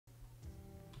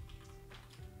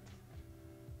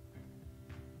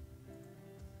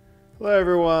Hello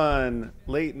everyone,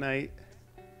 late night.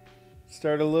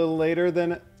 Start a little later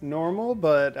than normal,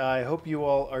 but I hope you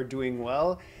all are doing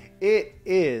well. It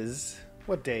is,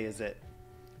 what day is it?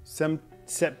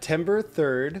 September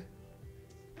 3rd,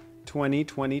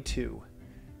 2022.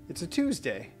 It's a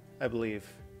Tuesday, I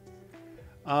believe.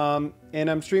 And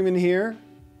I'm streaming here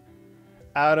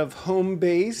out of home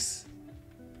base.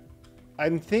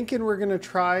 I'm thinking we're gonna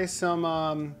try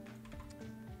some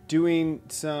doing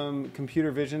some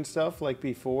computer vision stuff like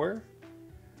before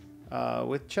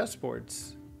with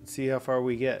chessboards. See how far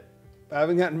we get. I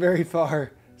haven't gotten very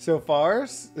far so far,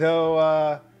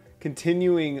 so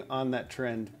continuing on that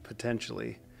trend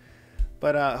potentially.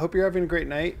 But hope you're having a great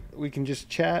night. We can just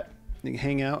chat, we can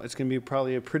hang out. It's gonna be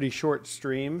probably a pretty short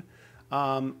stream.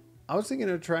 I was thinking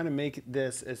of trying to make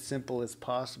this as simple as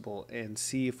possible and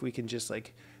see if we can just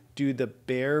like do the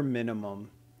bare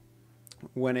minimum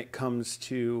when it comes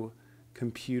to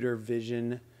computer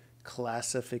vision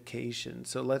classification.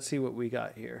 So let's see what we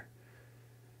got here.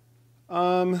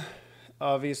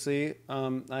 Obviously,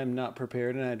 I'm not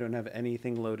prepared and I don't have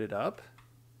anything loaded up.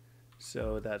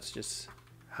 So that's just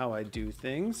how I do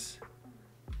things.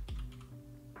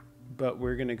 But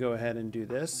we're gonna go ahead and do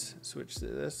this, switch to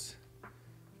this.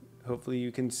 Hopefully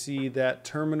you can see that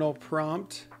terminal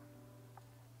prompt.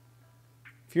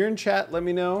 If you're in chat, let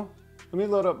me know. Let me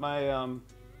load up my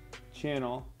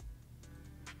channel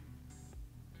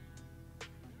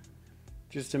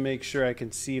just to make sure I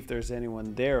can see if there's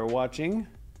anyone there watching.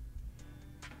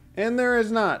 And there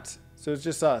is not. So it's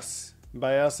just us.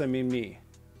 By us, I mean me.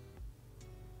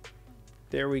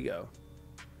 There we go.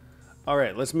 All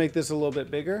right, let's make this a little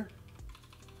bit bigger.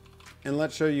 And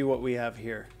let's show you what we have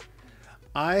here.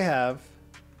 I have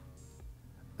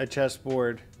a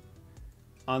chessboard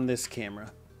on this camera.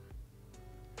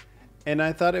 And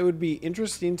I thought it would be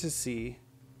interesting to see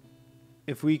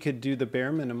if we could do the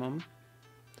bare minimum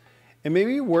and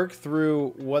maybe work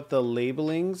through what the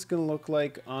labeling's gonna look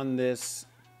like on this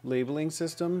labeling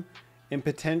system and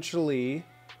potentially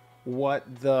what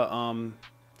the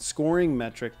scoring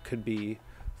metric could be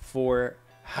for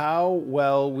how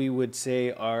well we would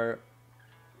say our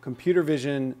computer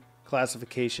vision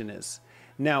classification is.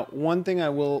 Now, one thing I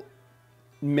will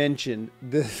mention,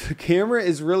 the camera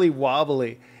is really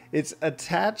wobbly. It's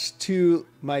attached to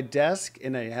my desk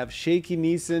and I have shaky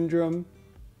knee syndrome,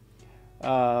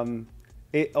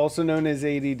 also known as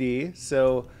ADD.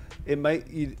 So it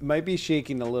might be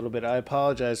shaking a little bit. I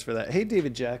apologize for that. Hey,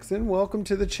 David Jackson, welcome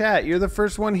to the chat. You're the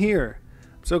first one here.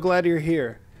 I'm so glad you're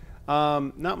here.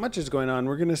 Not much is going on.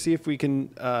 We're going to see if we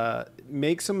can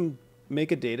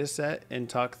make a data set and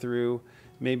talk through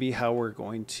maybe how we're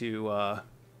going to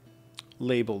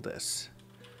label this.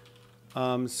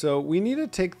 So we need to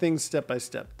take things step by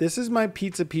step. This is my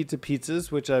pizzas,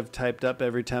 which I've typed up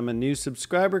every time a new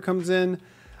subscriber comes in.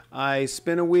 I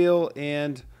spin a wheel,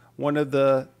 and one of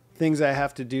the things I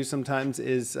have to do sometimes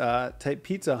is type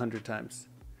pizza 100 times.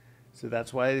 So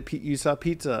that's why you saw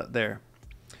pizza there.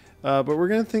 But we're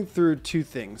going to think through two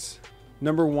things.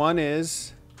 Number one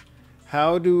is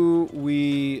how do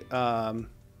we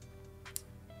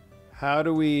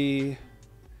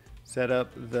set up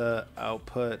the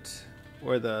output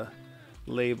or the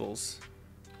labels?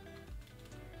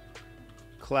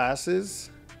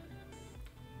 Classes.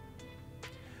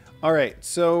 All right,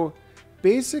 so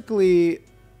basically,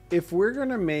 if we're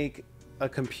gonna make a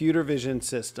computer vision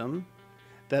system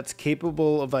that's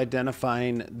capable of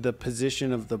identifying the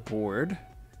position of the board,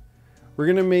 we're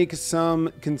gonna make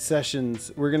some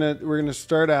concessions. We're gonna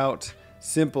start out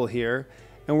simple here,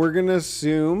 and we're gonna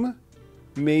assume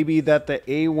maybe that the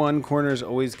A1 corner is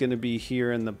always going to be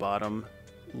here in the bottom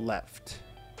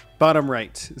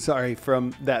right, sorry,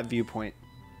 from that viewpoint.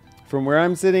 From where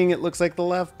I'm sitting, it looks like the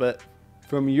left, but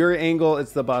from your angle,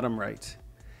 it's the bottom right.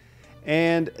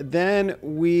 And then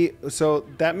so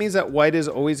that means that white is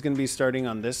always going to be starting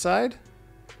on this side.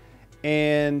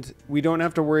 And we don't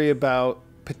have to worry about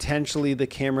potentially the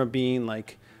camera being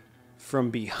like from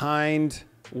behind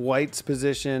white's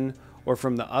position or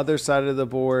from the other side of the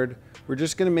board. We're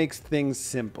just going to make things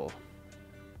simple.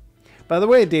 By the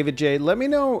way, David J, let me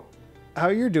know how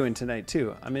you're doing tonight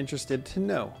too. I'm interested to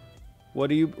know.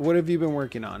 What have you been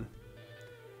working on?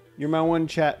 You're my one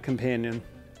chat companion.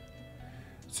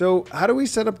 So how do we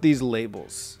set up these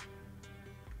labels?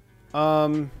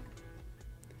 I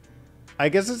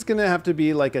guess it's going to have to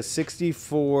be like a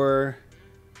 64.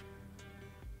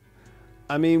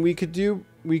 I mean, we could do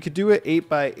an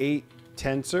 8x8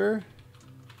 tensor.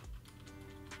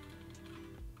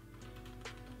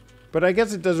 But I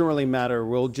guess it doesn't really matter.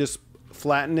 We'll just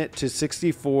flatten it to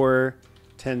 64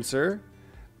 tensor.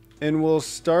 And we'll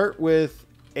start with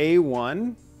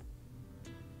A1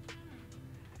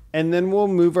 And then we'll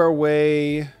move our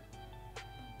way.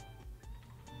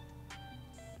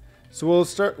 So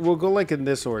we'll go like in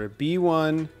this order: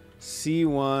 B1,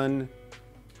 C1,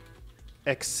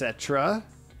 etc.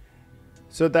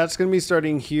 So that's going to be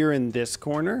starting here in this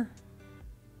corner.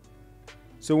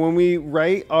 So when we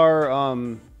write our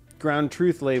ground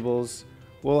truth labels,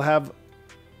 we'll have...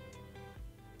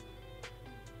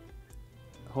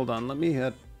 Hold on, let me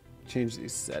change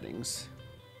these settings.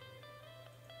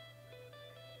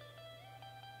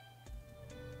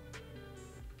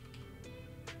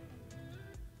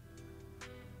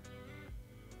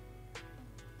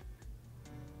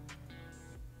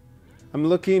 I'm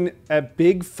looking at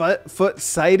Bigfoot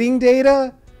sighting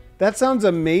data. That sounds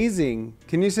amazing.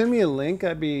 Can you send me a link?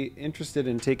 I'd be interested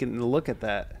in taking a look at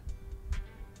that.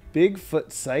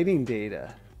 Bigfoot sighting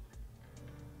data.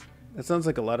 That sounds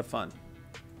like a lot of fun.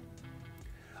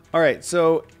 All right,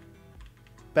 so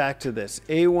back to this.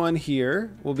 A1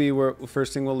 here will be where the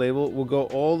first thing we'll label. We'll go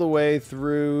all the way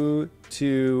through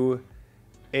to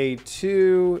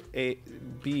A2,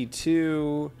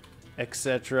 B2,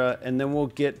 etc. And then we'll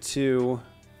get to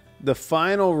the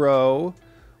final row,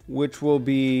 which will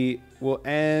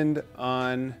end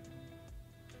on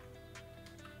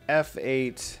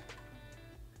F8,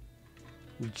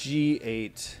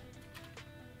 G8,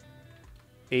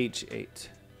 H8.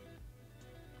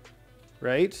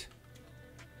 Right?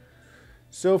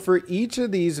 So for each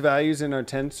of these values in our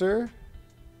tensor,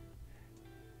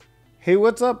 hey,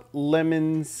 what's up,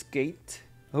 Lemon Skate?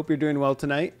 I hope you're doing well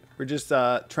tonight. We're just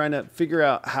trying to figure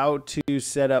out how to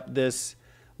set up this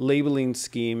labeling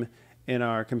scheme in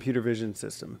our computer vision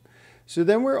system. So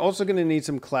then we're also going to need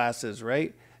some classes,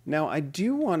 right? Now, I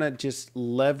do want to just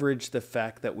leverage the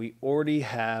fact that we already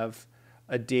have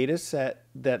a data set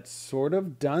that's sort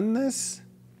of done this,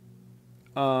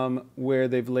 where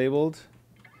they've labeled.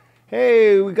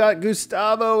 Hey, we got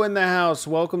Gustavo in the house.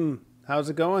 Welcome. How's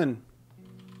it going?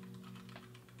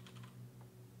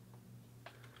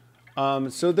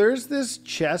 So there's this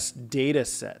chess data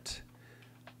set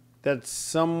that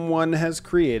someone has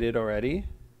created already,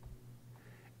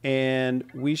 and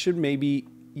we should maybe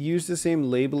use the same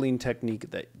labeling technique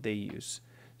that they use.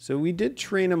 So we did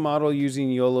train a model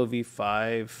using YOLO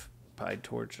v5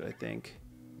 PyTorch, I think.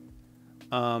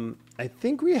 I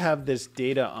think we have this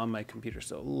data on my computer,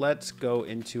 so let's go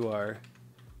into our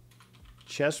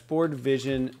Chessboard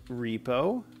Vision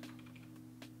repo.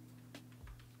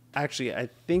 Actually, I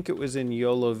think it was in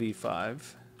YOLO v5.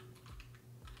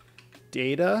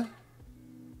 Data.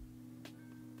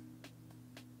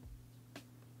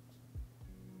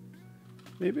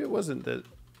 Maybe it wasn't the.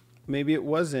 Maybe it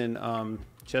was in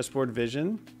Chessboard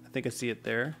Vision. I think I see it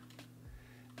there.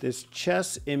 This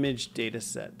chess image data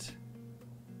set.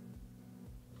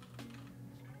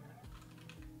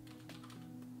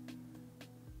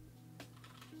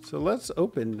 So let's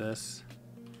open this.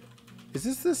 Is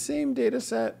this the same data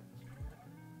set?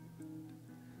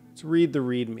 Let's read the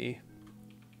README.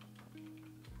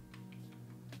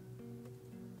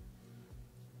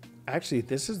 Actually,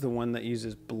 this is the one that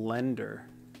uses Blender.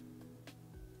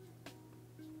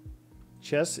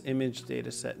 Chess image data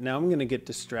set. Now I'm going to get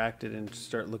distracted and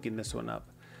start looking this one up.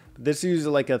 This uses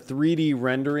like a 3D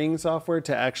rendering software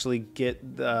to actually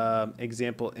get the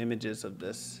example images of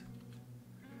this,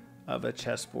 of a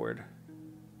chessboard.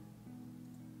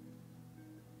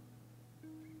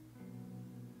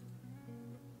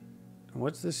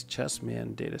 What's this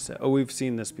Chessman data set? Oh, we've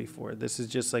seen this before. This is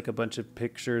just like a bunch of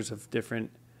pictures of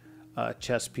different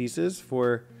chess pieces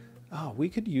for, oh, we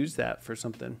could use that for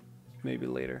something maybe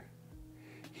later.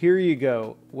 Here you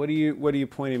go. What are you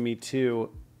pointing me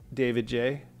to, David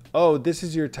J? Oh, this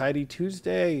is your Tidy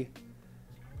Tuesday.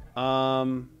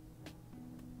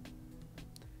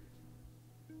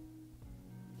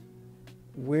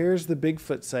 Where's the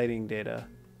Bigfoot sighting data?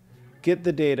 Get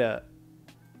the data.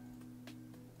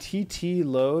 TT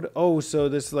load. Oh, so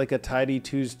this is like a Tidy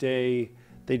Tuesday.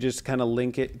 They just kind of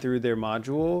link it through their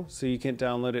module, so you can't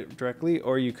download it directly,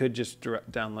 or you could just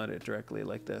download it directly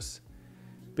like this.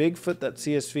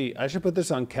 Bigfoot.csv. I should put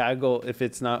this on Kaggle if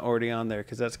it's not already on there,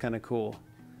 because that's kind of cool.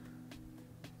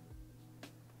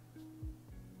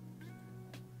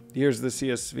 Here's the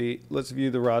CSV. Let's view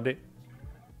the raw data.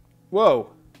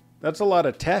 Whoa, that's a lot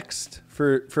of text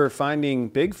for finding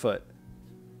Bigfoot.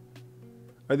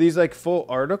 Are these like full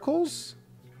articles?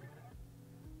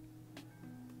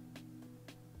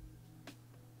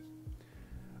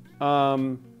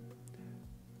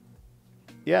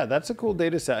 Yeah, that's a cool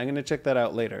data set. I'm going to check that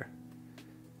out later.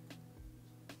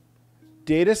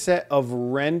 Data set of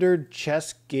rendered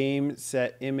chess game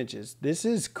set images. This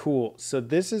is cool. So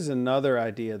this is another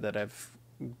idea that I've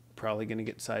probably going to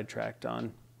get sidetracked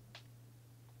on.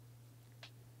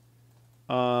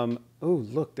 Oh,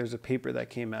 look, there's a paper that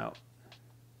came out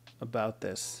about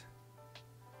this.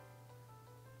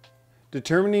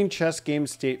 Determining chess game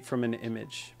state from an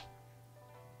image.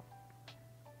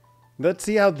 Let's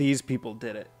see how these people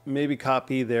did it. Maybe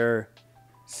copy their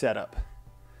setup.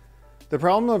 The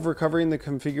problem of recovering the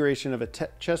configuration of a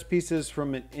chess pieces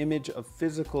from an image of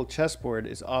physical chessboard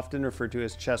is often referred to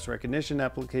as chess recognition.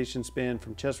 Applications span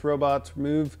from chess robots,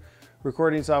 move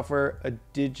recording software,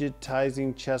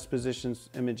 digitizing chess positions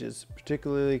images.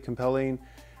 Particularly compelling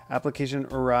application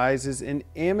arises in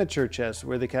amateur chess,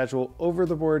 where the casual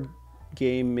over-the-board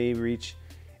game may reach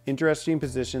interesting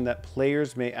position that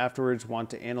players may afterwards want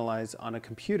to analyze on a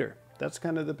computer. That's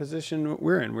kind of the position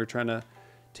we're in. We're trying to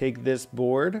take this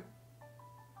board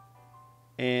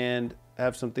and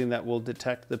have something that will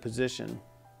detect the position.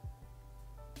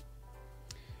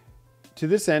 To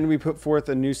this end, we put forth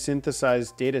a new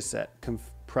synthesized data set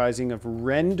comprising of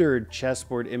rendered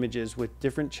chessboard images with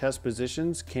different chess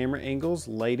positions, camera angles,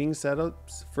 lighting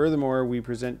setups. Furthermore, we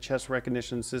present chess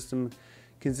recognition system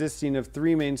consisting of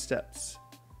 3 main steps: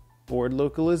 board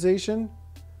localization,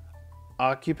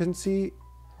 occupancy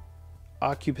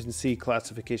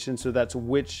classification, so that's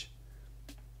which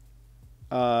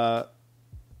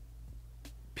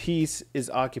piece is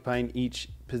occupying each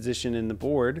position in the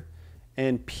board,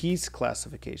 and piece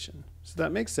classification. So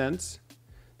that makes sense.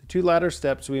 The 2 latter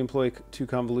steps, we employ 2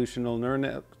 convolutional neural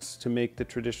nets to make the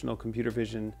traditional computer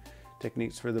vision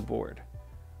techniques for the board.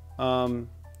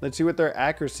 Let's see what their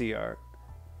accuracy are.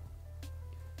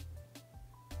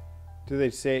 Do they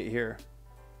say it here?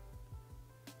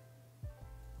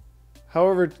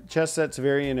 However, chess sets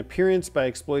vary in appearance by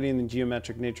exploiting the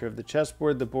geometric nature of the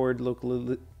chessboard. The board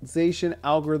localization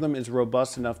algorithm is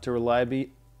robust enough to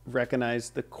reliably recognize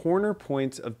the corner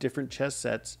points of different chess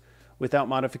sets without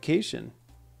modification.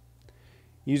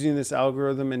 Using this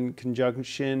algorithm in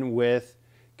conjunction with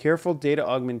careful data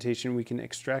augmentation, we can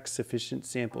extract sufficient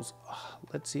samples. Oh,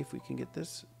 let's see if we can get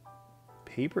this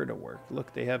paper to work.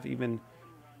 Look, they have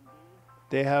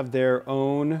their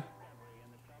own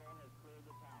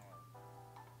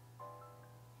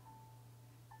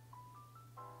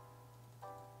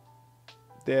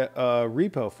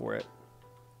repo for it.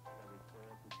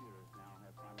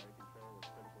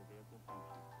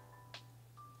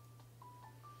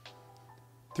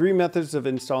 Three methods of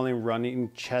installing running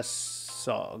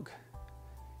Chessboard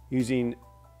using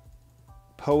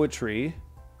poetry.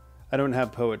 I don't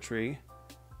have poetry.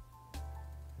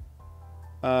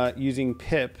 Using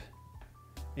pip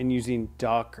and using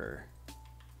Docker.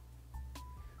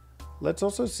 Let's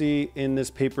also see in this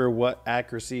paper what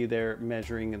accuracy they're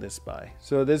measuring this by.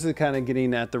 So this is kind of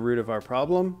getting at the root of our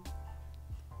problem.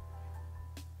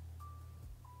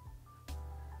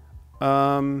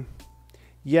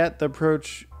 Yet the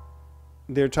approach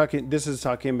this is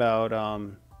talking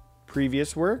about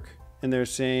previous work, and they're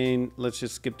saying, let's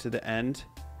just skip to the end.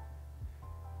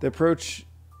 The approach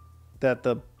that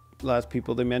the last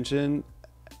people they mentioned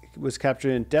was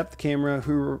captured in depth camera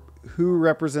who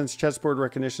represents chessboard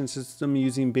recognition system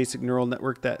using basic neural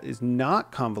network that is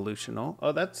not convolutional.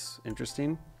 Oh, that's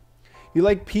interesting. You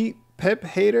like Pip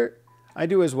Hater? I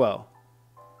do as well.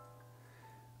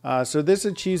 So this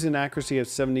achieves an accuracy of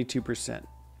 72%.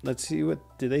 Let's see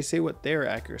do they say what their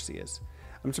accuracy is?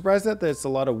 I'm surprised that there's a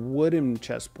lot of wooden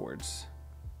chessboards.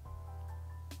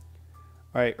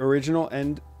 All right, original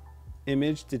end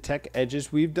image, detect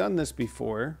edges. We've done this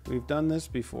before.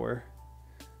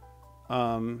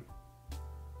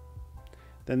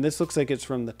 Then this looks like it's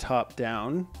from the top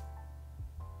down.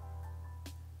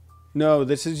 No,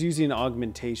 this is using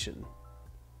augmentation.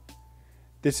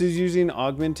 This is using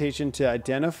augmentation to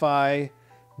identify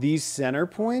these center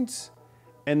points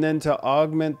and then to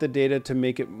augment the data to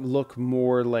make it look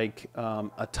more like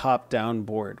a top-down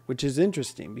board, which is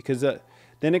interesting because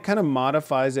then it kind of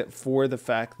modifies it for the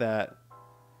fact that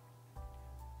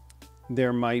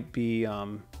there might be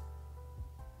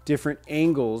different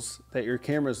angles that your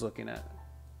camera's looking at.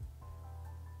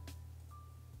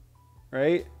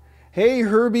 Right? Hey,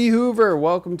 Herbie Hoover,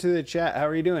 welcome to the chat. How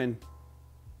are you doing?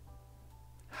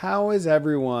 How is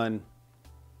everyone?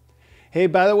 Hey,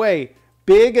 by the way,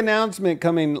 big announcement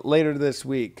coming later this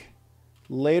week.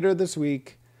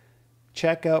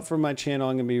 Check out for my channel.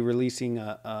 I'm gonna be releasing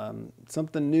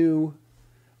something new.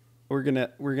 We're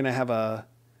gonna have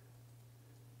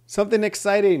something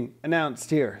exciting announced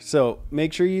here. So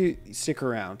make sure you stick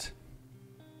around.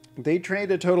 They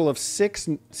trained a total of 6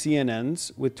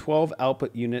 CNNs with 12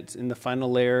 output units in the final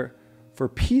layer for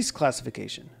piece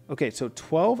classification. Okay, so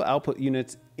 12 output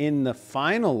units in the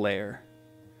final layer.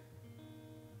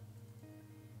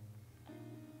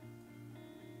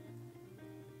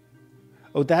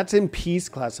 Oh, that's in piece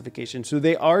classification. So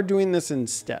they are doing this in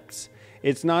steps.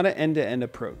 It's not an end-to-end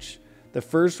approach. The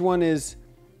first one is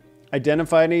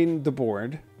identifying the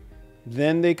board.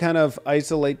 Then they kind of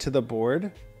isolate to the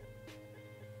board.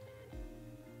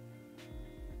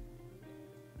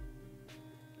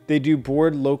 They do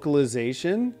board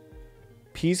localization,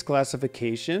 piece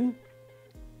classification.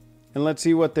 And let's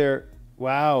see what their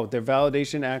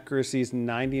validation accuracy is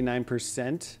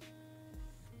 99%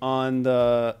 on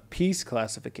the piece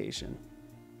classification.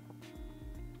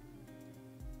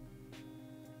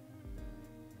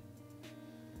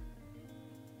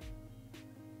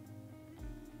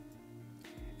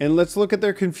 And let's look at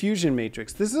their confusion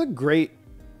matrix. This is a great,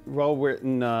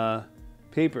 well-written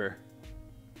paper.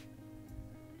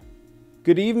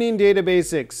 Good evening, Data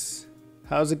Basics.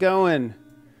 How's it going?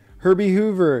 Herbie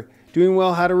Hoover, doing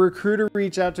well. Had a recruiter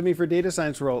reach out to me for data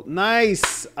science role.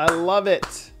 Nice, I love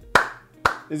it.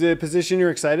 Is it a position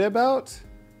you're excited about?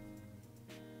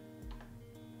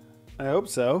 I hope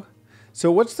so. So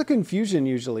what's the confusion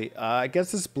usually? I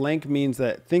guess this blank means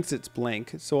that it thinks it's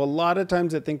blank. So a lot of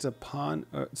times it thinks a pawn.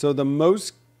 So the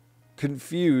most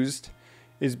confused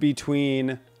is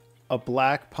between a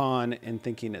black pawn and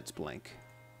thinking it's blank.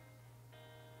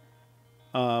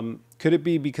 Could it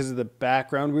be because of the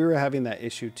background? We were having that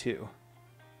issue too.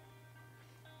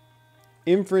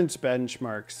 Inference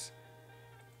benchmarks.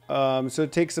 So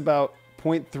it takes about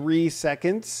 0.3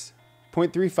 seconds.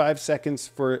 0.35 seconds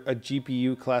for a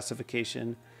GPU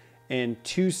classification and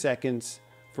 2 seconds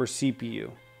for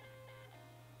CPU.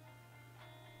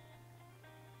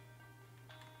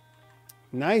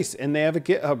 Nice, and they have a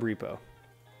GitHub repo.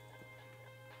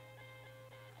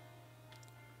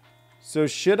 So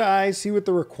should I see what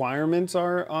the requirements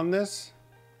are on this?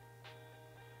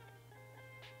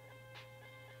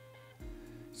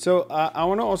 So I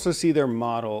want to also see their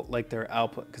model, like their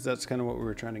output, because that's kind of what we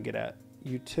were trying to get at.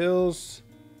 Utils,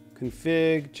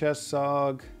 config,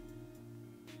 chessog.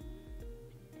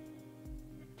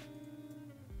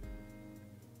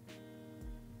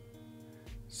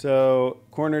 So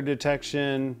corner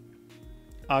detection,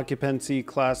 occupancy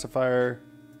classifier.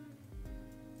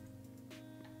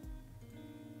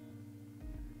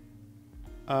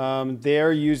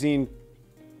 They're using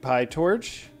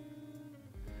PyTorch.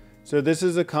 So this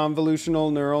is a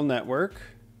convolutional neural network.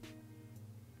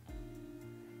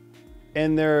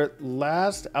 And their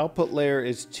last output layer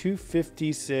is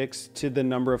 256 to the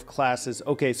number of classes.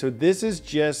 Okay, so this is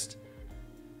just,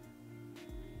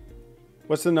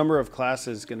 what's the number of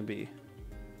classes going to be?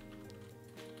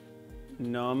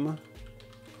 Num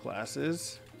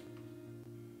classes.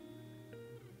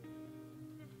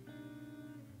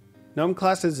 Num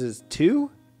classes is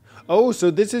 2? Oh,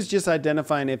 so this is just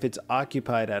identifying if it's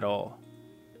occupied at all.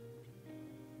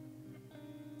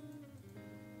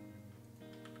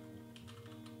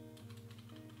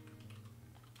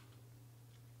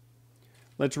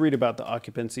 Let's read about the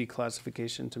occupancy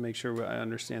classification to make sure I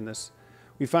understand this.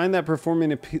 We find that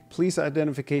performing a police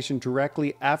identification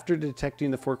directly after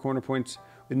detecting the 4 corner points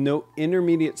with no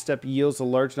intermediate step yields a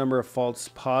large number of false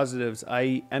positives,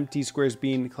 i.e. empty squares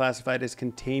being classified as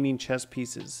containing chess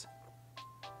pieces.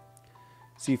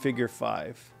 See figure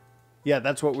 5. Yeah,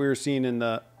 that's what we were seeing in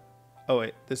the... Oh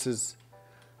wait, this is...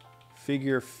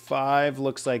 Figure 5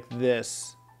 looks like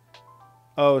this.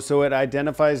 Oh, so it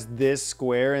identifies this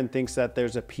square and thinks that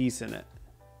there's a piece in it.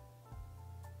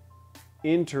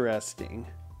 Interesting.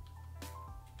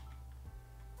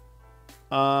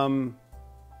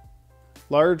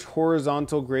 Large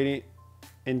horizontal gradient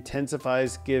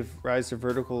intensifies give rise to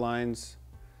vertical lines.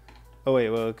 Oh wait,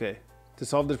 well, okay. To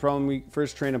solve this problem, we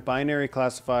first train a binary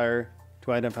classifier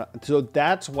to identify. So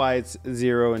that's why it's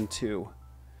 0 and 2.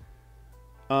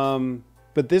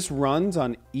 But this runs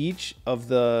on each of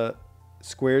the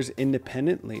squares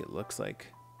independently, it looks like.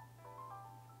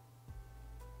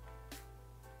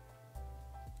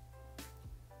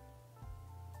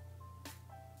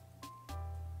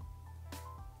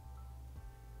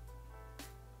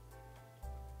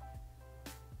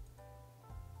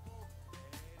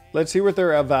 Let's see what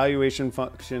their evaluation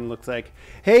function looks like.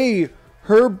 Hey,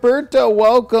 Herberta,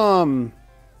 welcome.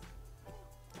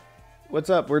 What's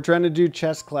up? We're trying to do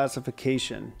chess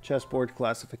classification, chessboard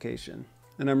classification.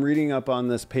 And I'm reading up on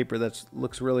this paper that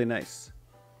looks really nice.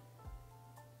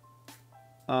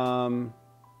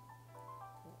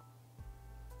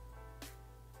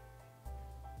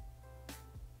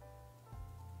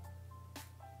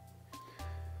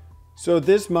 So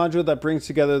this module that brings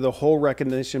together the whole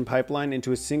recognition pipeline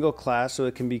into a single class so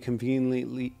it can be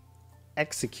conveniently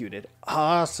executed.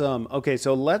 Awesome. Okay,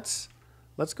 so let's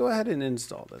go ahead and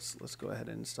install this.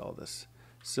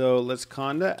 So let's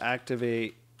conda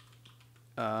activate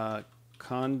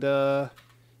conda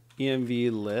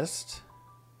env list.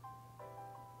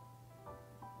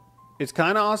 It's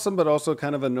kind of awesome, but also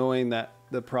kind of annoying that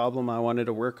the problem I wanted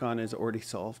to work on is already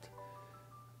solved.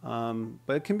 But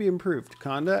it can be improved.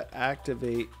 Conda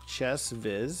activate chess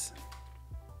viz.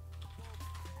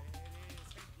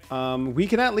 We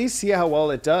can at least see how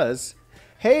well it does.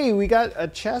 Hey, we got a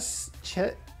chessiest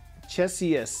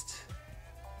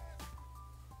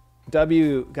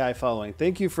W guy following.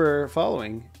 Thank you for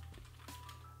following.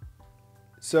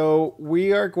 So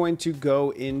we are going to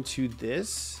go into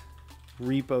this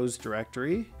repos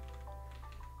directory.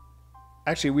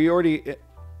 Actually, we already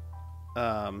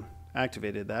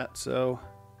activated that, so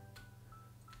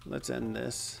let's end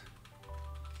this.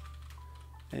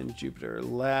 And Jupyter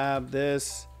Lab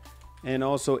this. And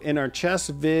also in our chess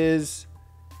viz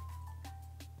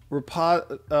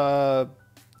conda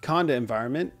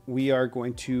environment, we are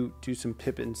going to do some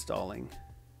pip installing.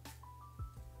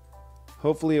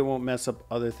 Hopefully it won't mess up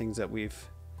other things that we've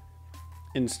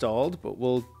installed, but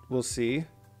we'll see.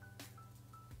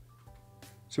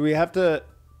 So we have to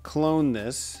clone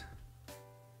this.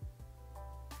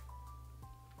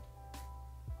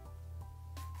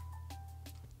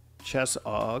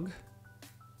 Chessog.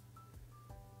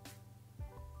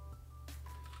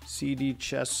 cd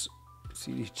chessog.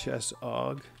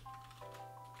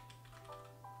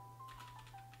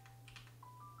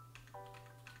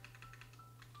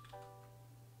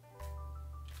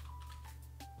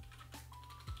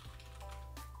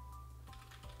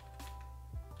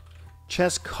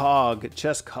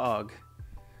 Chesscog.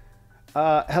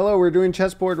 Hello, we're doing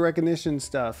chessboard recognition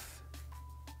stuff.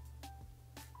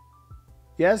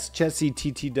 Yes, Chessy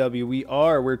TTW, we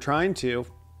are. We're trying to.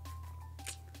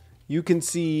 You can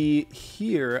see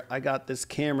here, I got this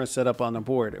camera set up on the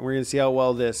board, and we're going to see how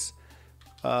well this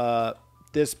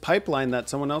this pipeline that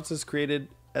someone else has created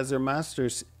as their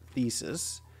master's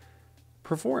thesis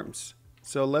performs.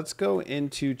 So let's go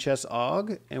into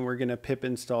Chessog, and we're going to pip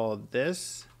install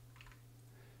this.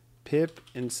 Pip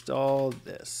install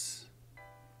this.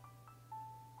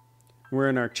 We're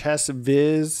in our chess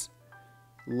viz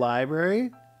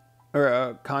library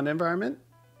or conda environment.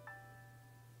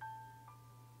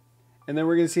 And then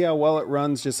we're going to see how well it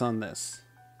runs just on this.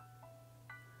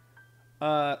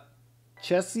 Chessiest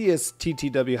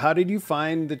TTW, how did you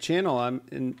find the channel?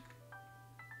 I'm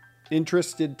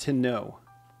interested to know.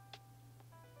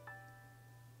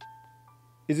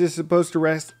 Is this supposed to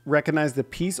recognize the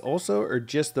piece also, or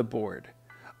just the board?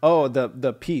 Oh,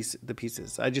 the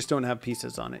pieces. I just don't have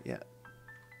pieces on it yet.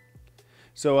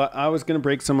 So I was going to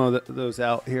break some of those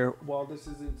out here while this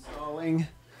is installing.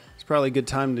 It's probably a good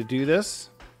time to do this.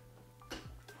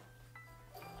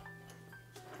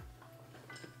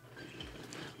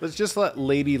 Let's just let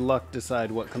Lady Luck decide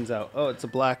what comes out. Oh, it's a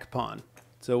black pawn.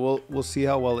 So we'll see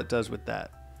how well it does with that.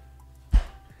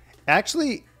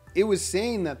 Actually, it was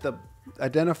saying that the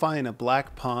identifying a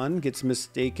black pawn gets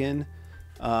mistaken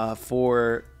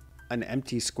for an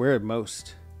empty square at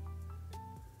most.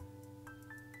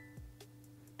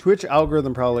 Twitch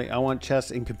algorithm probably. I want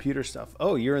chess and computer stuff.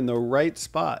 Oh, you're in the right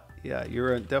spot. Yeah,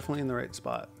 you're definitely in the right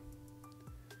spot.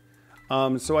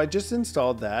 So I just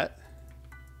installed that.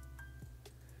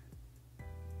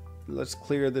 Let's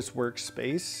clear this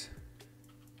workspace.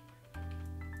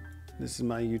 This is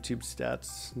my YouTube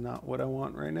stats, not what I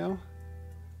want right now.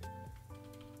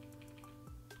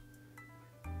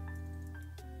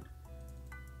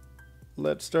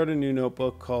 Let's start a new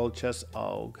notebook called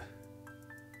Chessog.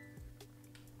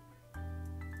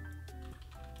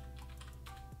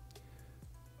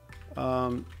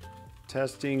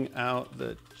 Testing out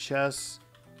the Chesscog,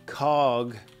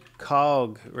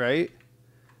 right?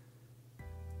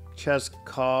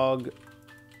 Chesscog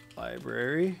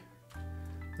library.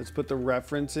 Let's put the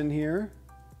reference in here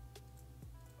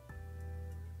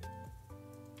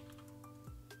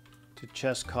to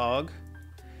Chesscog.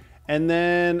 And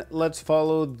then let's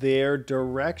follow their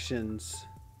directions.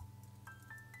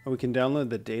 Oh, we can download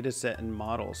the data set and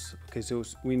models. Okay, so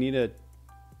we need a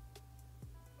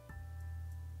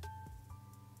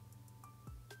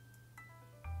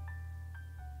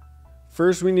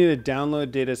first we need a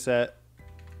download data set.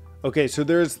 Okay, so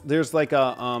there's like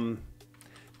a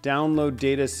download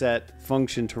data set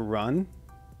function to run.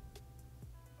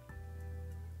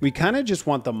 We kind of just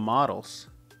want the models.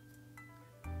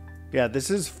 Yeah,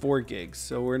 this is 4 gigs,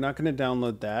 so we're not going to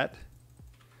download that.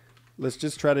 Let's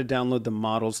just try to download the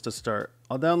models to start.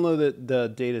 I'll download the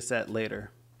data set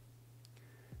later.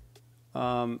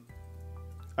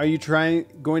 Are you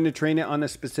going to train it on a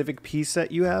specific piece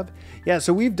that you have? Yeah,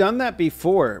 so we've done that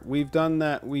before. We've done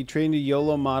that. We trained a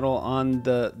YOLO model on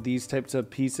these types of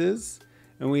pieces.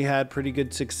 and we had pretty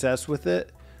good success with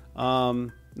it.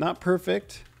 Not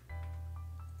perfect,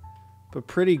 but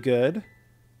pretty good.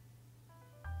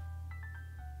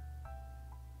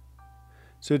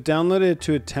 So it downloaded it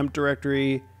to a temp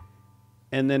directory,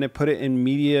 and then it put it in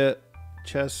media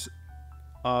chess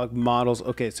models.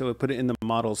 Okay, so it put it in the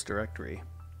models directory.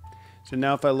 So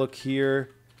now if I look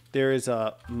here, there is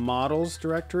a models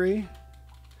directory,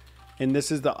 and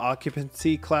this is the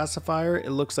occupancy classifier. It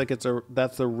looks like that's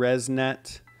the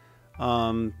ResNet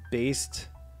based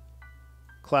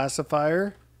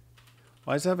classifier.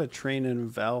 Why does it have a train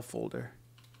and val folder?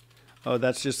 Oh,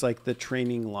 that's just like the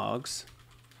training logs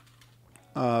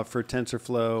for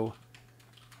TensorFlow.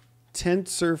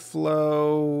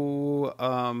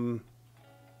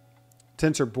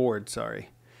 TensorBoard, sorry.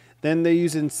 Then they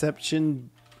use Inception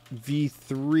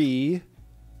v3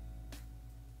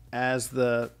 as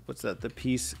the, what's that, the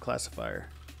piece classifier.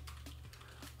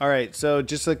 All right, so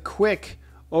just a quick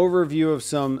overview of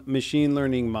some machine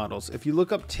learning models. If you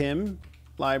look up Tim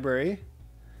library,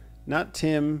 not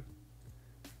Tim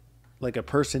like a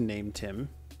person named Tim,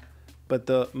 but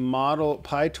the model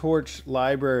PyTorch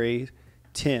library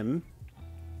Tim,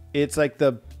 it's like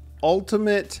the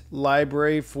ultimate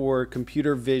library for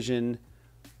computer vision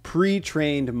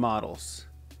pre-trained models.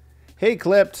 Hey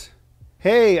Clipped,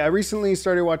 hey, I recently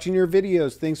started watching your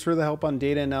videos. Thanks for the help on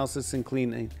data analysis and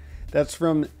cleaning. That's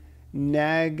from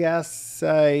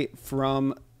Nagasai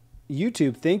from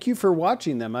YouTube. Thank you for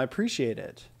watching them. I appreciate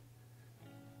it.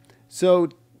 So,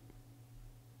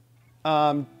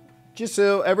 just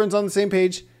so everyone's on the same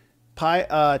page,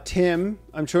 Tim,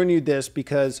 I'm showing you this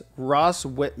because Ross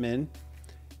Whitman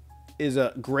is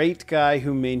a great guy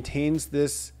who maintains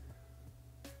this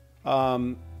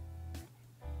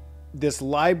this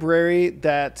library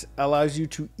that allows you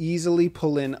to easily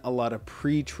pull in a lot of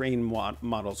pre-trained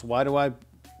models. Why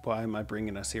am I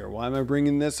bringing us here? Why am I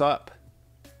bringing this up?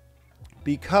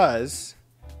 Because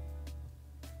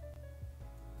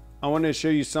I want to show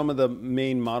you some of the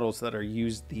main models that are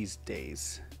used these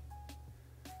days.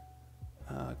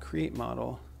 Create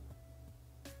model.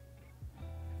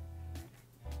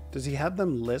 Does he have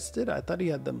them listed? I thought he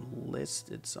had them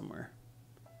listed somewhere.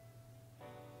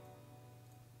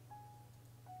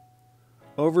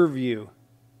 Overview.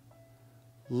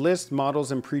 List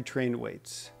models and pre-trained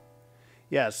weights.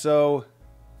 Yeah, so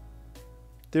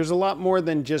there's a lot more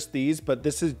than just these, but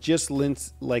this is just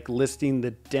like listing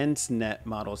the dense net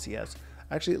models he has.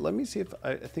 Actually, let me see if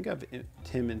I think I have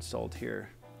Tim installed here.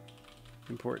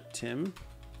 Import Tim.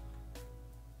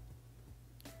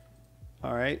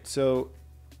 All right, so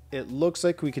it looks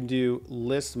like we can do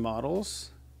list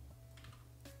models.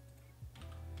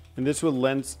 And this will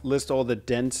list all the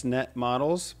dense net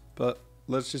models, but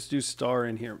let's just do star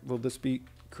in here. Will this be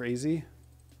crazy?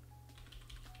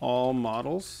 All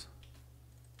models.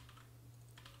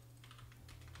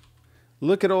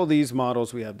 Look at all these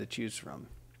models we have to choose from.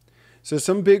 So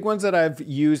some big ones that I've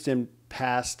used in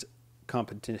past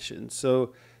competitions.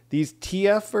 So these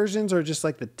TF versions are just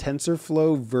like the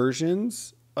TensorFlow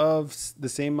versions of the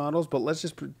same models, but let's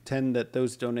just pretend that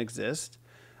those don't exist.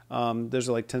 There's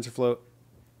like TensorFlow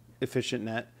Efficient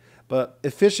Net, but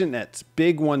Efficient Net's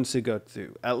big ones to go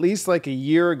through. At least like a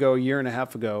year and a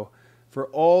half ago, for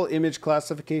all image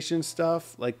classification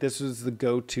stuff, like this was the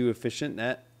go-to Efficient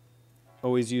Net.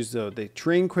 Always use those. They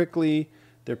train quickly.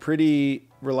 They're pretty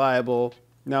reliable.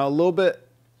 Now a little bit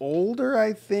older,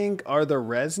 I think, are the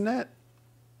ResNet.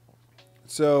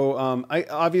 So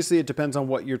obviously it depends on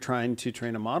what you're trying to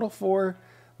train a model for,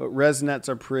 but ResNets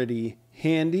are pretty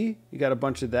handy. You got a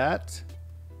bunch of that.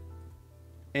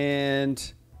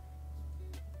 And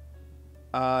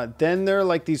then there are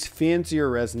like these fancier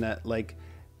ResNet, like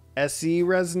SE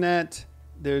ResNet.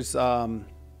 There's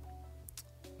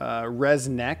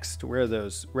ResNext. Where are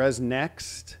those?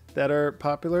 ResNext that are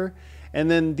popular.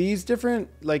 And then these different,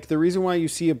 like the reason why you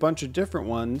see a bunch of different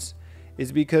ones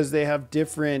is because they have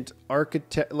different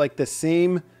like the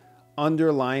same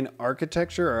underlying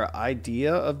architecture or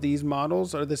idea of these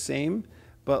models are the same.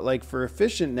 But like for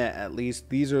Efficient Net, at least,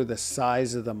 these are the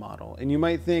size of the model. And you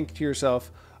might think to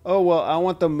yourself, oh, well, I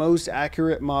want the most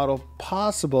accurate model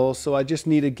possible, so I just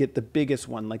need to get the biggest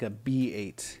one, like a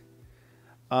B8.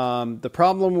 The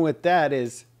problem with that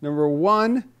is, number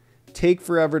one, take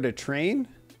forever to train.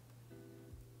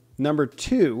 Number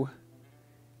two,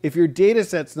 if your data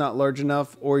set's not large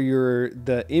enough or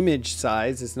the image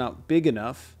size is not big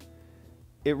enough,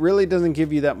 it really doesn't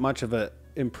give you that much of a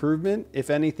improvement. If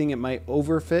anything, it might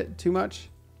overfit too much.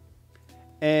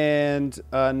 And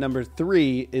number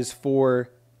three is for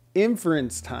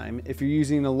inference time. If you're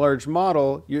using a large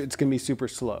model, it's going to be super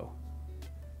slow.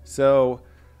 So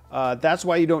That's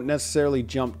why you don't necessarily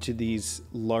jump to these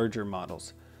larger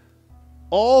models.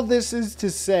 All this is to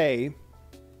say,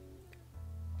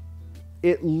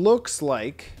 it looks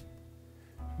like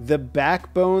the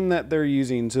backbone that they're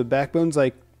using. So backbone's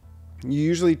like, you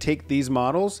usually take these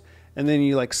models and then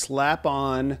you like slap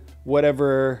on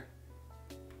whatever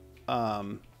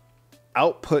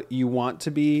output you want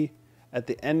to be at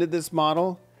the end of this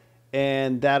model,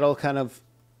 and that'll kind of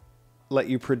let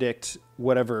you predict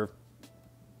whatever.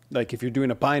 Like if you're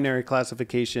doing a binary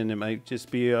classification, it might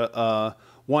just be a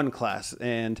one class,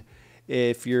 and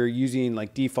if you're using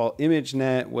like default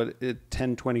ImageNet,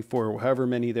 1024, however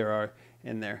many there are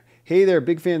in there. Hey there,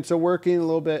 big fan. So working a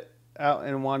little bit out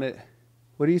and wanted.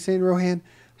 What are you saying, Rohan?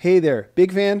 Hey there,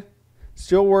 big fan.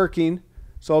 Still working.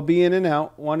 So I'll be in and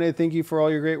out. Wanted to thank you for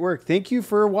all your great work. Thank you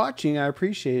for watching. I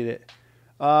appreciate it.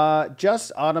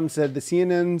 Just Autumn said the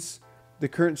CNN's, the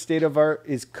current state of art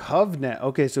is CovNet.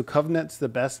 Okay, so CovNet's the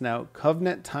best now.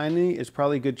 CovNet Tiny is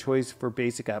probably a good choice for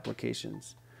basic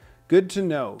applications. Good to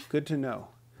know. Good to know.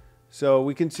 So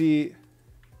we can see,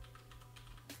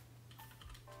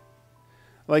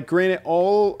 like, granted,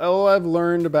 all I've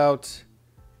learned about,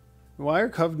 why are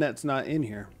CovNets not in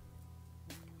here?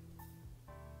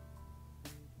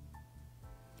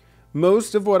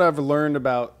 Most of what I've learned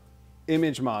about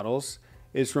image models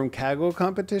is from kaggle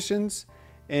competitions,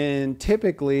 and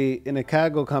typically in a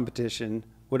kaggle competition,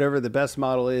 whatever the best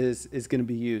model is going to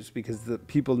be used because the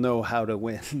people know how to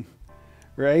win,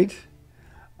 right?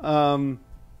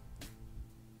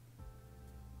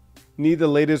 Need the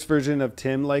latest version of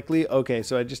Tim likely? Okay,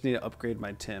 so I just need to upgrade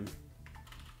my Tim.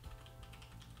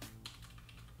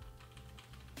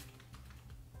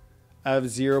 I have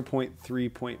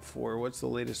 0.3.4. What's the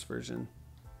latest version?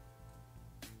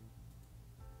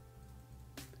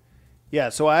 Yeah,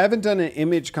 so I haven't done an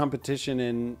image competition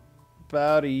in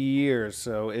about a year.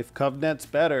 So if CovNet's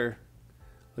better,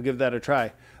 I'll give that a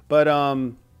try. But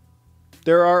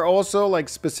there are also like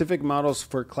specific models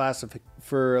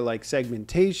for like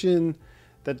segmentation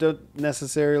that don't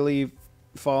necessarily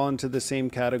fall into the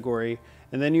same category.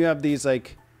 And then you have these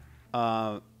like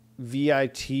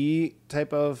VIT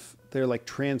type of, they're like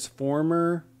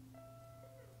transformer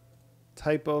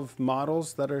type of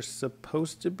models that are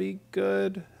supposed to be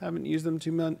good. Haven't used them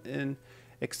too much. In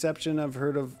exception, I've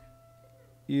heard of,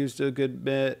 used a good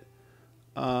bit.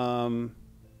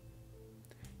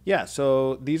 Yeah,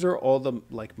 so these are all the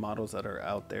like models that are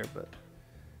out there, but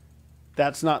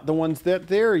that's not the ones that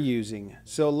they're using.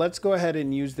 So let's go ahead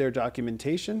and use their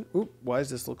documentation. Oop, why does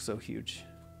this look so huge?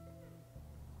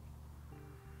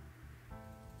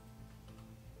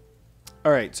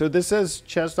 All right, so this says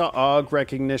chess.og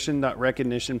recognition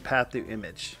path to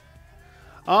image.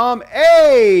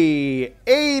 Hey,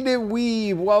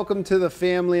 Weeb, welcome to the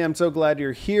family. I'm so glad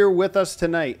you're here with us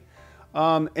tonight.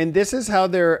 And this is how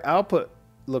their output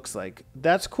looks like.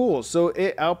 That's cool. So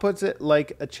it outputs it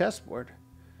like a chessboard.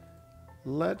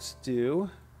 Let's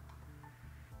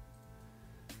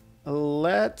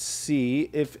see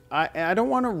if I don't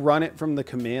want to run it from the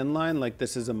command line like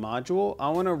this is a module. I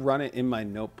want to run it in my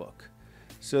notebook.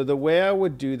 So the way I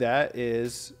would do that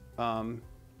is from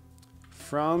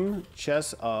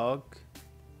chesscog,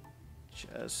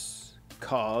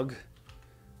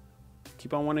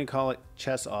 keep on wanting to call it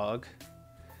chessog,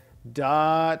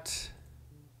 dot,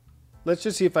 let's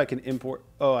just see if I can import,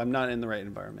 oh, I'm not in the right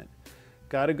environment.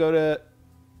 Got to go to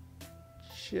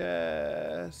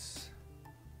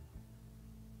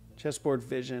chessboard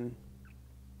vision.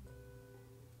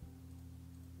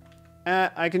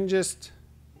 I can just,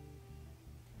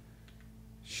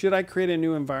 should I create a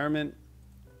new environment?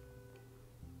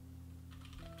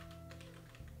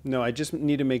 No, I just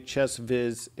need to make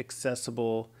ChessViz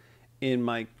accessible in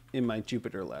my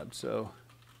Jupyter lab. So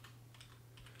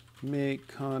make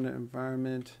con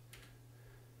environment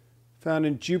found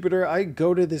in Jupyter. I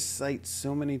go to this site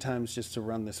so many times just to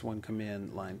run this one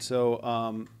command line.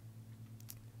 So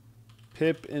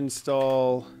pip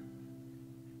install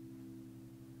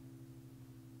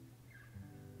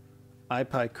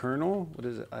ipykernel. What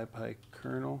is it?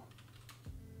 ipykernel.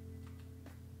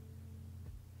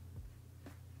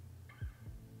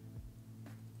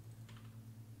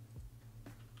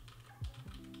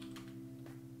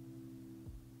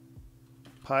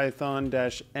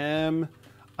 Python-m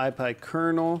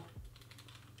ipykernel.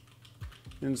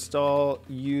 Install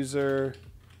user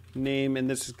name, and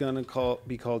this is going to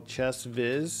be called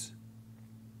ChessViz.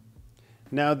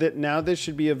 Now this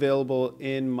should be available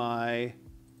in my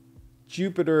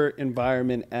Jupyter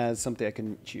environment as something I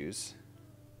can choose.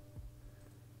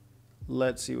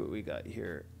 Let's see what we got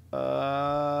here.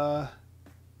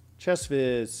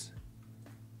 ChessViz.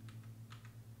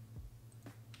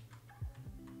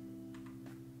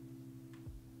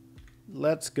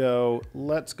 Let's go.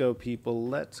 Let's go, people.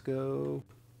 Let's go.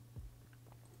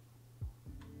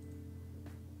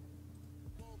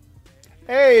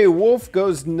 Hey, Wolf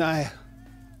goes Naya.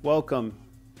 Welcome.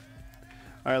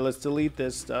 All right, let's delete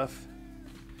this stuff.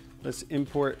 Let's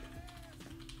import.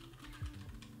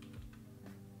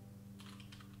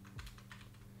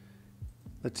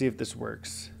 Let's see if this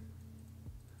works.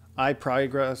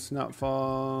 iProgress not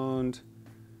found.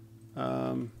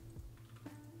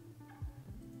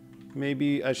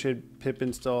 Maybe I should pip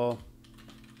install.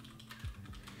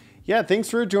 Yeah, thanks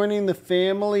for joining the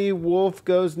family. Wolf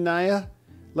goes Naya.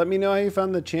 Let me know how you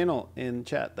found the channel in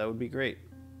chat. That would be great.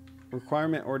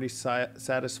 Requirement already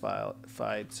satisfied.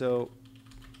 So,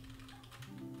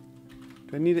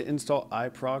 do I need to install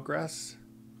iProgress?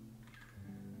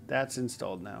 That's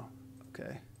installed now.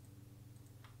 Okay.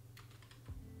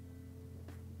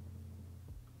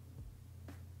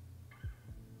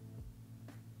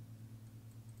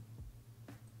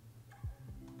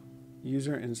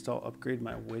 User install upgrade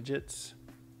my widgets.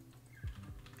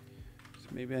 So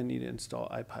maybe I need to install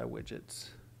iPy-widgets.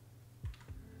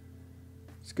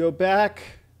 Let's go back.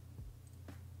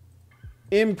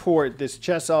 Import this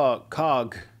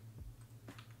cog.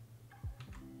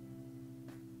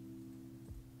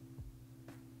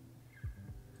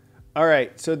 All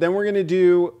right, so then we're going to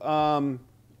do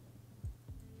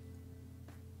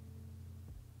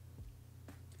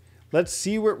let's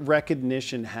see what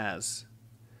recognition has.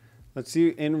 Let's see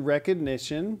in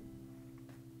recognition.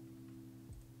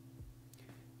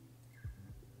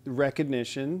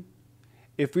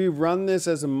 If we run this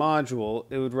as a module,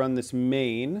 it would run this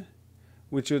main,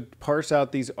 which would parse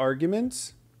out these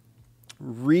arguments,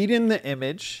 read in the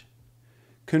image,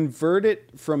 convert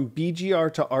it from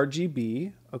BGR to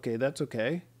RGB. Okay, that's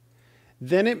okay.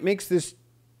 Then it makes this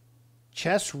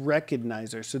chess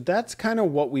recognizer. So that's kind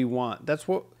of what we want. That's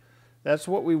what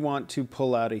we want to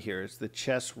pull out of here is the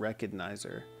chess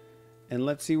recognizer. And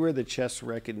let's see where the chess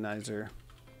recognizer.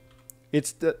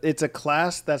 It's a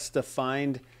class that's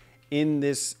defined in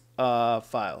this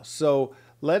file. So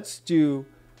let's do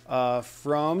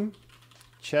from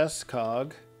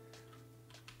chesscog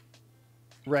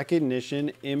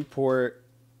recognition import.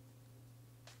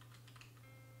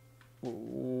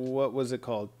 What was it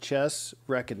called? Chess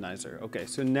recognizer. Okay,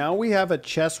 so now we have a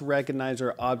chess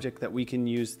recognizer object that we can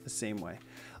use the same way.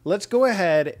 Let's go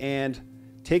ahead and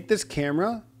take this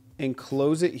camera and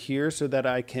close it here so that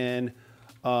I can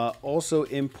also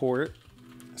import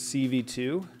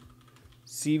CV2.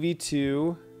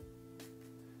 CV2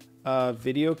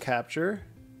 video capture.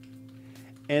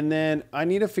 And then I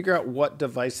need to figure out what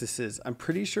device this is. I'm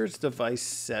pretty sure it's device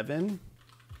 7.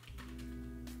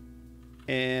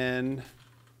 And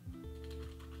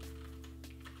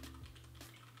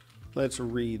let's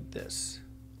read this.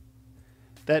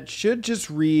 That should just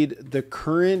read the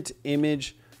current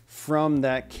image from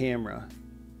that camera.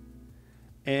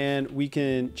 And we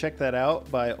can check that out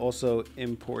by also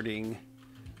importing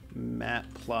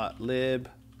matplotlib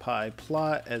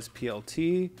pyplot as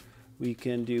PLT. We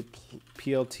can do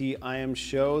PLT IM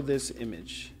show this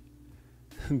image.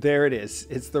 There it is.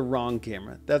 It's the wrong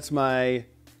camera. That's my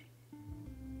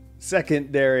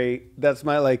secondary, that's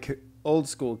my like old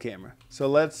school camera. So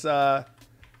let's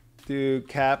do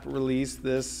cap release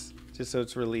this just so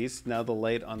it's released. Now the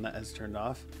light on that has turned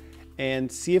off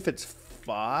and see if it's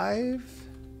 5.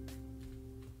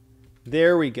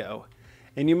 There we go.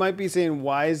 And you might be saying,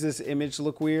 why does this image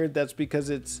look weird? That's because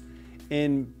it's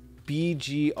in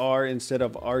BGR instead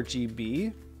of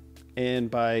RGB.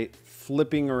 And by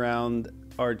flipping around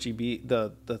RGB,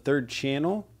 the third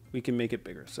channel, we can make it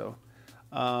bigger. So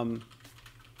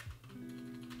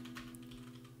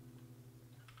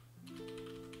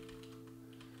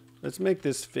let's make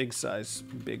this fig size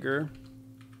bigger.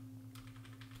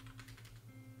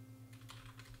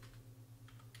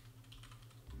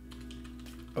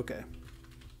 Okay.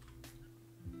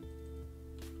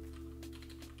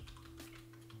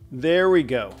 There we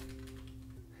go.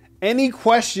 Any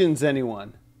questions,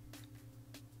 anyone?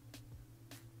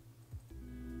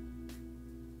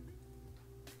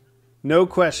 No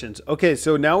questions. Okay,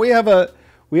 so now we have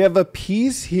a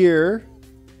piece here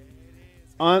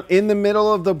in the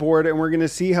middle of the board, and we're going to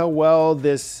see how well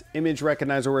this image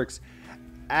recognizer works.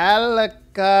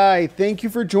 Alakai, thank you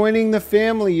for joining the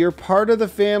family. You're part of the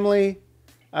family.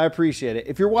 I appreciate it.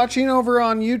 If you're watching over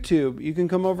on YouTube, you can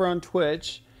come over on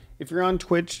Twitch. If you're on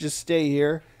Twitch, just stay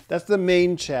here. That's the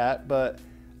main chat, but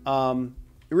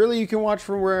really you can watch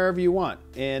from wherever you want.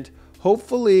 And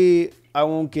hopefully I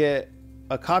won't get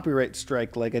a copyright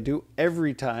strike like I do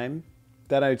every time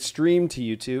that I stream to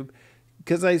YouTube,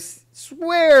 because I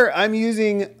swear I'm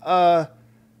using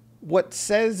what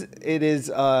says it is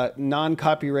a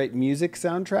non-copyright music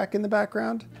soundtrack in the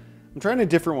background. I'm trying a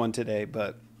different one today,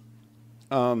 but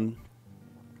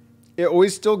it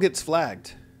always still gets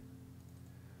flagged.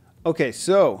 Okay,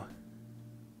 so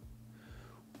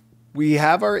we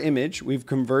have our image. We've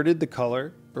converted the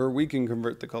color, or we can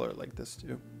convert the color like this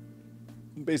too.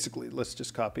 Basically, let's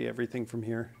just copy everything from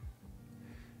here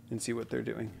and see what they're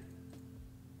doing.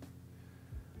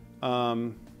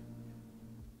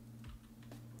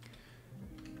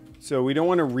 So we don't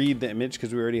want to read the image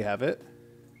because we already have it.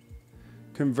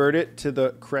 Convert it to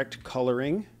the correct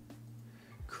coloring.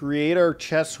 Create our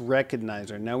chess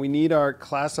recognizer. Now we need our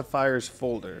classifiers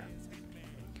folder.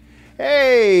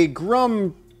 Hey,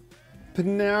 Grum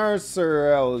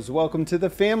Pnarceros, welcome to the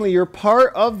family. You're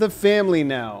part of the family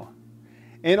now.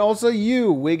 And also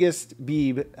you, Wiggist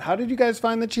Beeb. How did you guys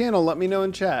find the channel? Let me know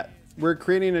in chat. We're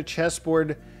creating a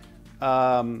chessboard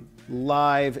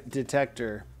live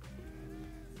detector.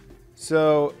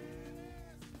 So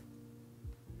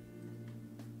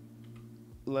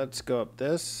let's go up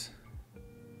this.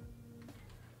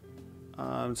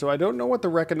 So I don't know what the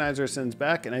recognizer sends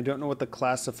back, and I don't know what the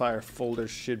classifier folder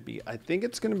should be. I think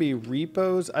it's going to be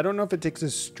repos. I don't know if it takes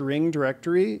a string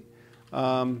directory.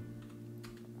 But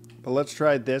let's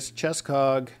try this.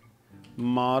 Chesscog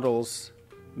models.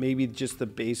 Maybe just the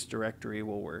base directory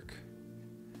will work.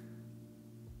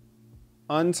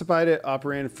 Unsupplied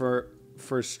operand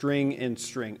for string and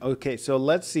string. Okay, so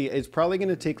let's see. It's probably going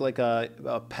to take like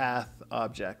a path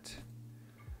object.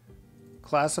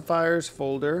 Classifiers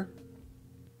folder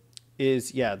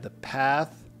is, yeah, the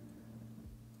path.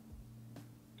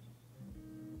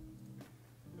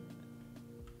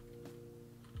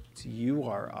 It's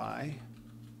URI.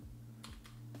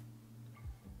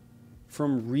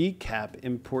 From recap,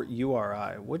 import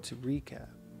URI. What's recap?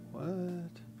 What?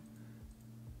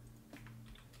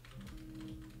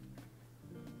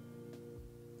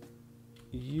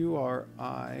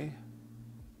 URI.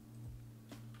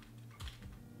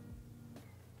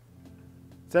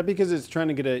 Is that because it's trying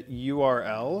to get a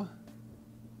URL?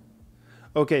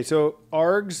 Okay, so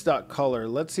args.color.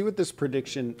 Let's see what this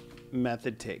prediction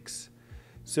method takes.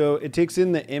 So it takes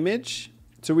in the image.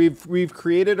 So we've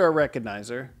created our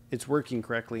recognizer. It's working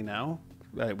correctly now,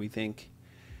 we think.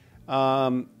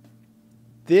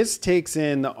 This takes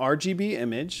in the RGB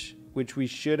image, which we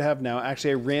should have now.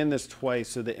 Actually, I ran this twice,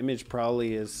 so the image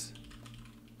probably is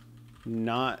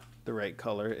not the right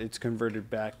color. It's converted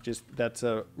back. Just that's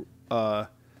a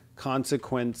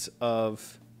consequence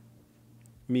of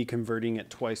me converting it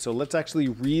twice. So let's actually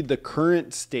read the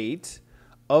current state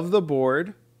of the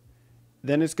board.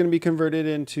 Then it's going to be converted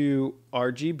into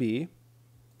RGB.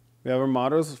 We have our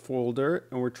models folder,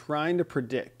 and we're trying to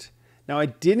predict. Now, I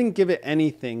didn't give it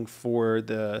anything for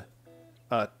the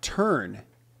turn.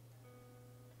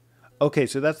 Okay,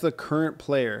 so that's the current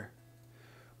player.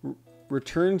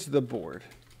 Returns the board.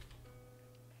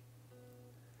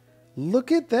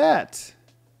 Look at that.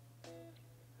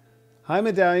 Hi,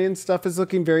 Medallion. Stuff is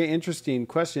looking very interesting.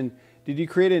 Question, did you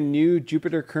create a new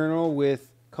Jupyter kernel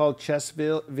called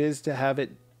ChessViz to have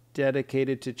it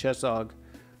dedicated to ChessOg?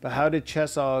 But how did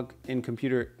ChessOg in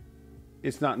computer?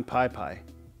 It's not in PyPy.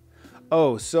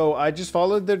 Oh, so I just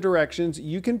followed the directions.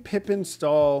 You can pip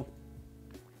install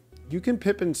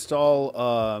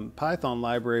Python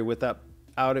library without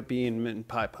it being in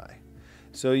PyPy.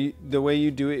 So the way you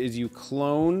do it is you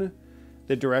clone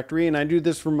the directory, and I do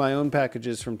this for my own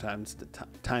packages from time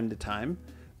to time.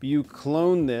 But you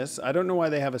clone this. I don't know why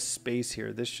they have a space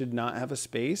here. This should not have a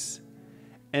space.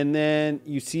 And then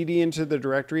you cd into the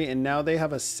directory, and now they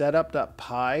have a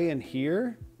setup.py in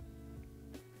here.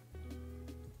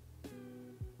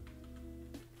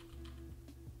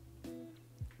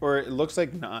 Or it looks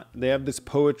like not. They have this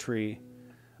poetry,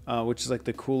 which is like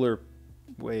the cooler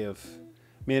way of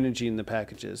managing the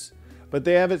packages. But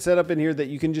they have it set up in here that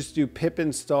you can just do pip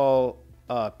install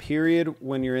period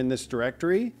when you're in this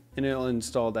directory, and it'll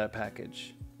install that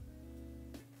package.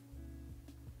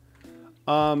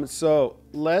 So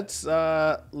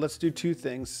let's do two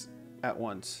things at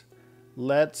once.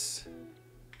 Let's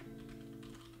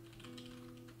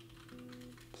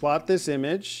plot this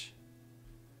image.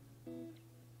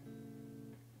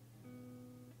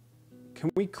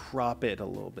 Can we crop it a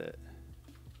little bit?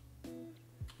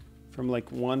 From like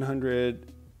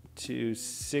 100 to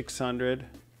 600.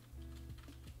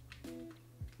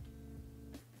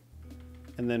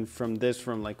 And then from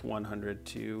like 100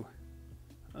 to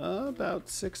about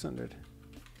 600.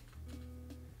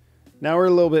 Now we're a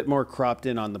little bit more cropped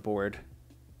in on the board.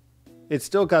 It's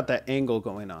still got that angle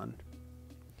going on.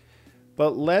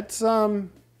 But let's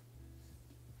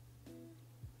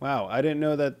Wow, I didn't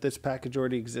know that this package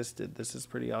already existed. This is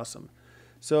pretty awesome.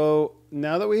 So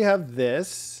now that we have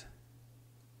this,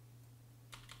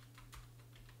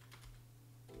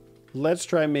 let's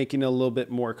try making it a little bit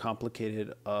more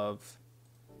complicated of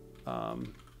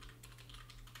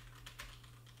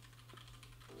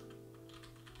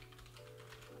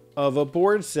a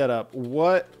board setup.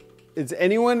 What is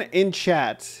anyone in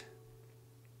chat?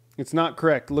 It's not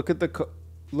correct. Look at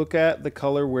the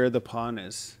color where the pawn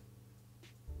is.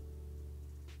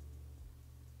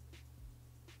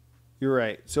 You're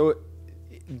right. So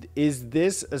is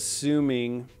this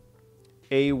assuming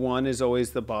A1 is always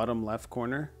the bottom left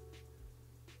corner?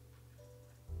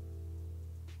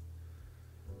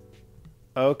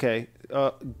 Okay.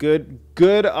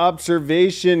 Good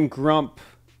observation, Grump.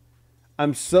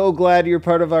 I'm so glad you're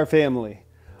part of our family.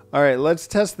 All right, let's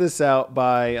test this out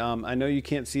by, I know you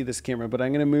can't see this camera, but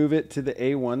I'm going to move it to the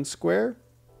A1 square.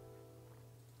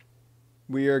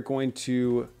 We are going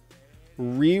to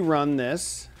rerun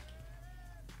this.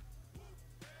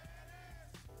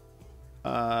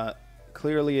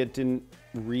 Clearly it didn't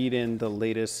read in the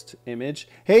latest image.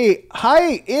 Hey,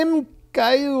 hi,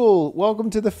 Gail. Welcome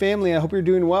to the family. I hope you're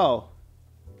doing well.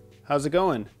 How's it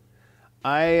going?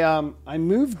 I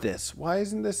moved this. Why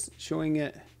isn't this showing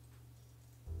it?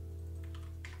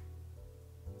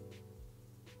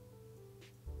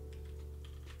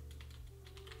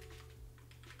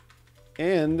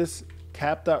 And this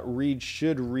cap.read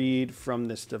should read from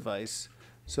this device.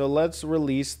 So let's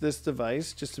release this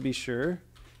device just to be sure.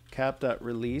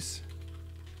 Cap.release.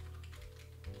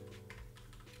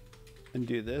 And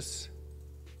do this.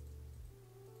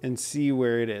 And see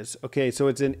where it is. Okay, so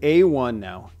it's an A1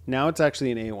 now. Now it's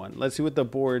actually an A1. Let's see what the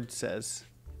board says.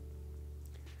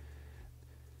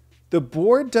 The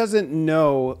board doesn't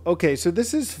know. Okay, so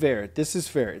this is fair. This is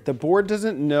fair. The board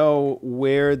doesn't know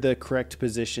where the correct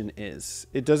position is.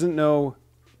 It doesn't know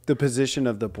the position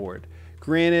of the board.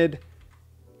 Granted,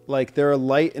 like there are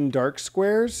light and dark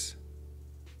squares,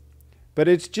 but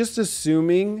it's just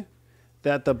assuming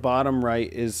that the bottom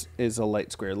right is a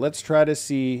light square. Let's try to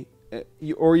see,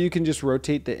 or you can just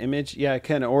rotate the image. Yeah, I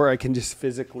can, or I can just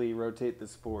physically rotate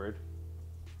this board.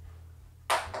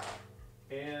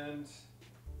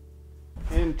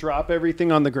 And drop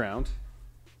everything on the ground.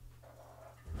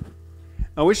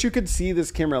 I wish you could see this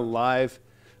camera live,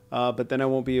 but then I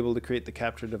won't be able to create the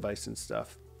capture device and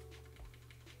stuff.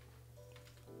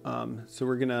 So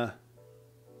we're gonna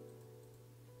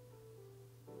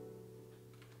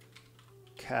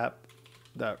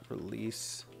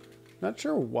cap.release. Not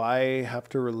sure why I have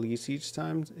to release each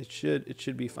time. It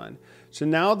should be fine. So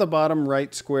now the bottom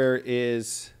right square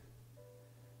is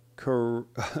oh,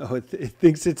 it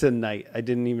thinks it's a knight. I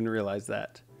didn't even realize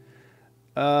that.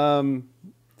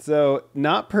 So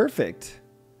not perfect.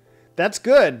 That's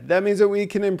good. That means that we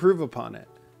can improve upon it.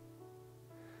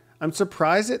 I'm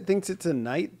surprised it thinks it's a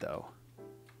knight though.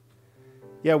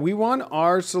 Yeah, we want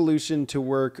our solution to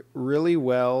work really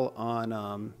well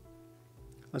on,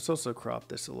 let's also crop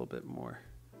this a little bit more.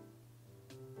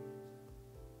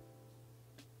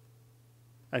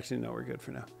 Actually, no, we're good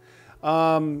for now.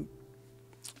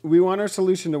 We want our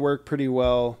solution to work pretty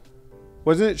well.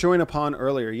 Wasn't it showing a pawn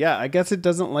earlier? Yeah, I guess it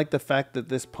doesn't like the fact that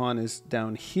this pawn is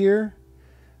down here.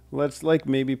 Let's like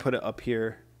maybe put it up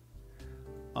here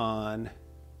on.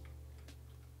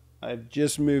 I've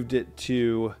just moved it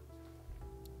to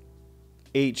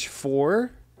H4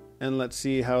 and let's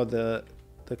see how the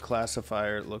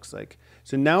classifier looks like.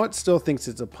 So now it still thinks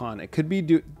it's a pawn. It could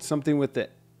be something with the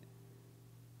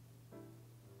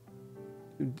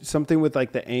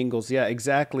like the angles. Yeah,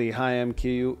 exactly. Hi,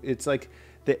 MQ. It's like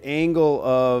the angle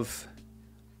of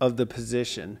the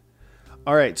position.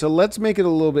 All right, so let's make it a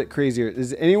little bit crazier.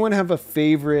 Does anyone have a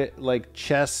favorite like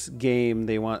chess game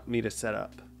they want me to set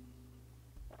up?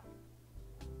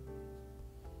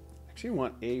 Actually, I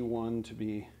want A1 to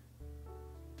be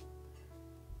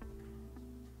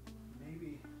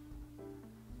maybe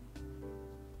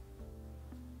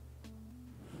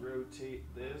rotate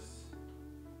this.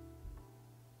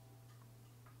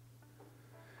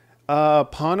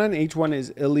 Pawn on H1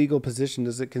 is illegal position.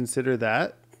 Does it consider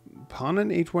that? Pawn on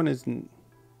H1 isn't.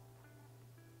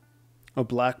 Oh,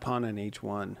 black pawn on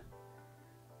H1.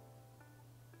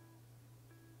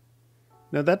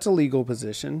 No, that's a legal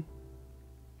position.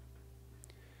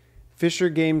 Fisher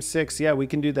game 6. Yeah, we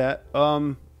can do that.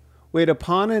 Wait, a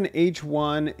pawn on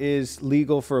H1 is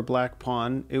legal for a black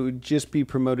pawn. It would just be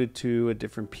promoted to a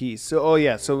different piece. So, oh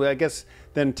yeah. So I guess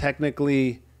then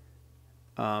technically,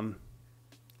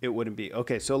 it wouldn't be.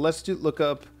 Okay, so let's look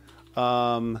up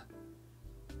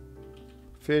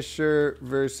Fisher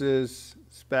versus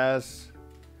Spas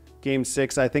game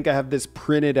 6. I think I have this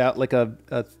printed out, like a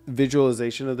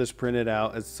visualization of this printed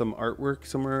out as some artwork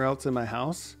somewhere else in my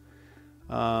house.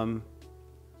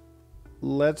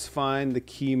 Let's find the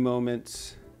key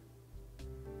moments.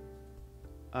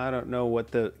 I don't know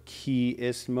what the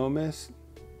keyest moment.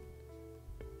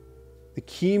 The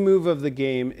key move of the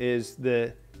game is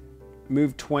the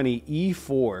move 20,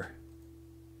 E4.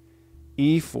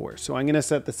 E4. So I'm going to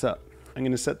set this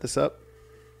up.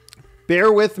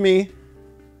 Bear with me.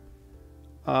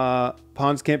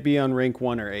 Pawns can't be on rank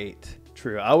 1 or 8.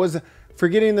 True. I was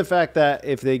forgetting the fact that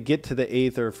if they get to the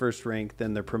 8th or first rank,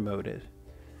 then they're promoted.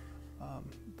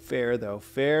 Fair though.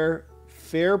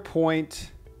 Fair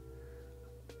point.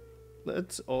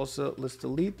 Let's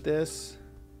delete this.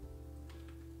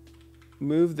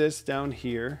 Move this down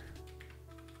here.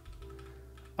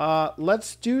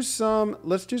 Let's do some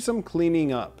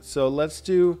cleaning up. So let's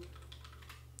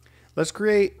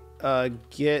create a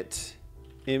get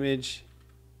image.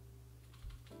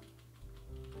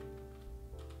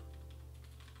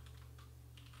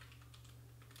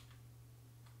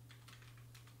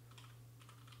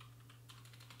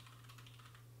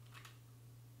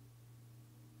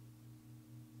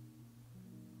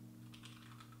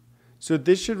 So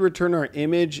this should return our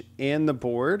image and the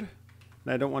board.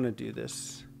 And I don't want to do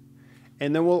this.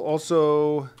 And then we'll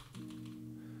also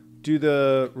do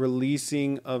the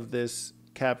releasing of this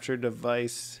capture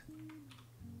device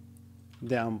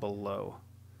down below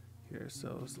here.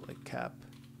 So it's like cap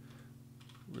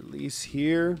release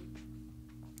here.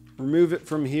 Remove it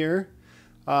from here.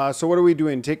 So what are we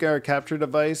doing? Take our capture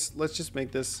device. Let's just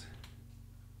make this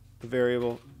the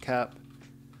variable cap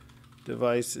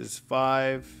device is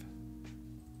 5.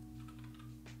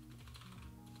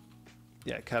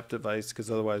 Yeah, cap device,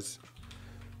 because otherwise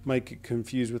might get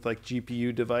confused with like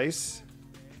GPU device.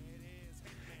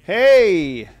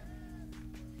 Hey!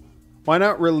 Why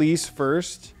not release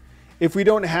first? If we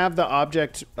don't have the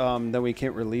object, then we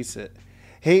can't release it.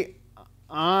 Hey,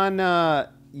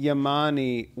 Anna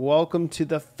Yamani, welcome to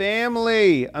the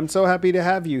family. I'm so happy to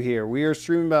have you here. We are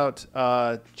streaming about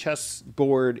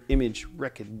chessboard image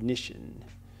recognition.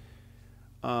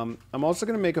 I'm also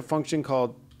going to make a function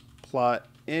called plot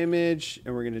image,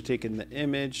 and we're going to take in the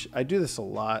image. I do this a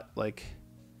lot, like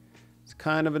it's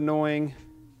kind of annoying.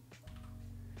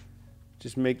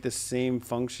 Just make the same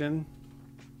function.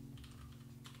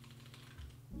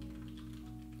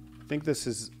 I think this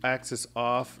is axis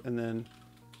off, and then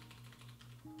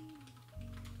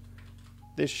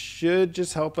this should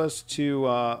just help us to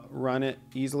run it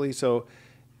easily. So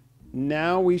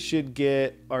now we should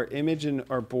get our image and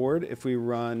our board if we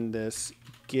run this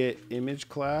get image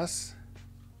class.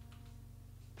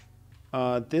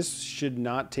 This should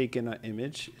not take in an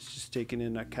image. It's just taking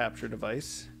in a capture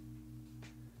device.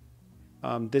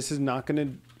 This is not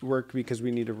going to work because we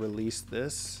need to release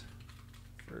this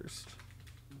first.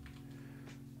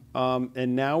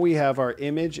 And now we have our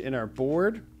image and our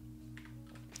board.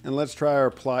 And let's try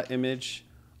our plot image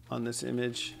on this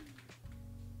image.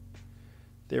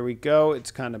 There we go.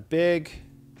 It's kind of big.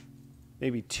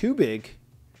 Maybe too big.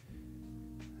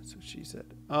 That's what she said.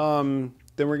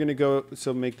 Then we're going to go,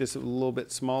 so make this a little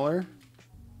bit smaller.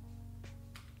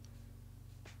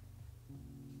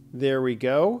 There we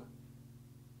go.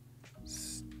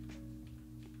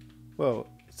 Whoa,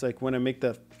 it's like when I make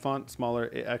the font smaller,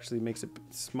 it actually makes it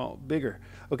bigger.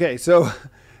 Okay, so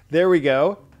there we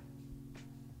go.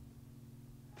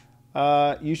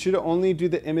 You should only do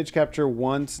the image capture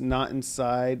once, not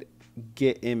inside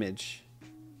get image.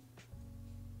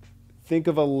 Think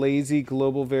of a lazy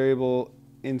global variable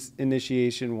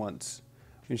initiation once.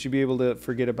 We should be able to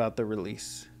forget about the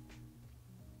release.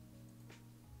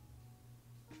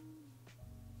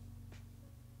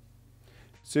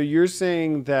 So you're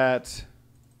saying that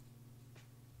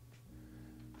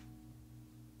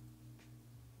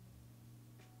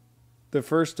the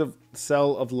first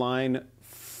cell of line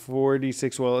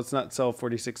 46, well, it's not cell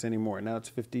 46 anymore. Now it's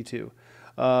 52.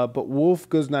 But Wolf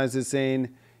Goes Nice is saying you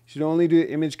should only do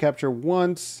image capture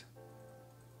once.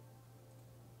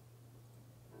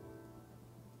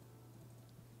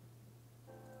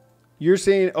 You're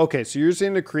saying, okay, so you're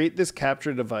saying to create this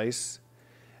capture device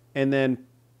and then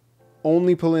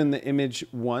only pull in the image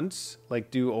once, like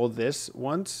do all this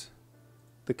once,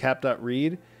 the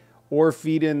cap.read, or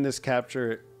feed in this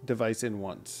capture device in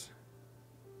once.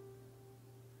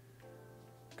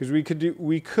 Because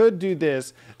we could do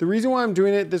this. The reason why I'm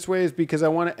doing it this way is because I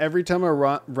want to, every time I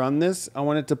run this, I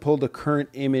want it to pull the current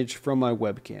image from my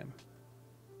webcam.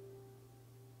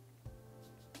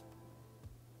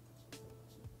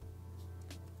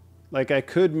 Like I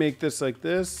could make this like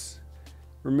this,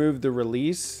 remove the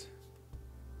release.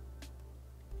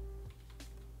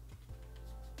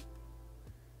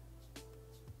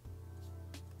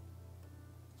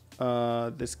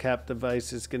 This cap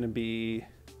device is going to be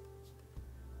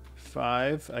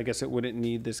 5. I guess it wouldn't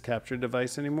need this capture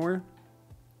device anymore.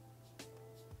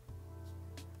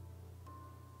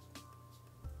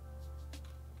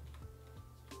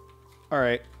 All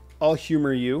right, I'll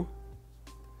humor you.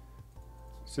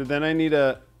 So then I need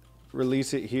to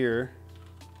release it here.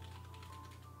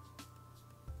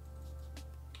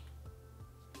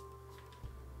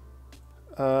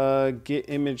 Get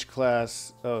image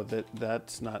class. Oh,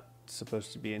 that's not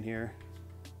supposed to be in here.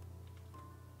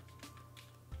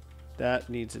 That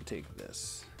needs to take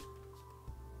this.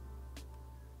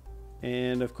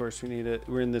 And of course we need it.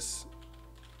 We're in this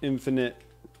infinite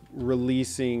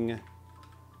releasing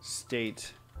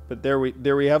state. But there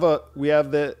we have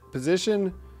the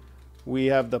position, we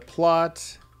have the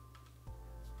plot,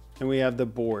 and we have the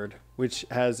board, which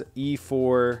has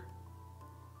E4.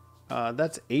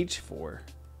 That's H4.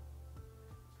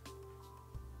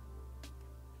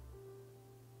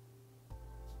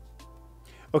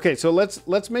 Okay, so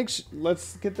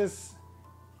let's get this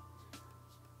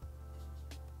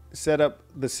set up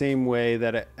the same way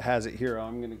that it has it here. Oh,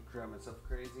 I'm gonna drive myself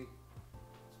crazy.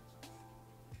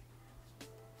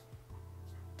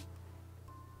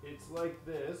 It's like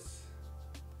this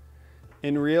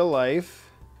in real life.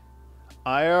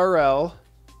 IRL.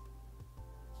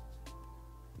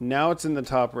 Now it's in the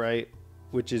top right,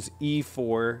 which is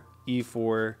E4,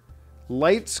 E4,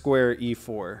 light square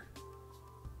E4.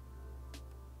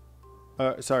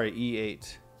 Sorry,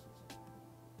 E8.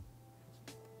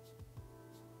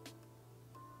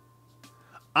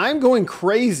 I'm going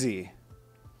crazy.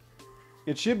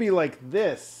 It should be like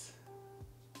this.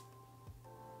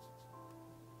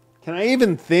 Can I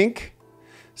even think?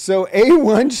 So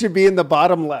A1 should be in the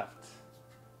bottom left,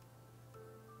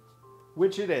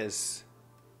 which it is.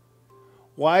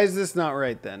 Why is this not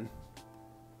right then?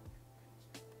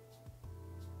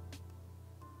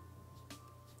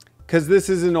 Because this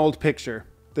is an old picture.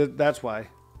 That's why.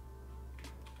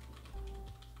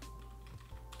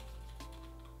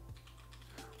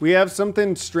 We have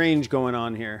something strange going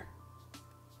on here.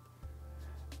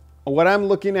 What I'm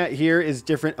looking at here is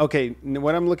different. Okay,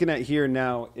 what I'm looking at here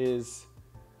now is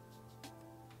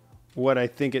what I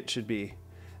think it should be.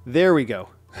 There we go.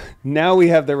 Now we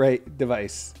have the right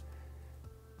device.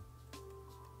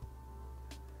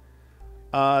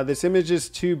 This image is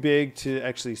too big to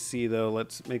actually see, though.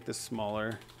 Let's make this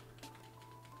smaller.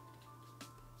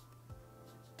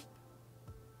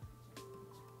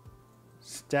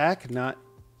 Stack, not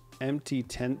empty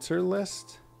tensor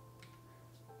list.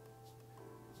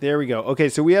 There we go. Okay,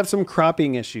 so we have some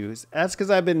cropping issues. That's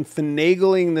because I've been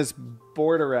finagling this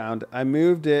board around. I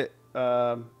moved it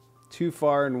too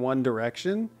far in one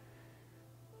direction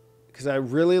because I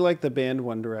really like the band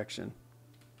one direction.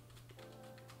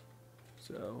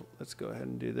 So let's go ahead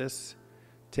and do this.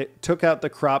 Took out the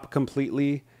crop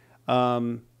completely.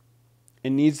 It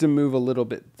needs to move a little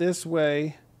bit this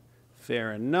way.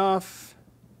 Fair enough.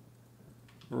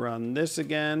 Run this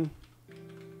again.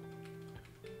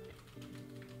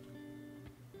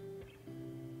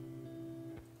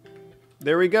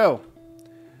 There we go.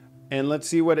 And let's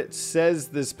see what it says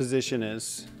this position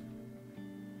is.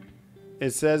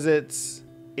 It says it's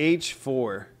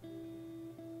H4.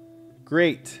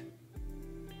 Great.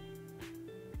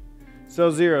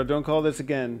 So 0, don't call this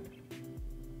again.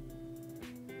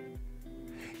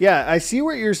 Yeah, I see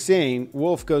what you're saying.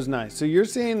 Wolf goes nice. So you're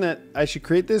saying that I should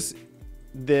create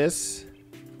this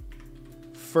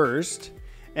first,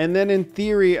 and then in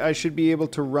theory, I should be able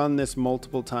to run this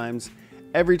multiple times.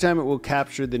 Every time it will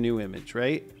capture the new image,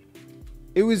 right?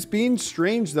 It was being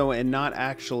strange though and not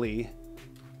actually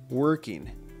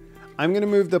working. I'm gonna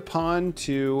move the pawn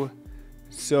to,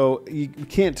 so you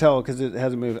can't tell because it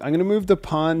hasn't moved. I'm gonna move the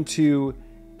pawn to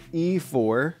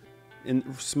E4 and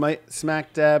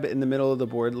smack dab in the middle of the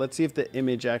board. Let's see if the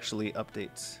image actually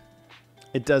updates.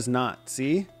 It does not,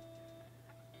 see?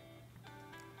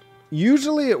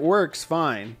 Usually it works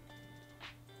fine.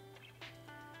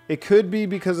 It could be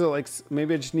because of like,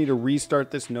 maybe I just need to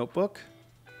restart this notebook.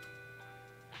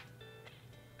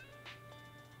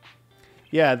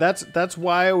 Yeah, that's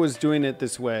why I was doing it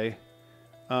this way.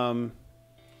 But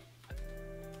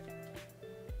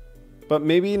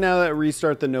maybe now that I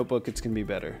restart the notebook, it's gonna be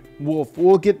better.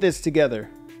 We'll get this together.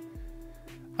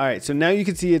 All right, so now you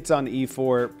can see it's on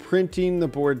E4. Printing the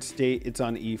board state, it's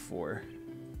on E4.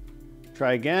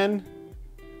 Try again.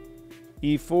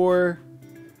 E4.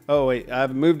 Oh wait, I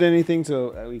haven't moved anything,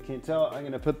 so we can't tell. I'm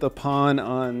gonna put the pawn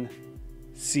on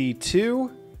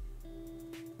C2.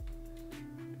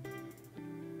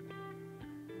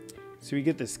 So we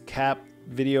get this cap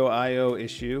video IO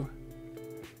issue.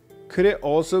 Could it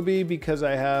also be because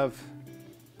I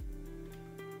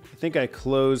think I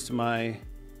closed my...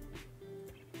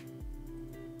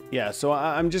 Yeah, so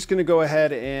I'm just going to go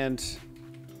ahead and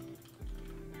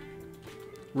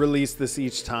release this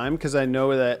each time because I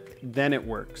know that then it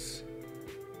works.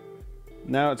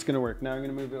 Now it's going to work. Now I'm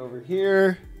going to move it over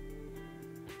here.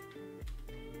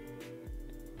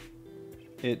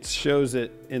 It shows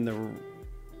it in the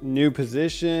new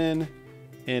position,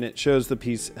 and it shows the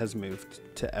piece has moved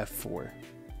to F4.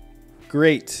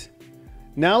 Great.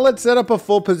 Now let's set up a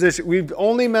full position. We've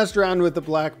only messed around with the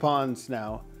black pawns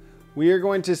now. We are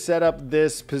going to set up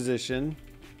this position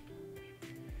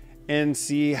and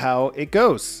see how it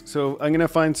goes. So I'm going to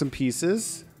find some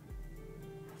pieces.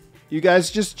 You guys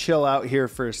just chill out here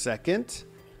for a second.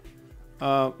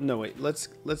 No, wait. Let's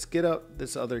get up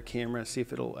this other camera, see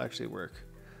if it'll actually work.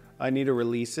 I need to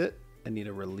release it. I need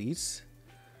to release.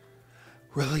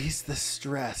 Release the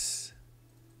stress.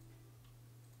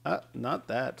 Not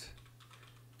that.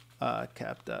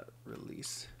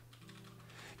 Cap.release.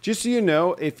 Just so you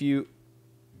know, if you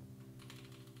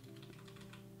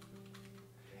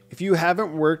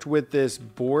haven't worked with this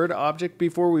board object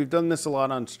before, we've done this a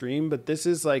lot on stream, but this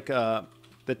is like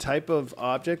the type of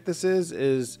object this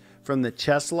is from the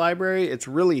chess library. It's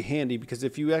really handy because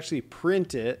if you actually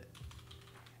print it,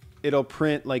 it'll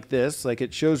print like this, like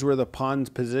it shows where the pawn's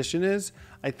position is.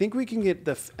 I think we can get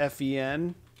the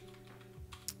FEN.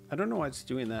 I don't know why it's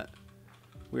doing that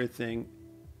weird thing.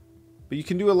 But you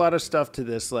can do a lot of stuff to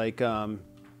this, like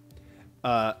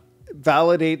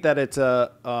validate that it's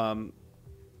a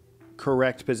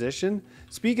correct position.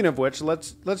 Speaking of which,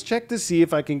 let's check to see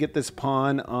if I can get this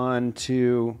pawn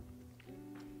onto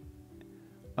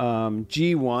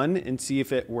G1 and see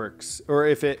if it works, or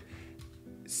if it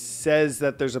says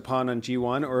that there's a pawn on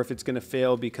G1, or if it's going to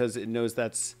fail because it knows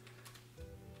that's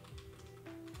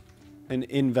an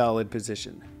invalid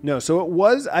position. No, so it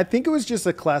was, I think it was just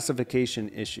a classification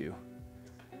issue.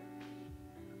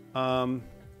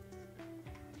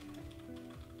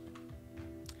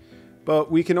 But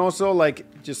we can also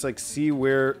just see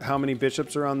how many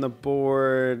bishops are on the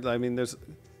board. I mean, there's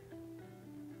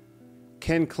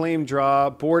can claim draw,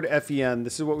 board FEN.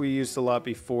 This is what we used a lot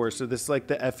before. So this is like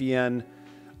the FEN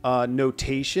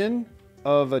notation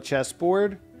of a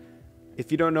chessboard. If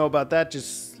you don't know about that,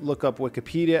 just look up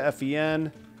Wikipedia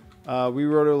FEN. We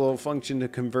wrote a little function to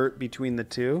convert between the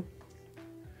two.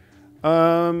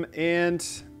 And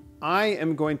I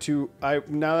am going to,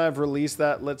 now that I've released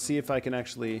that, let's see if I can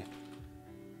actually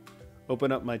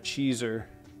open up my cheeser.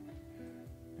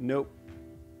 Nope.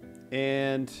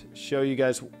 And show you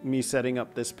guys me setting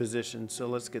up this position. So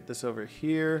let's get this over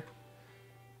here.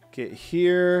 Get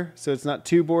here so it's not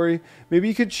too boring. Maybe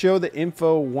you could show the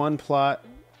info one plot.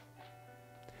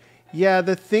 Yeah,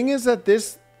 the thing is that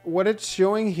this, what it's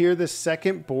showing here, the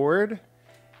second board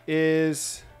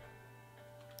is,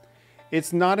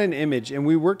 it's not an image. And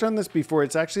we worked on this before.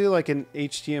 It's actually like an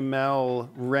HTML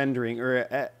rendering or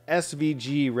a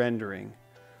SVG rendering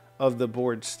of the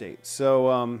board state.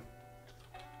 So,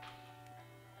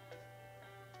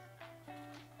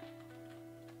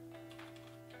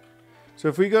 so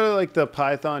if we go to the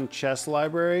Python chess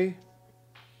library,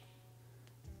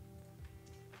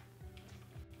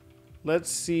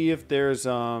 let's see if there's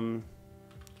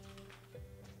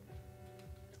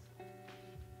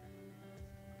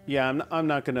yeah, I'm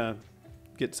not gonna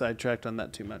get sidetracked on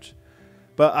that too much,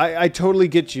 but I totally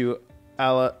get you,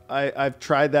 Ala. I've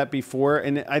tried that before,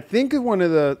 and I think one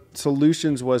of the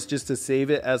solutions was just to save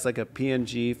it as like a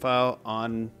PNG file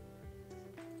on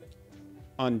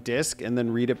disk and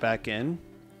then read it back in.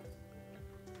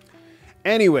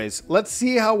 Anyways, let's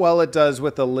see how well it does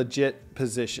with a legit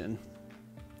position.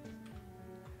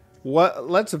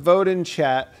 Let's vote in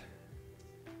chat.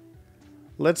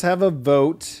 Let's have a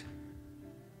vote.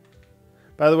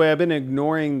 By the way, I've been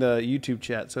ignoring the YouTube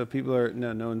chat, so if people are,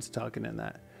 no one's talking in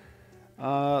that.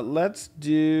 Let's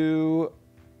do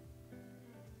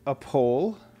a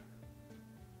poll.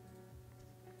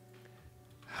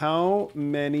 How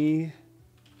many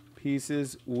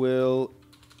pieces will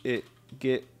it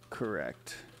get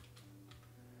correct?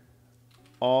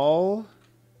 All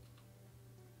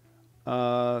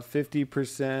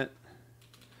 50%,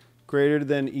 greater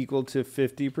than equal to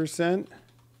 50%,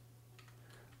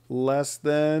 less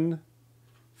than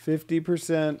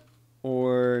 50%,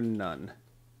 or none.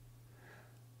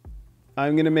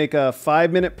 I'm going to make a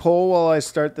 5-minute poll while I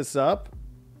start this up.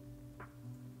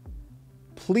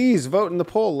 Please vote in the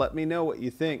poll. Let me know what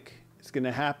you think is going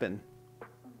to happen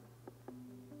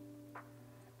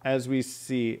as we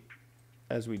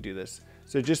do this.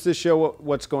 So just to show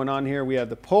what's going on here, we have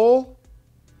the poll.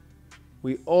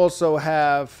 We also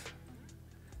have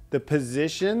the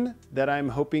position that I'm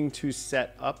hoping to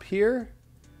set up here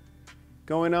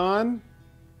going on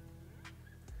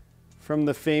from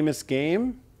the famous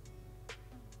game.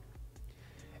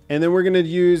 And then we're going to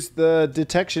use the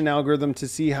detection algorithm to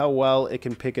see how well it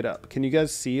can pick it up. Can you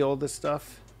guys see all this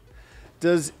stuff?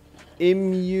 Does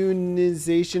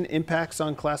immunization impacts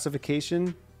on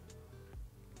classification?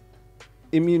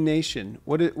 Immunation.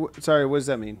 Sorry, what does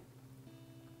that mean?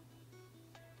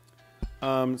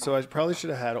 So I probably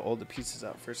should have had all the pieces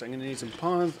out first. I'm going to need some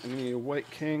pawns. I'm going to need a white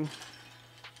king.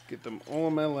 Get them all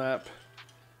in my lap.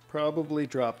 Probably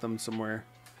drop them somewhere.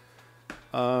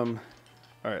 All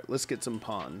right, let's get some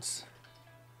pawns.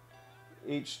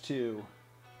 H2.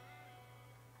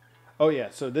 Oh yeah,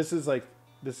 so this is going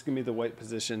to be the white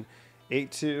position.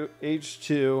 H2,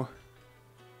 H2.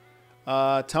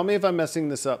 Tell me if I'm messing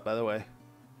this up, by the way.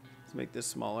 Let's make this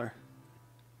smaller.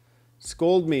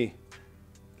 Scold me.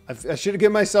 I should have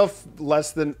given myself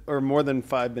less than or more than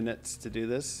 5 minutes to do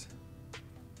this.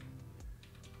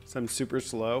 So I'm super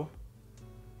slow.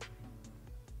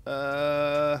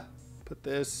 Put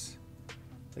this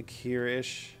like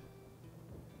here-ish.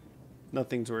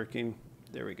 Nothing's working.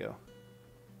 There we go.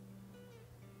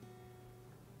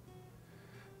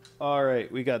 All right,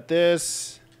 we got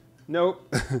this.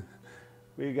 Nope.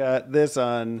 We got this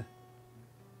on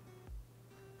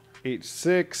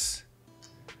H6.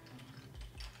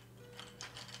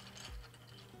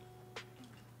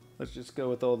 Let's just go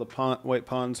with all the white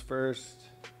pawns first.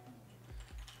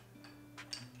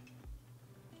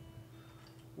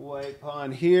 White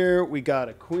pawn here. We got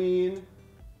a queen.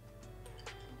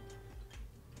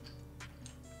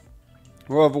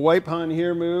 We'll have a white pawn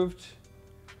here moved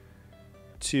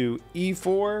to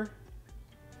E4.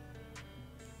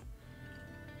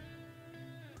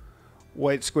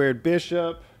 White squared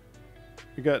bishop.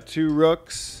 We got 2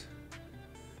 rooks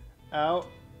out.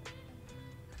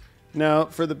 Now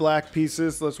for the black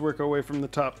pieces, let's work our way from the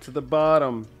top to the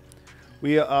bottom.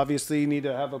 We obviously need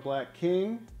to have a black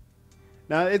king.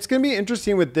 Now it's going to be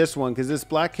interesting with this one because this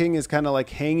black king is kind of like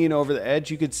hanging over the edge.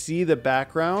 You could see the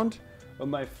background of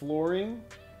my flooring.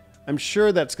 I'm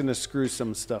sure that's going to screw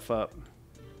some stuff up.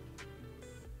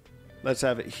 Let's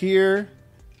have it here.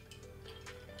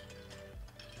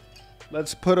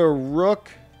 Let's put a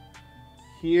rook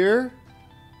here.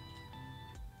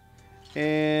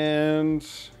 And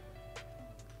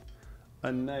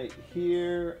a knight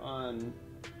here on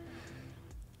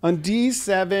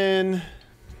D7.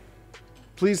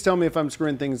 Please tell me if I'm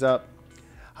screwing things up.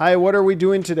 Hi, what are we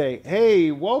doing today? Hey,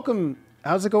 welcome.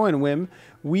 How's it going, Wim?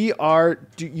 We are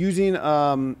using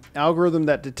algorithm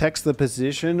that detects the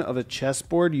position of a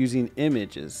chessboard using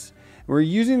images. We're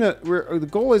using the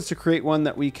goal is to create one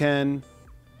that we can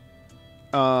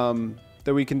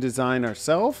design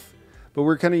ourselves, but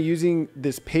we're kind of using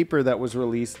this paper that was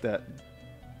released that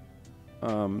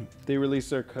they released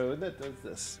their code that does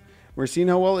this. We're seeing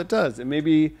how well it does, and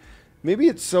maybe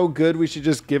it's so good we should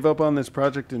just give up on this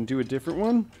project and do a different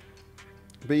one.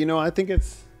 But you know, I think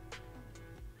it's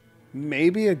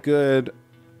maybe a good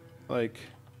like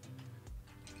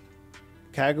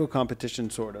kaggle competition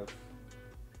sort of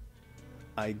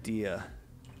idea.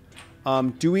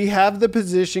 Do we have the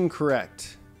position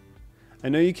correct? I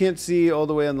know you can't see all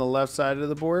the way on the left side of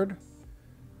the board.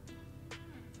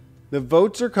 The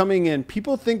votes are coming in.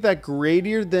 People think that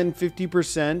greater than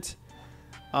 50%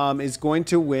 is going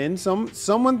to win.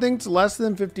 Someone thinks less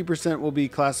than 50% will be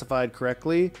classified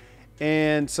correctly,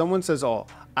 and someone says all.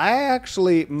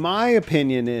 My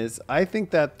opinion is, I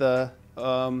think that the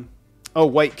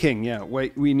white king, yeah,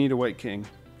 we need a white king.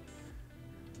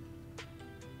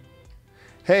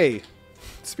 Hey,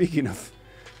 speaking of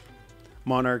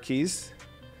monarchies,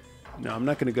 no, I'm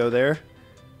not going to go there.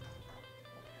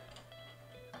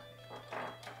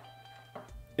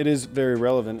 It is very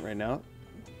relevant right now.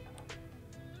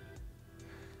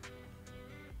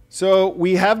 So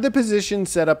we have the position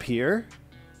set up here.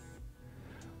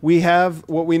 We have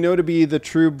what we know to be the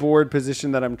true board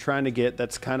position that I'm trying to get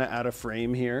that's kind of out of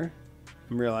frame here.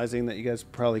 I'm realizing that you guys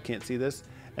probably can't see this.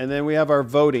 And then we have our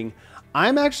voting.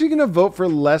 I'm actually going to vote for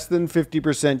less than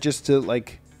 50%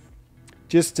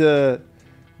 just to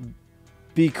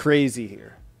be crazy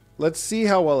here. Let's see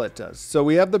how well it does. So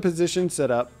we have the position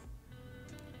set up.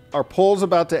 Our poll's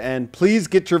about to end. Please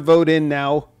get your vote in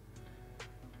now.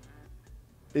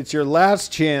 It's your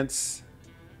last chance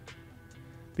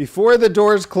before the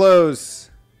doors close.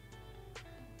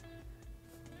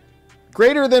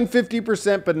 Greater than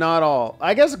 50%, but not all.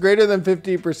 I guess greater than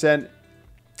 50%.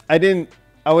 I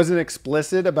wasn't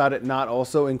explicit about it not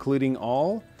also including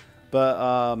all,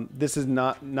 but this is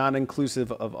not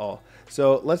inclusive of all.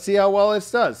 So let's see how well it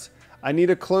does. I need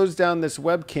to close down this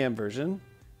webcam version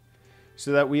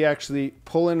so that we actually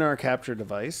pull in our capture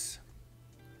device.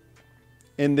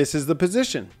 And this is the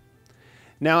position.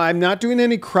 Now, I'm not doing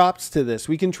any crops to this.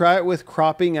 We can try it with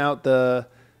cropping out the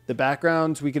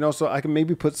backgrounds. We can also, I can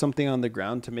maybe put something on the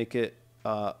ground to make it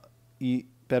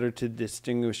better to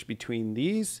distinguish between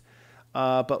these.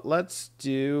 But let's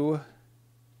see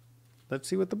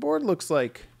what the board looks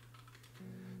like.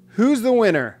 Who's the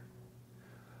winner?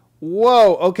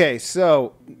 Whoa, okay,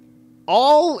 so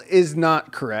all is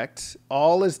not correct.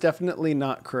 All is definitely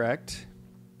not correct.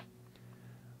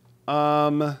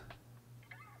 What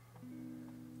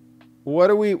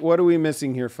are we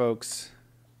missing here, folks?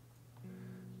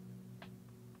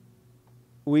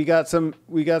 We got some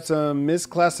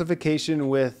misclassification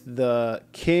with the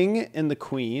king and the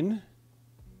queen.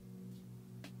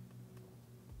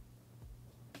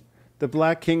 The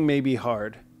black king may be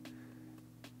hard.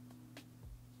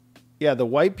 Yeah, the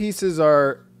white pieces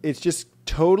are, it's just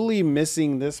totally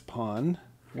missing this pawn.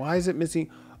 Why is it missing?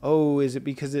 Oh, is it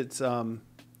because it's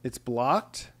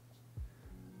blocked?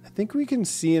 I think we can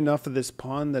see enough of this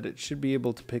pawn that it should be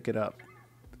able to pick it up.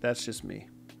 But that's just me.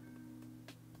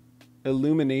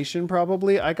 Illumination,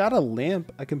 probably. I got a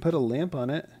lamp. I can put a lamp on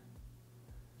it.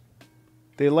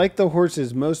 They like the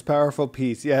horse's most powerful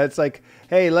piece. Yeah, it's like,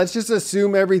 hey, let's just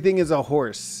assume everything is a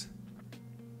horse.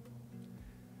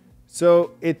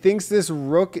 So it thinks this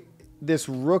rook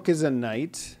is a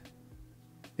knight.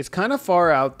 It's kind of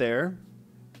far out there,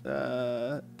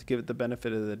 to give it the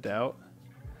benefit of the doubt.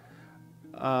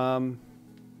 So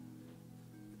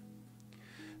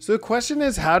the question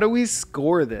is, how do we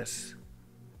score this?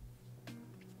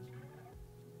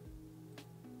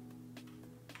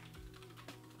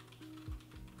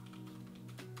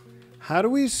 How do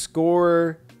we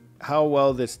score how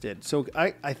well this did? So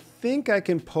I think I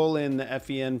can pull in the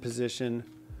FEN position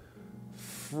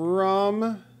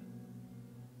from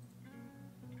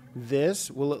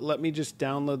this. Will it let me just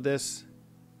download this?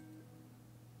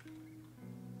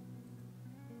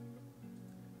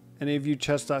 Any of you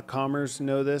chess.comers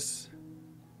know this?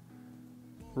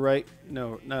 Right?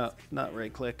 No, not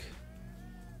right click.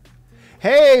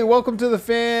 Hey, welcome to the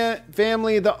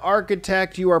family, the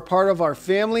architect. You are part of our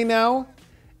family now.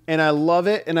 And I love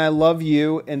it, and I love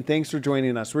you, and thanks for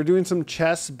joining us. We're doing some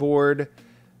chessboard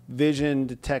vision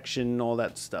detection and all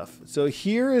that stuff. So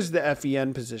here is the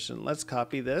FEN position. Let's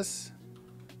copy this.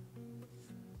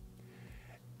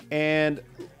 And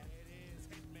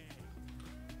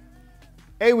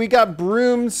hey, we got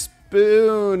Broom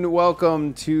Spoon.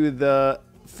 Welcome to the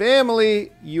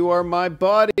family. You are my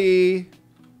buddy.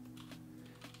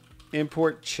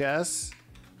 Import chess.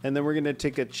 And then we're going to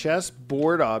take a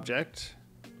chessboard object.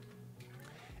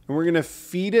 And we're going to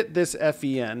feed it this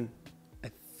FEN.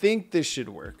 I think this should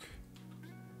work.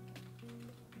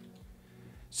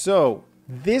 So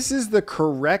this is the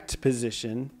correct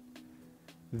position.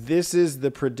 This is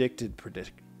the predicted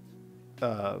prediction.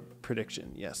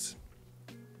 Yes.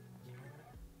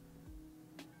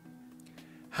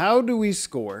 How do we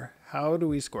score? How do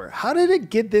we score? How did it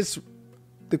get this,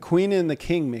 the queen and the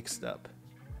king mixed up?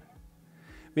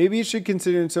 Maybe you should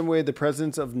consider in some way the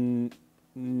presence of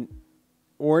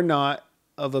or not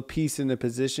of a piece in a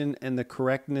position and the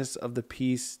correctness of the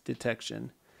piece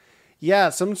detection. Yeah,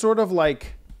 some sort of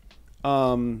like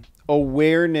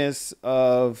awareness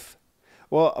of,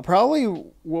 well, probably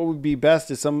what would be best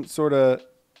is some sort of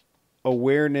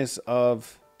awareness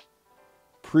of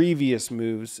previous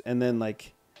moves. And then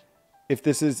like,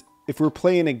 if we're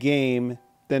playing a game,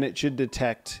 then it should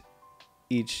detect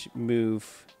each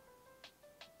move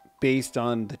based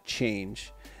on the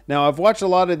change. Now, I've watched a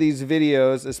lot of these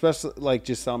videos, especially like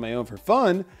just on my own for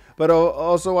fun, but I'll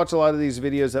also watch a lot of these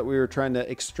videos that we were trying to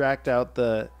extract out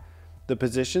the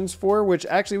positions for, which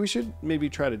actually we should maybe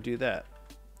try to do that.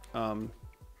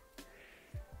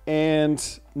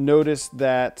 And notice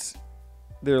that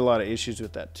there are a lot of issues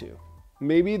with that too.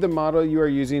 Maybe the model you are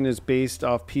using is based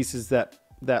off pieces that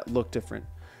look different.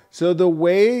 So the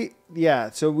way,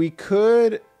 yeah, so we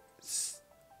could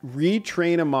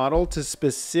retrain a model to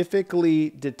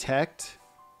specifically detect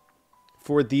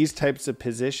for these types of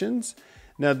positions.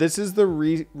 Now this is the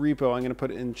repo. I'm going to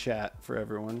put it in chat for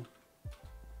everyone.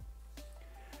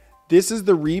 This is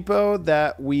the repo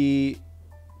that we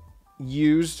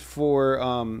used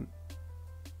for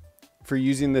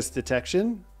using this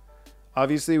detection.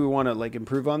 Obviously we want to like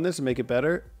improve on this and make it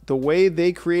better. The way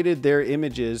they created their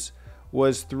images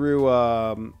was through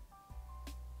a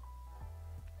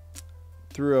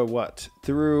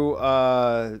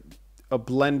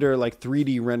Blender, like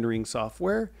 3D rendering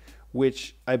software,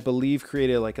 which I believe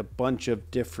created like a bunch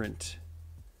of different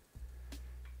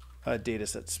data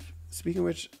sets. speaking of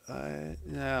which,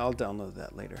 yeah, I'll download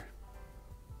that later.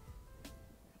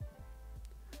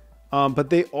 But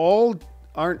they all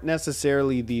aren't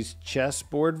necessarily these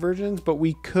chessboard versions, but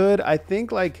we could, I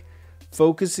think, like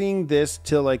focusing this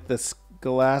to like the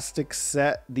Scholastic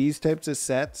set, these types of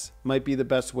sets might be the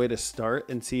best way to start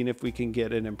and seeing if we can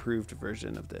get an improved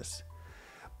version of this.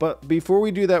 But before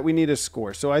we do that, we need a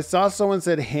score. So I saw someone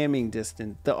said Hamming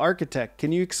distance. The architect,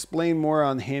 can you explain more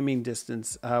on Hamming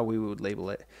distance, how we would label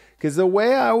it? Because the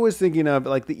way I was thinking of,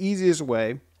 like the easiest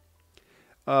way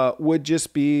would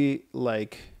just be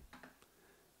like,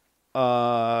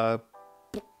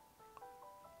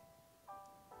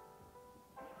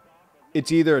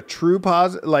 it's either a true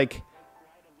positive, like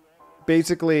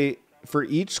basically for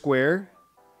each square,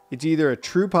 it's either a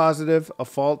true positive, a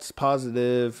false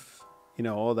positive, you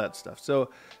know, all that stuff. So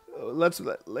let's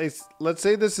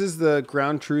say this is the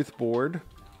ground truth board.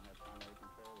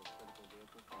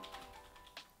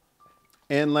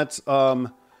 And let's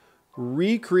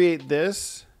recreate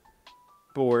this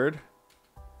board.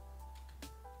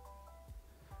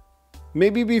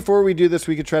 Maybe before we do this,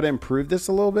 we could try to improve this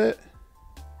a little bit.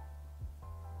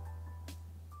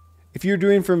 If you're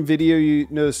doing from video, you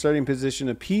know the starting position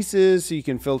of pieces, so you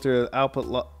can filter output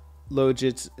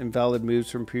logits and valid moves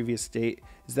from previous state.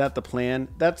 Is that the plan?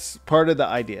 That's part of the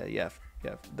idea. Yeah,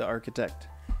 the architect.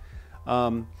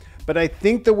 But I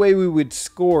think the way we would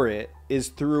score it is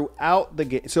throughout the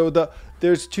game. So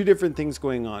there's two different things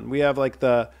going on. We have like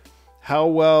the how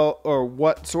well or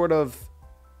what sort of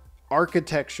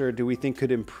architecture do we think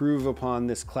could improve upon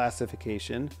this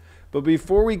classification. But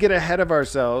before we get ahead of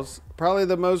ourselves, probably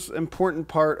the most important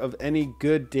part of any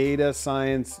good data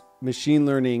science, machine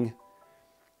learning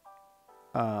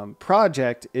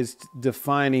project is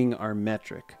defining our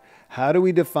metric. How do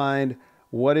we define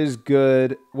what is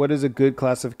good, what is a good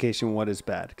classification, what is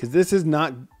bad? Because this is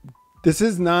not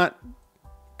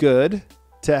good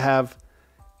to have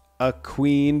a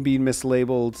queen being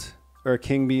mislabeled or a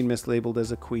king being mislabeled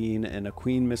as a queen and a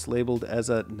queen mislabeled as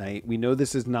a knight. We know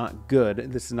this is not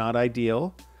good. This is not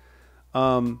ideal.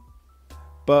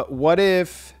 But what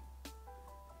if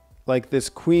like this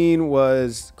queen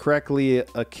was correctly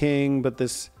a king, but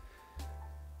this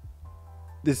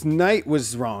knight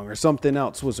was wrong or something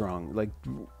else was wrong? Like,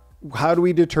 how do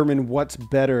we determine what's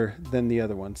better than the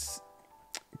other ones?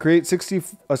 Create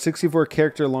a 64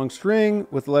 character long string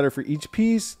with a letter for each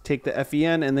piece, take the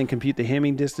FEN and then compute the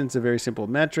Hamming distance, a very simple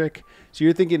metric. So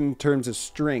you're thinking in terms of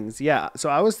strings. Yeah. So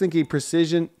I was thinking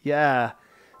precision. Yeah.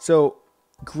 So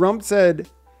Grump said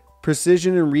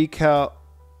precision and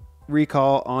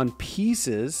recall on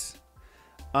pieces.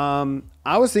 I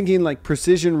was thinking like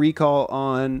precision recall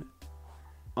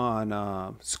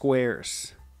on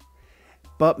squares,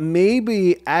 but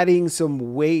maybe adding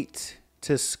some weight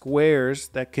to squares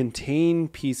that contain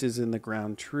pieces in the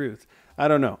ground truth. I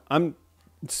don't know. I'm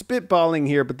spitballing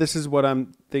here, but this is what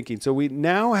I'm thinking. So we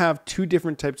now have two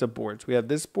different types of boards. We have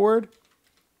this board,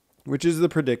 which is the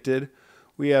predicted.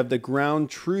 We have the ground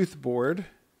truth board,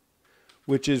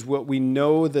 which is what we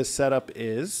know the setup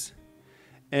is.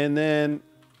 And then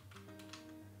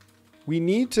we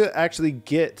need to actually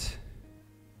get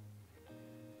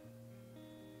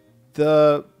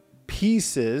the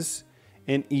pieces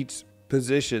in each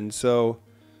position. So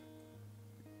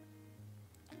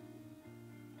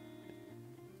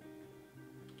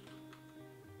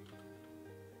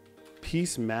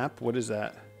piece map, what is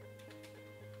that?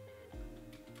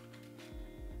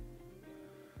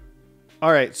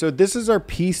 All right, so this is our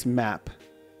piece map.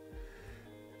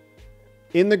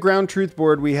 In the ground truth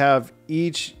board, we have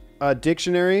each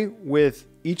dictionary with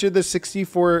each of the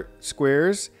 64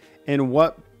 squares and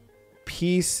what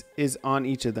piece is on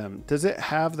each of them. Does it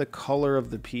have the color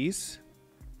of the piece?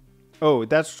 Oh,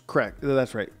 that's correct.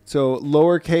 That's right. So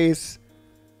lowercase,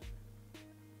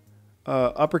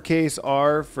 uppercase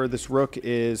R for this rook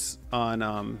is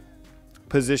on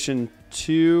position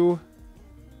 2.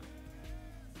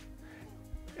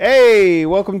 Hey,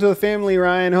 welcome to the family,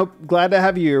 Ryan. Glad to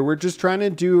have you here. We're just trying to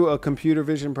do a computer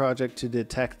vision project to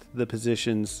detect the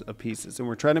positions of pieces, and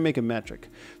we're trying to make a metric.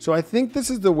 So I think this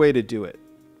is the way to do it.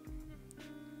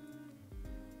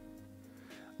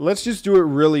 Let's just do it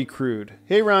really crude.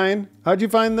 Hey, Ryan, how'd you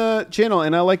find the channel?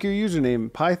 And I like your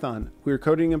username, Python. We were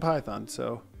coding in Python,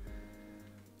 so.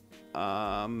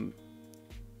 So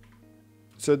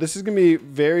this is going to be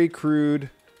very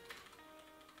crude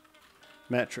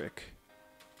metric.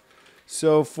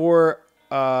 So for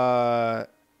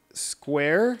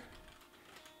square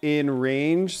in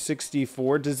range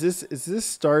 64, is this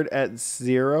start at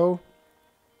 0?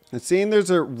 It's saying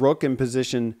there's a rook in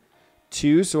position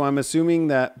 2. So I'm assuming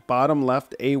that bottom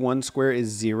left A1 square is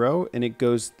 0, and it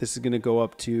goes, this is going to go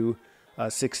up to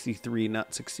 63,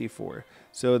 not 64.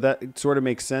 So that sort of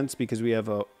makes sense because we have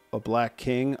a black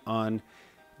king on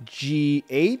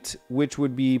G8, which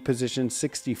would be position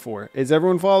 64. Is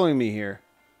everyone following me here?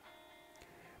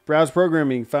 Browse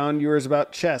programming, found yours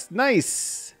about chess.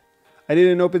 Nice. I did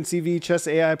an openCV chess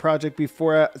AI project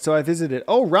before, so I visited.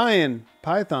 Oh, Ryan,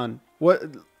 Python. What?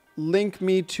 Link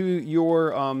me to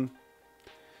your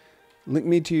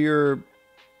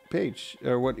page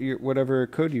or whatever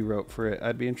code you wrote for it.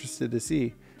 I'd be interested to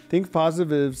see. Think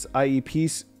positives, i.e.,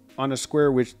 piece on a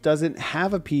square which doesn't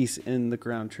have a piece in the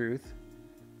ground truth,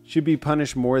 should be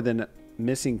punished more than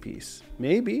missing piece.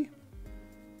 Maybe.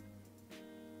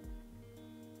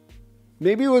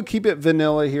 Maybe we'll keep it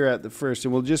vanilla here at the first,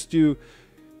 and we'll just do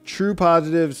true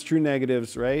positives, true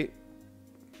negatives, right?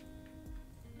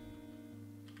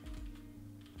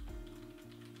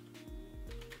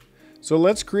 So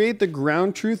let's create the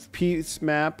ground truth piece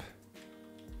map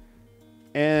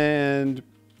and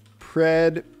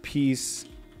pred piece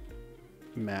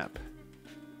map.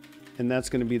 And that's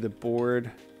going to be the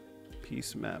board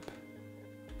piece map.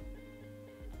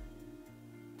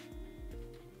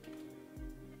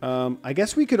 I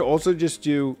guess we could also just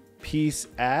do piece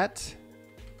at,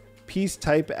 piece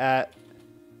type at.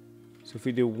 So if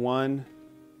we do 1,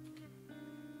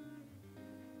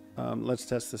 let's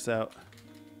test this out.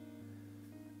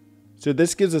 So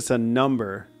this gives us a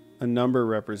number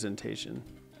representation.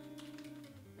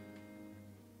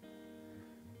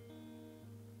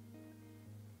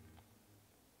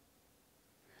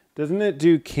 Doesn't it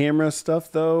do camera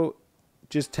stuff though?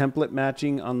 Just template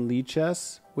matching on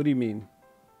Lichess? What do you mean?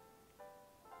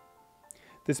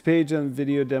 This page on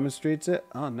video demonstrates it.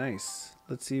 Oh, nice.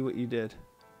 Let's see what you did.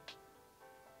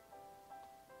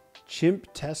 Chimp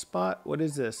test bot? What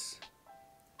is this?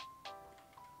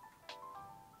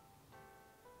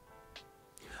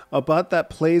 A bot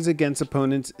that plays against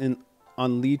opponents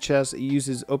on Lichess. It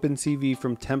uses openCV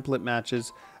from template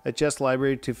matches, a chess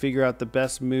library to figure out the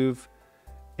best move,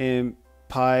 and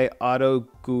Pi Auto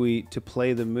GUI to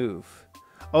play the move.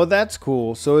 Oh, that's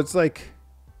cool. So it's like...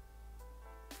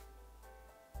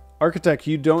 Architect,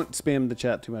 you don't spam the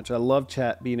chat too much. I love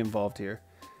chat being involved here.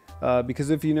 Because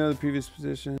if you know the previous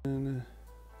position...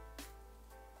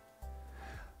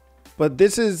 But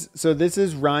this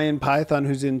is Ryan Python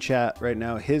who's in chat right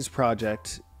now, his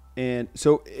project. And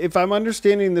so if I'm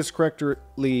understanding this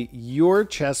correctly, your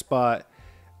chess bot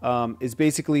is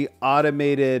basically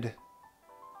automated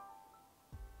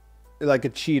like a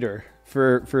cheater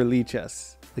for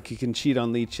Lichess. Like you can cheat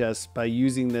on Lichess by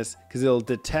using this because it'll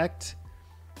detect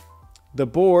the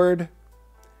board,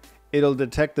 it'll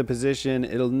detect the position,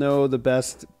 it'll know the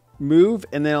best move,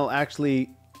 and then it'll actually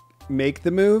make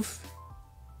the move.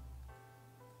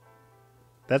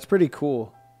 That's pretty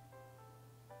cool.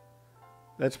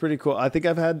 That's pretty cool. I think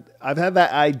I've had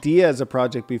that idea as a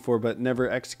project before, but never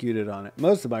executed on it.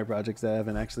 Most of my projects I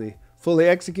haven't actually fully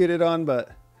executed on, but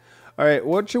all right,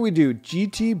 what should we do?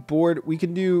 GT board, we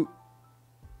can do,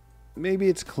 maybe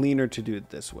it's cleaner to do it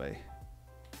this way.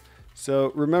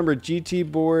 So remember,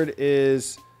 GT board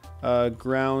is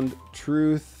ground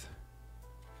truth,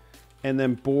 and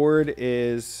then board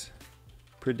is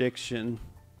prediction.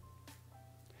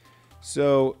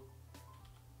 So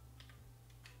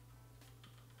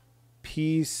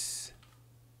piece,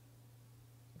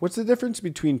 what's the difference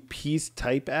between piece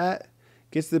type at?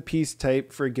 Gets the piece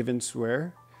type for a given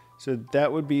square. So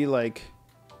that would be like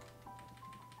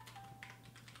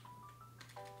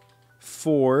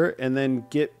 4, and then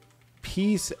get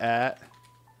piece at,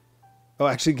 oh,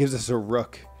 actually gives us a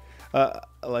rook.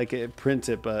 Like it prints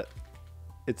it, but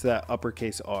it's that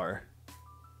uppercase R.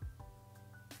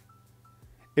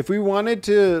 If we wanted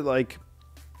to, like,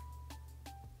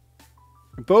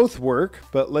 both work,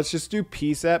 but let's just do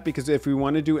piece at, because if we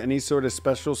want to do any sort of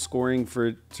special scoring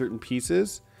for certain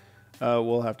pieces,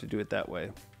 we'll have to do it that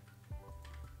way.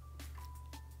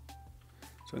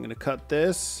 So I'm going to cut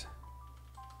this.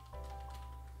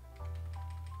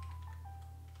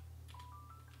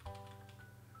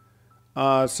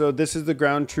 So this is the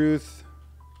ground truth.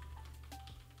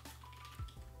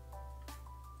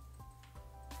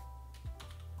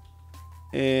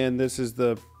 And this is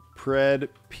the pred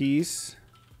piece.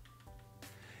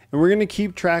 And we're going to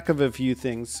keep track of a few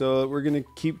things. So we're going to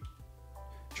keep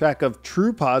track of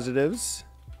true positives,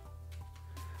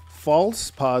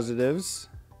 false positives,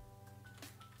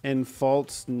 and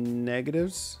false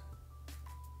negatives.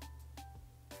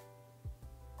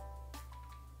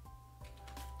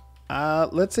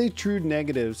 Let's say true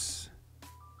negatives.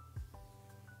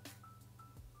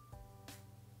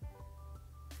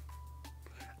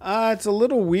 It's a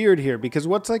little weird here because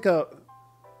what's like a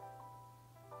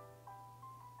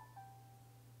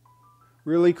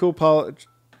really cool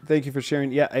thank you for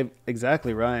sharing. Yeah,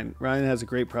 exactly, Ryan. Ryan has a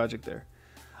great project there.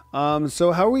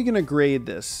 So how are we going to grade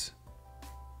this?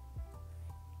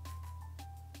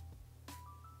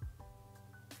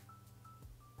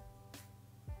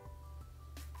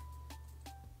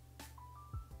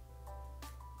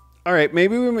 All right,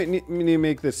 maybe we need to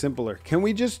make this simpler. Can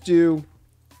we just do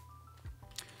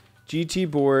GT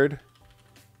board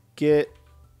get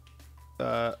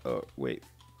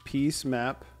piece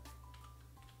map,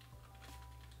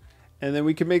 and then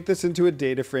we can make this into a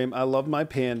data frame. I love my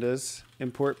pandas.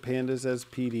 Import pandas as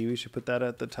PD. We should put that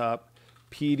at the top.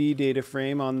 PD data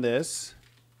frame on this.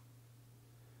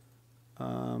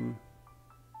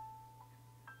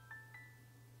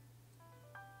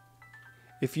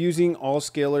 If using all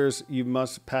scalars, you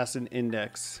must pass an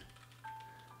index.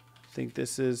 I think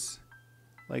this is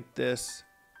like this.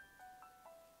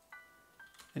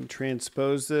 And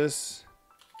transpose this.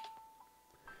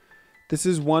 This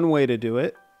is one way to do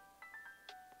it.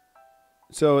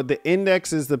 So the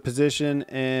index is the position,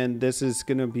 and this is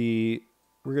going to be,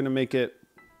 we're going to make it,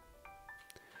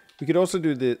 we could also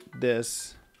do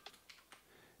this.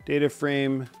 Data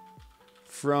frame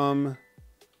from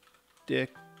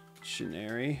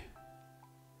dictionary.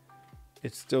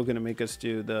 It's still going to make us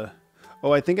do the,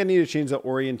 oh, I think I need to change the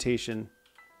orientation.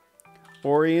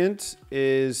 Orient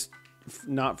is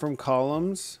not from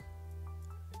columns.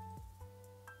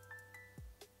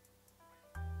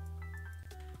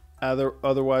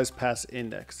 Otherwise pass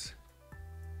index.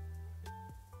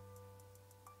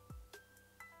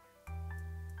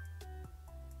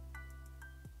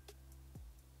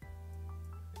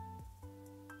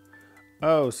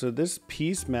 Oh, so this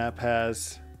piece map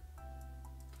has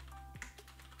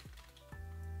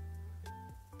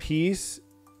piece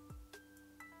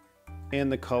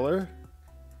and the color.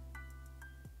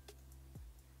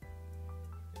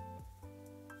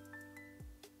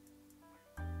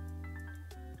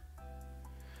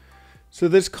 So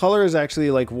this color is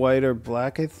actually like white or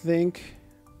black, I think.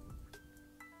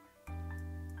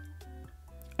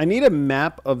 I need a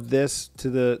map of this to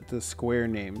the square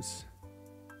names.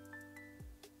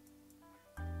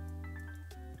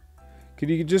 Could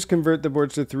you just convert the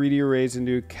boards to 3D arrays and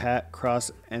do cat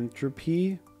cross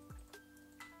entropy?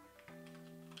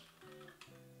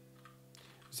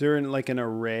 Is there like an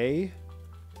array?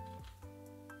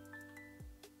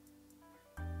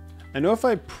 I know if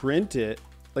I print it,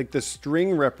 like the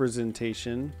string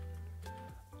representation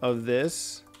of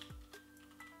this,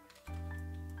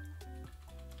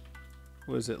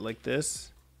 was it like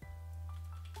this?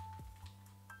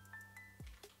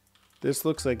 This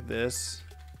looks like this.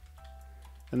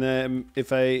 And then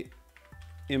if I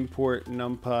import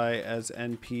numpy as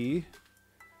np,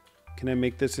 can I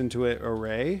make this into an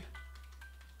array?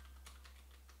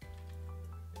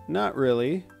 Not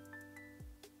really.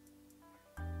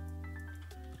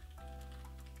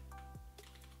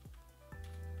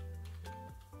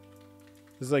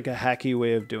 This is like a hacky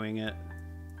way of doing it.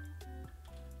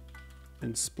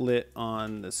 And split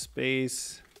on the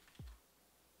space.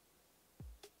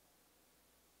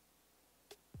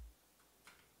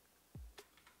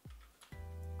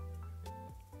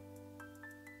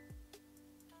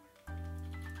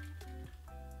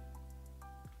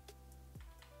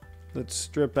 Let's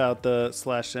strip out the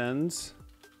 /ns.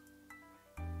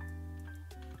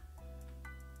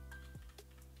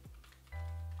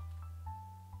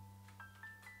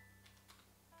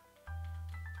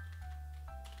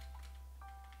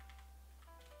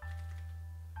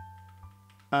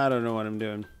 I don't know what I'm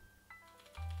doing.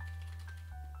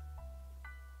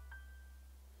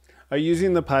 Are you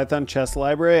using the Python chess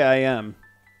library? I am.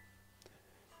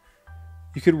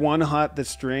 You could one hot the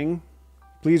string.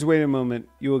 Please wait a moment.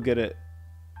 You will get it.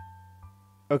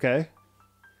 Okay.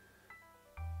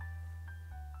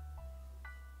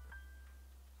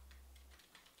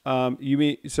 You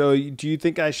mean, so do you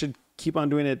think I should keep on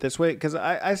doing it this way? Because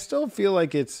I still feel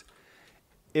like it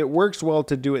works well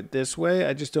to do it this way.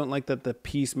 I just don't like that the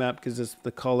piece map gives us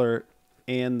the color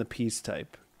and the piece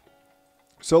type.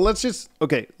 So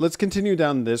let's continue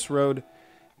down this road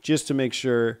just to make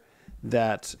sure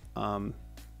that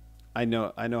I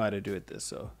know how to do it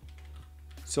this.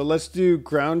 So let's do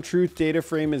ground truth data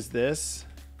frame is this.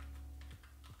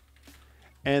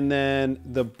 And then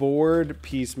the board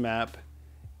piece map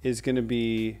is going to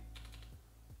be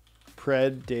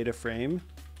pred data frame.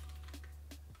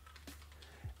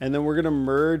 And then we're going to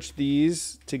merge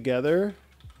these together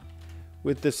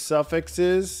with the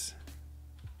suffixes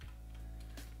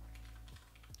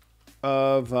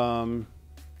of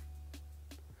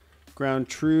ground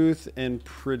truth and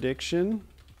prediction.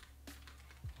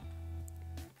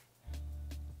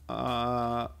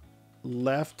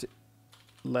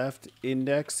 Left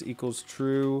index equals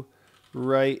true.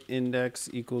 Right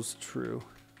index equals true.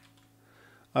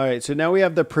 All right, so now we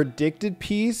have the predicted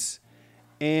piece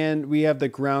and we have the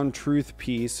ground truth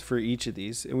piece for each of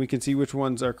these, and we can see which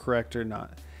ones are correct or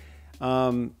not.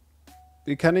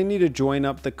 We kind of need to join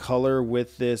up the color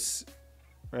with this,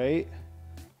 right?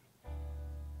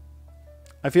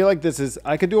 I feel like this is,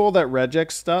 I could do all that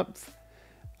regex stuff.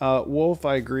 Wolf,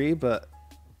 I agree, but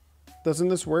doesn't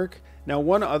this work? Now,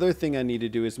 one other thing I need to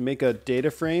do is make a data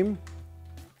frame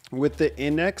with the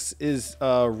index is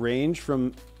range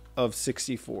of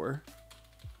 64,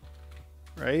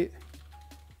 right?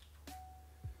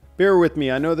 Bear with me.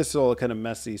 I know this is all kind of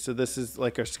messy. So this is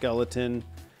like our skeleton,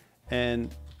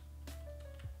 and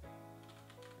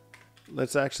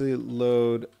let's actually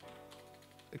load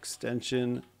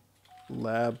extension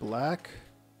lab black.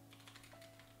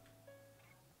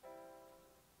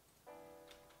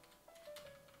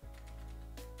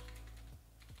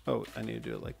 Oh, I need to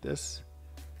do it like this.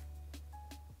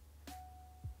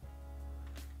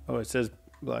 Oh, it says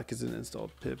black isn't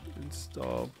installed. Pip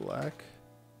install black.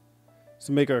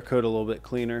 So make our code a little bit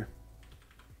cleaner.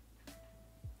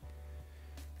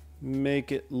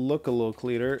 Make it look a little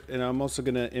cleaner. And I'm also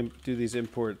going to do these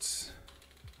imports.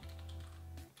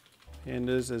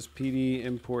 Pandas as PD,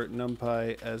 import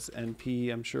numpy as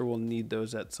NP. I'm sure we'll need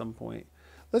those at some point.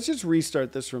 Let's just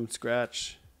restart this from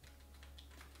scratch.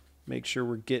 Make sure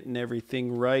we're getting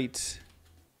everything right.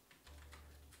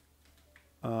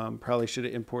 Probably should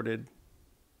have imported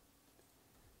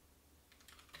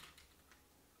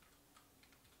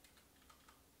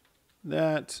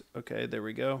that. Okay, there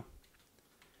we go.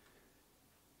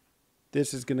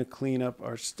 This is going to clean up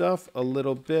our stuff a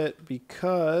little bit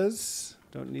because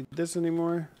don't need this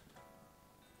anymore.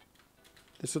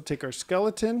 This will take our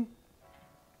skeleton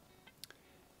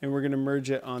and we're going to merge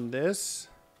it on this.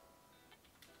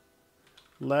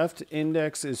 Left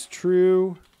index is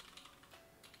true.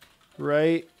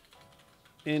 Right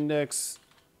index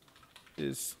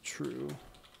is true.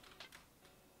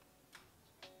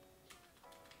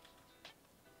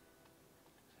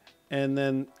 And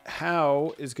then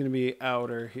how is going to be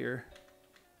outer here.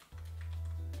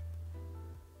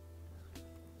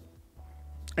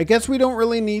 I guess we don't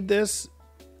really need this.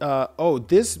 Oh,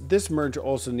 this merge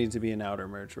also needs to be an outer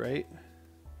merge, right?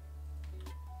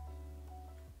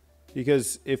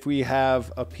 Because if we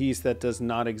have a piece that does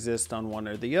not exist on one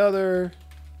or the other,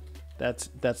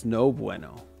 that's no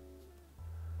bueno.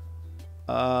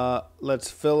 Let's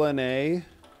fill in A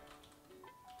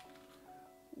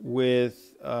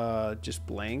with just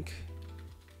blank.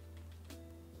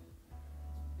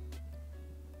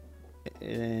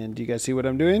 And do you guys see what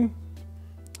I'm doing?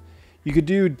 You could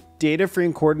do data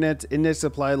frame coordinates, index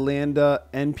apply lambda,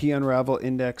 NP unravel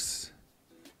index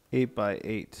 8 by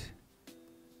 8.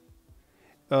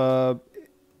 So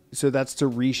that's to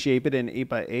reshape it in 8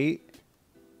 by 8.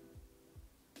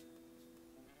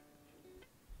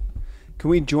 Can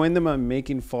we join them on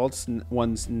making false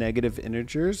ones negative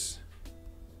integers?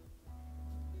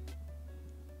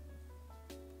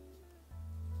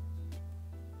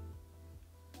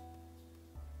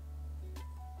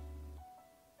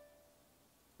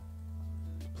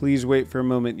 Please wait for a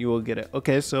moment. You will get it.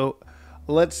 Okay, so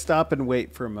let's stop and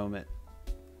wait for a moment.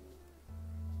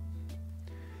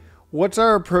 What's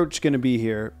our approach going to be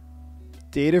here?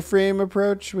 Data frame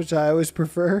approach, which I always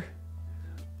prefer,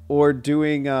 or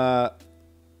doing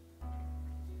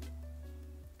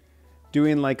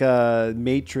like a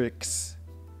matrix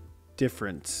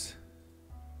difference?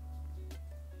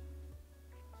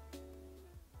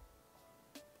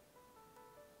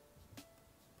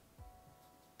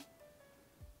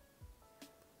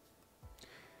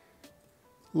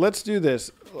 Let's do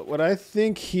this. What I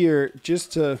think here,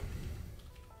 just to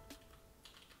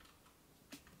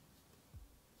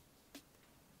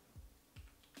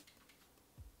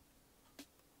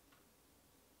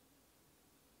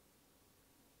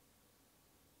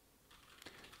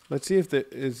let's see if there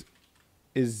is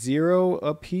 0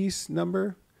 a piece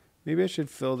number. Maybe I should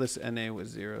fill this NA with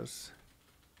zeros.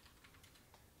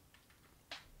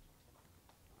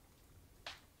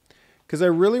 Because I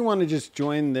really want to just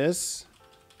join this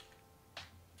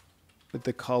with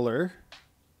the color.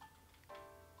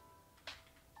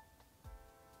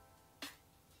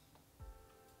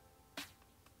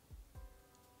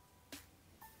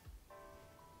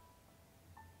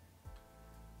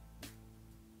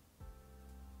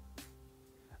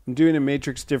 I'm doing a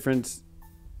matrix difference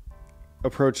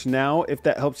approach now, if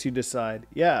that helps you decide.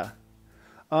 Yeah.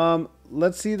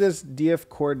 Let's see this DF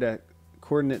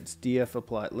coordinates df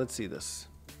applied. Let's see this.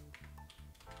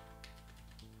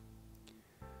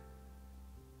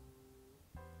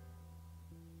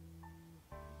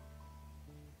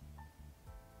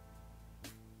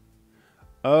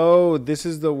 Oh, this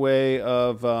is the way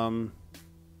of what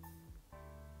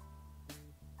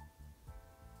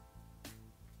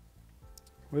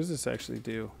does this actually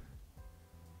do?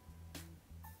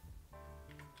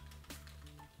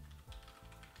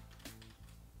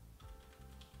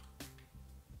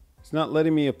 It's not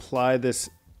letting me apply this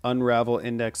unravel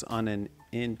index on an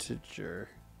integer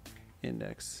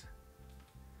index.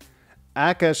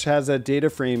 Akash has a data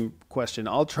frame question.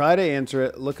 I'll try to answer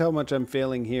it. Look how much I'm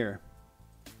failing here.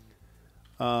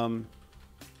 I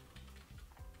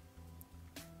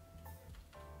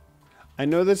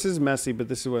know this is messy, but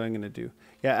this is what I'm going to do.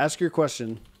 Yeah, ask your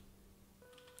question.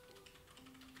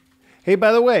 Hey,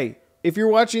 by the way, if you're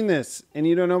watching this and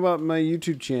you don't know about my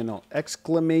YouTube channel,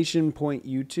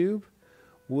 !YouTube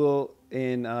will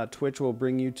in Twitch will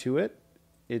bring you to it.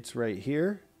 It's right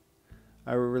here.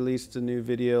 I released a new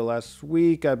video last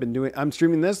week. I'm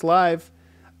streaming this live,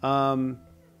 talking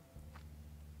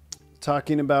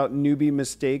about newbie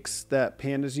mistakes that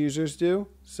Pandas users do.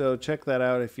 So check that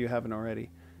out if you haven't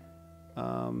already.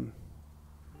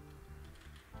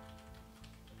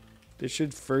 This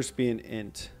should first be an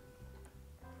int.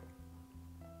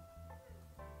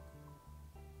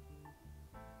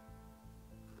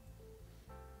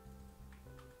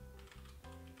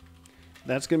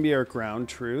 That's going to be our ground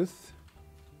truth.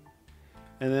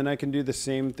 And then I can do the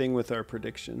same thing with our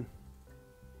prediction.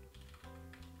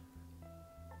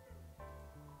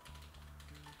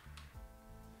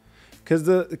 Because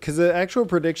the actual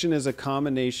prediction is a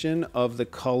combination of the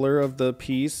color of the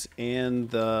piece and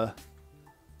the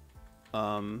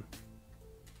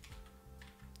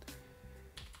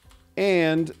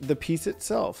piece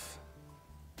itself.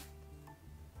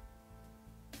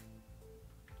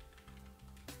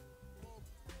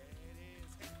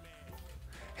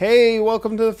 Hey,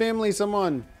 welcome to the family,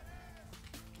 someone.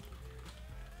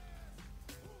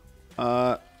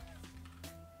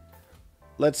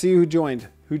 Let's see who joined.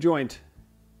 Who joined?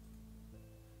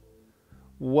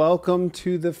 Welcome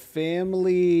to the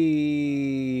family.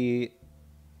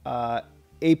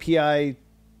 API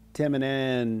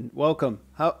Temanen. Welcome.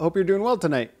 Hope you're doing well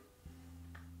tonight.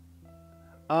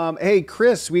 Hey,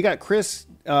 Chris. We got Chris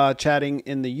chatting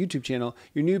in the YouTube channel.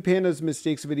 Your new Pandas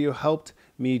Mistakes video helped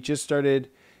me. Just started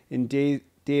in data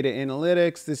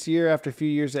analytics this year after a few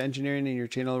years of engineering, and your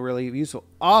channel really useful.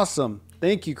 Awesome.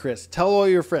 Thank you, Chris. Tell all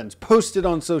your friends. Post it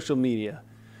on social media.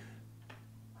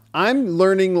 I'm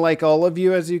learning like all of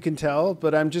you, as you can tell,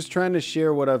 but I'm just trying to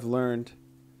share what I've learned.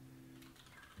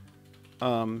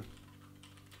 And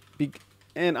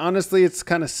honestly, it's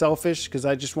kind of selfish because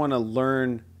I just want to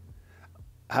learn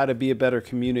how to be a better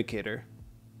communicator.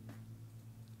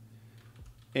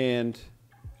 And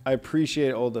I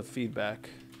appreciate all the feedback.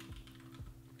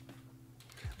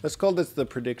 Let's call this the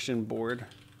prediction board.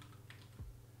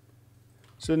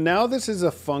 So now this is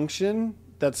a function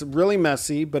that's really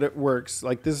messy, but it works.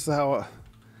 Like this is how,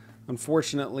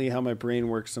 unfortunately, how my brain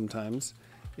works sometimes,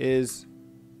 is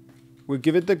we'll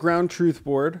give it the ground truth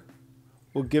board.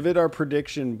 We'll give it our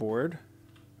prediction board.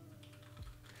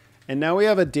 And now we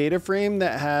have a data frame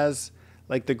that has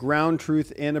like the ground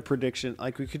truth and a prediction.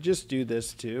 Like we could just do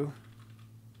this too.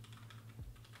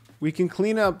 We can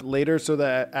clean up later so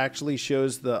that it actually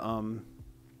shows the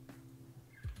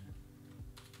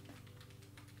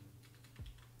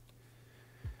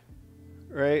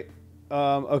right.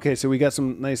 Okay, so we got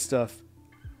some nice stuff.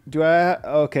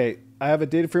 Okay, I have a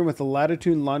data frame with the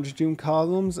latitude and longitude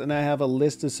columns, and I have a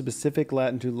list of specific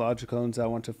latitude longitude columns I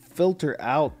want to filter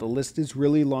out. The list is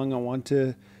really long. I want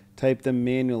to type them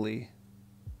manually.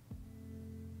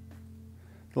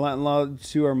 The lat and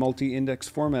longitude are multi-index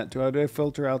format. How do I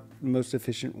filter out the most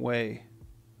efficient way?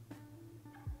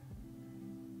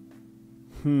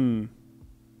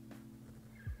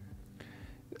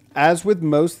 As with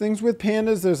most things with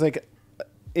pandas, there's like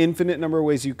infinite number of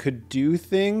ways you could do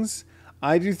things.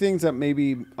 I do things that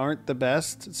maybe aren't the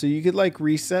best. So you could like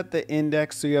reset the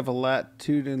index so you have a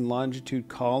latitude and longitude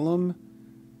column.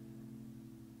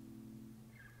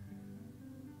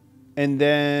 And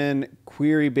then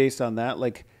query based on that.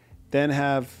 Like then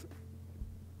have,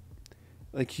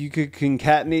 like you could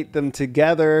concatenate them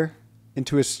together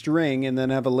into a string and then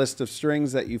have a list of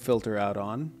strings that you filter out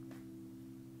on.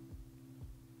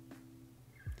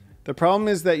 The problem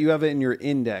is that you have it in your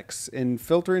index, and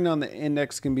filtering on the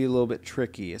index can be a little bit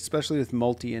tricky, especially with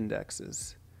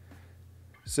multi-indexes.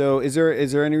 So is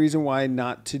there any reason why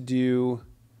not to do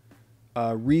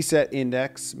reset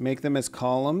index, make them as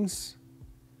columns,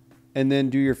 and then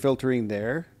do your filtering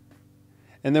there.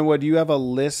 And then what, do you have a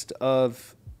list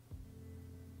of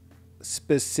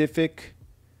specific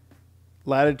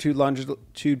latitude,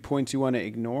 longitude points you want to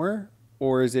ignore?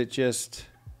 Or is it just,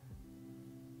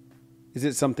 is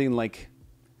it something like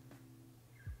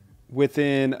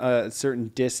within a certain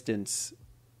distance?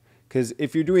 Because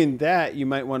if you're doing that, you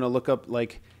might want to look up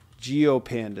like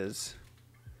GeoPandas.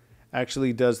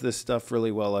 Actually does this stuff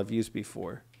really well. I've used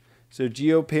before. So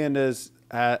GeoPandas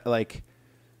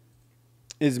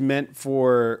is meant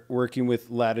for working with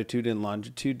latitude and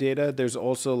longitude data. There's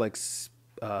also like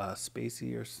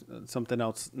Spacey or something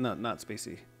else. Not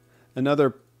Spacey.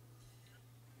 Another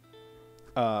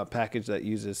package that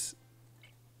uses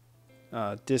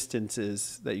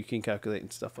distances that you can calculate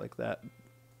and stuff like that.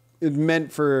 It's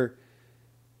meant for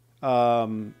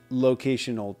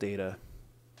locational data.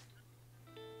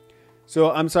 So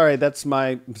I'm sorry, that's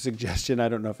my suggestion. I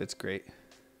don't know if it's great.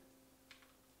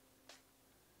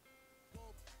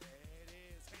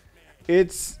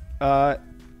 It's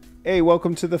hey,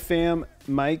 welcome to the fam,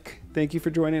 Mike. Thank you for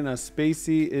joining us.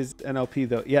 Spacey is NLP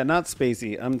though. Yeah, not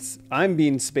Spacey. I'm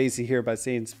being Spacey here by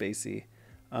saying Spacey.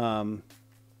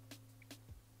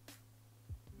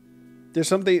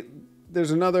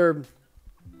 There's another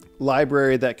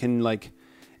library that can, like,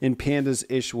 in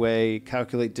pandas-ish way,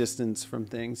 calculate distance from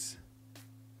things.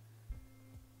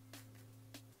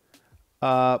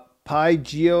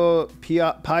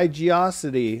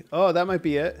 Pygeosity. Oh, that might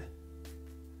be it.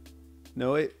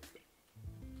 No, I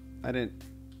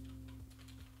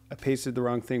pasted the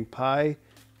wrong thing.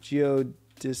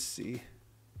 Pygeodicey.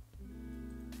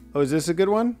 Oh, is this a good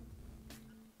one?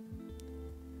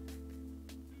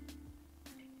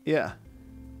 Yeah.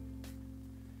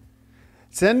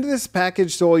 Send this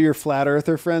package to all your flat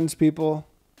earther friends, people,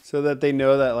 so that they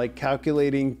know that, like,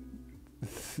 calculating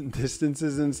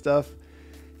distances and stuff,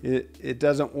 it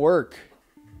doesn't work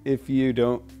if you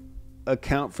don't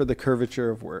account for the curvature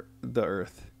of the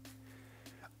Earth.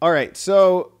 All right,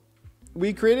 so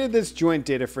we created this joint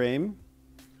data frame.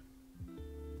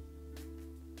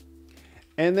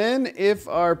 And then if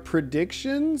our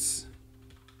predictions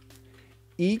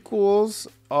equals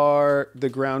the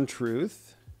ground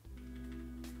truth,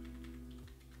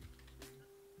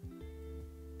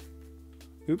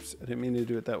 oops, I didn't mean to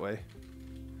do it that way.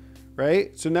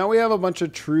 Right? So now we have a bunch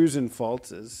of trues and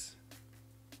falses.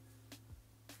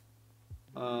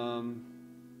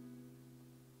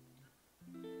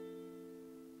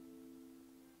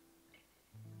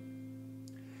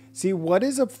 See, what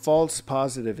is a false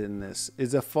positive in this?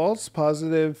 Is a false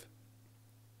positive...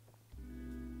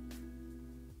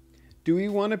 Do we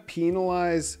want to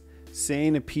penalize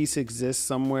saying a piece exists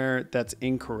somewhere that's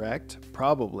incorrect?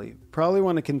 Probably. Probably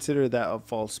want to consider that a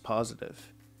false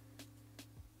positive.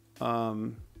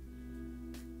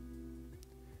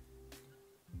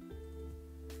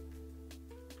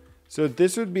 So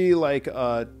this would be like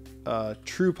a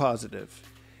true positive.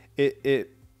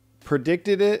 It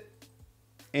predicted it,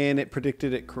 and it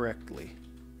predicted it correctly.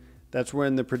 That's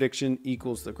when the prediction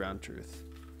equals the ground truth.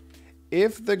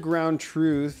 If the ground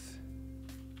truth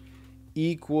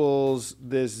equals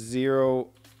this 0,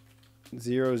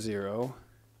 0, 0,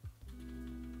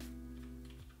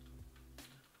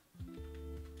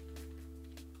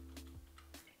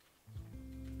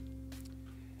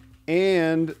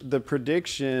 and the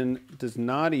prediction does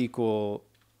not equal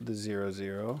the 0,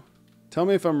 0. Tell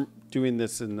me if I'm doing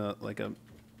this in a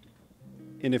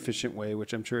inefficient way,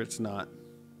 which I'm sure it's not.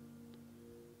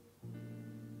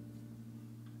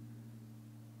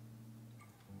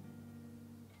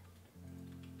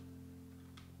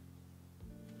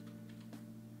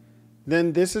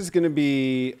 Then this is going to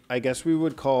be, I guess we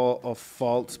would call a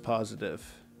false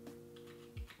positive.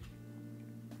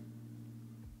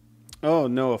 Oh,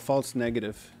 no, a false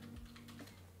negative.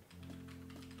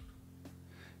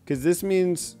 Because this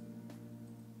means...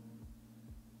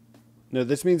 No,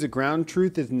 this means the ground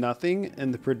truth is nothing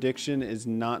and the prediction is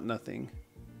not nothing.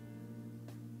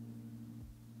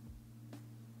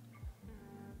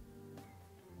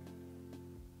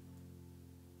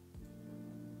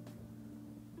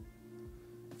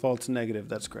 False negative,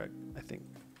 that's correct, I think.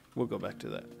 We'll go back to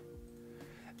that.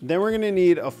 Then we're going to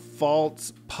need a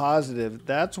false positive.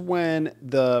 That's when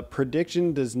the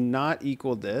prediction does not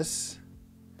equal this.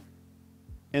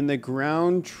 And the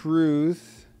ground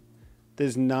truth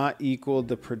does not equal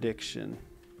the prediction.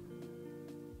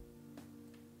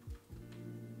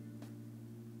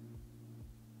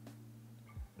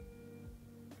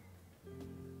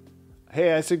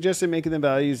 Hey, I suggested making the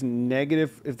values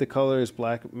negative if the color is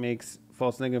black. Makes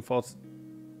false, negative, false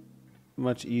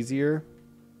much easier.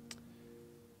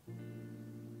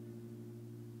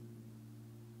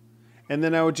 And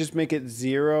then I would just make it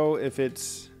 0 if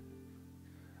it's...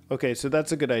 Okay, so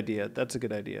that's a good idea. That's a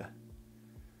good idea.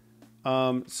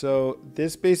 So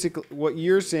this basically, what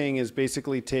you're saying is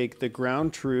basically take the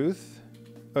ground truth.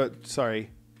 Sorry.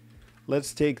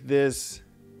 Let's take this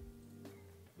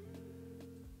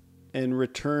and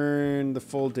return the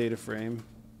full data frame.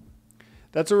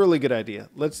 That's a really good idea.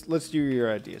 Let's do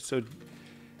your idea. So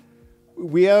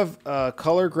we have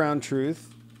color ground truth.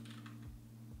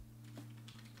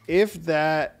 If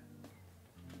that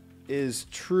is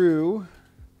true,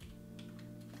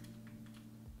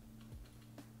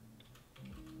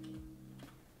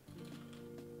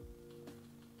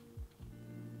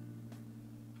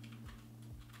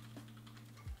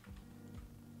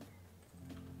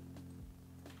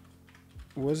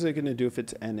 what is it going to do if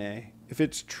it's NA? If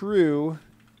it's true,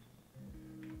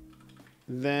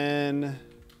 then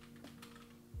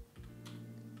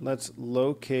let's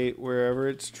locate wherever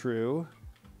it's true.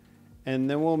 And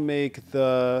then we'll make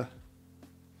the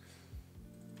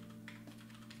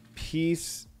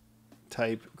piece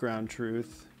type ground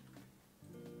truth.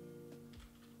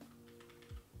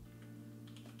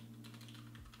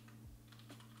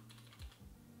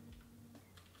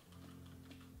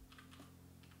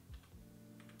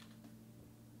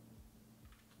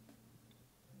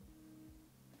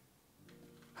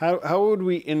 How would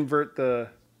we invert the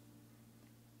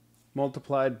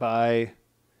multiplied by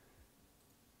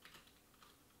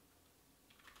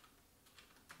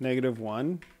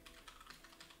 -1?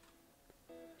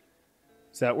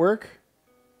 Does that work?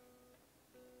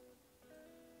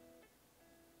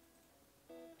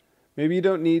 Maybe you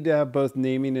don't need to have both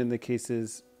naming in the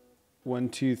cases 1,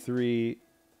 2, 3.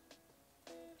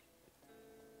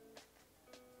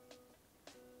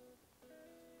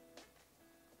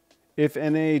 If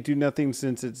NA do nothing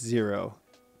since it's 0.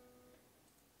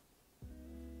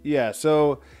 Yeah,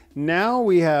 so now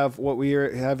we have what we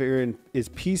have here is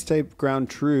piece type ground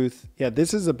truth. Yeah,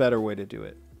 this is a better way to do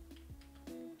it.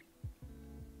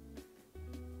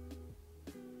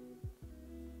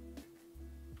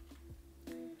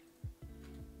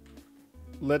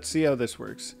 Let's see how this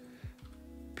works.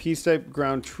 Piece type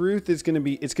ground truth is going to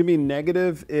be, it's going to be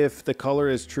negative if the color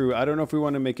is true. I don't know if we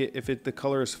want to make it, if the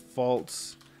color is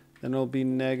false, then it'll be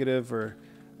negative, or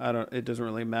it doesn't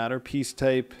really matter. Piece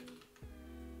type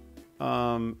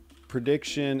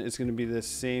prediction is going to be the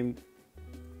same.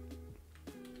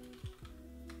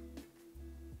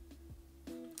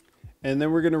 And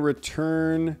then we're going to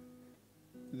return,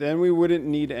 then we wouldn't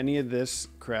need any of this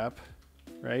crap,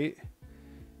 right?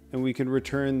 And we can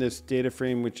return this data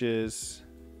frame, which is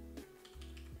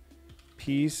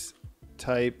piece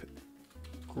type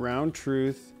ground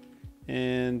truth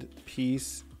and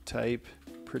piece type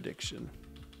prediction.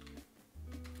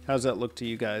 How's that look to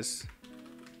you guys?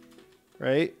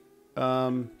 Right?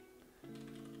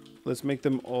 Let's make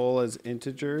them all as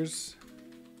integers.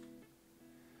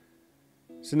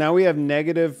 So now we have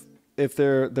negative if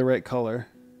they're the right color.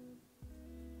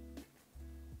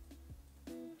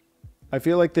 I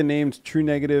feel like the names true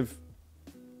negative,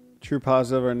 true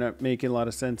positive are not making a lot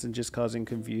of sense and just causing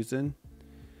confusion.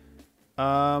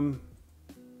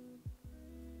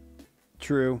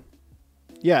 True.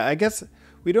 Yeah, I guess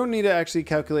we don't need to actually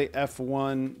calculate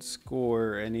F1 score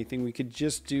or anything. We could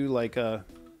just do like a...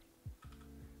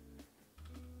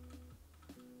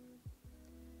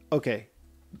 Okay.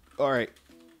 All right.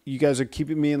 You guys are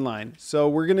keeping me in line. So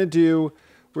we're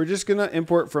just going to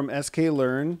import from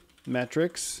sklearn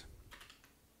metrics.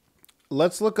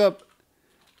 Let's look up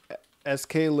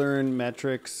sklearn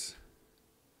metrics.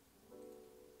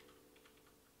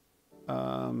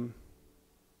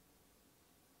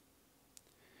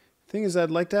 Thing is,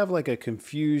 I'd like to have like a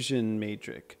confusion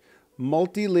matrix.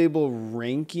 Multi-label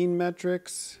ranking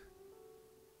metrics.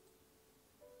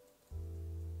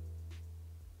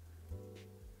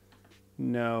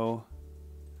 No.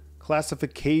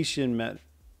 Classification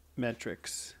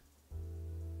metrics.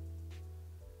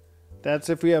 That's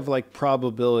if we have like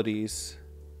probabilities.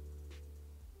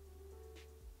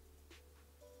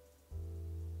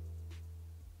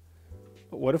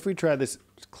 But what if we try this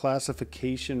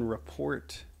classification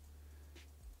report?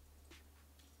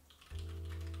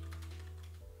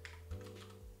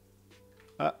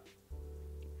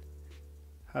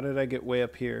 How did I get way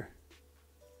up here?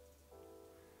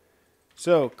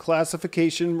 So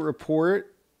classification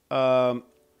report,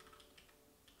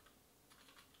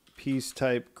 piece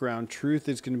type ground truth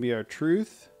is going to be our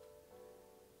truth.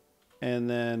 And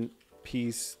then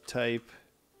piece type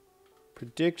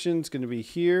prediction is going to be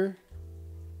here.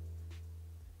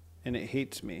 And it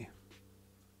hates me.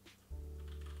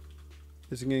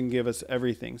 This is going to give us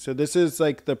everything. So this is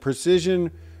like the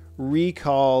precision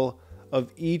recall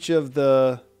of each of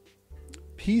the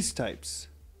piece types.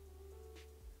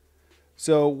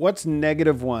 So what's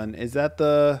 -1? Is that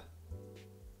the...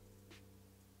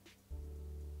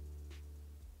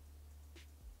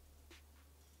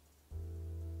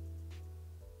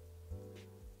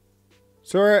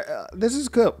 So our, this is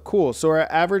cool. So our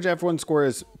average F1 score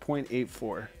is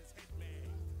 0.84.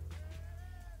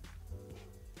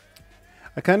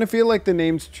 I kind of feel like the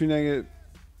name's true negative.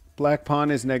 Black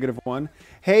Pawn is -1.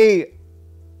 Hey,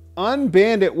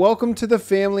 Unbandit, welcome to the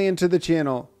family and to the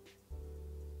channel.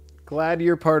 Glad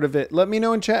you're part of it. Let me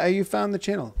know in chat how you found the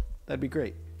channel. That'd be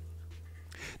great.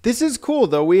 This is cool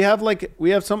though. We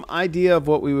have some idea of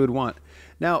what we would want.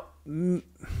 Now,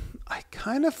 I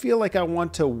kind of feel like I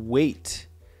want to wait.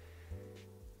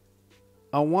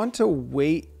 I want to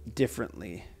wait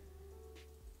differently.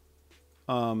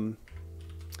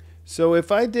 So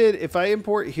if I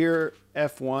import here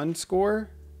F1 score,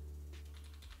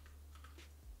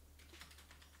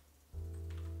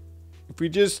 if we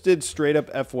just did straight up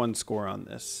F1 score on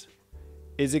this,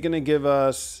 is it going to give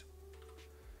us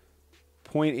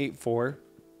 0.84?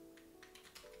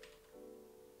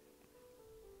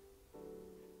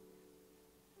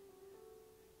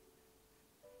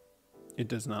 It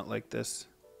does not like this.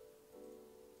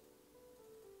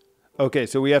 Okay,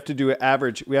 so we have to do an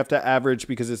average. We have to average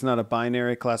because it's not a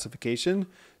binary classification.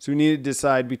 So we need to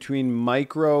decide between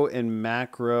micro and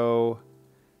macro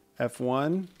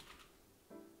F1.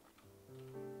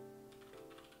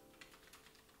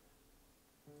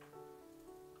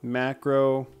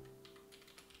 Macro.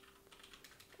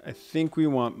 I think we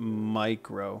want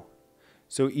micro.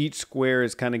 So each square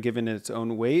is kind of given its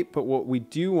own weight, but what we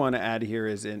do want to add here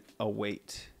is a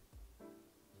weight.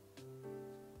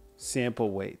 Sample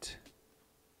weight.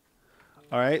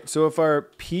 All right, so if our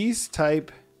piece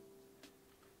type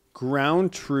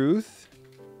ground truth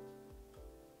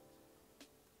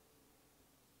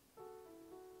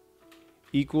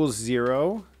equals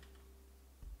 0,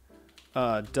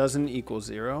 doesn't equal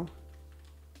 0,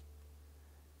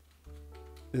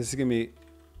 this is going to be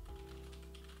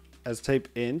as type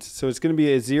int, so it's going to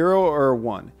be a 0 or a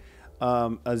 1.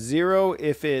 A 0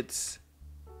 if it's...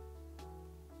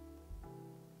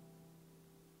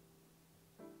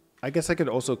 I guess I could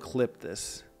also clip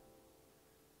this.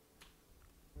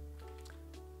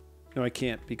 No, I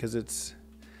can't because it's...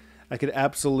 I could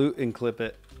absolute and clip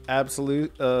it.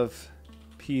 Absolute of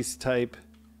piece type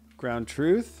ground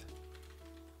truth.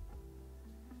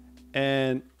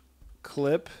 And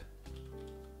clip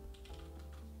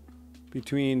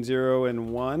between 0 and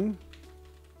 1.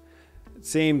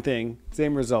 Same thing,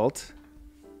 same result.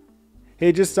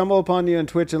 Hey, just stumbled upon you on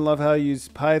Twitch and love how you use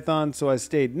Python, so I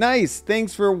stayed. Nice,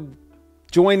 thanks for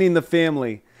joining the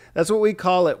family. That's what we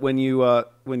call it when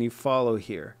you follow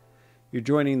here. You're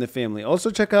joining the family.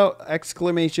 Also check out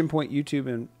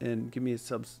 !YouTube and give me a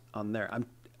subs on there. I'm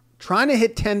trying to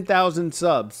hit 10,000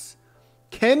 subs.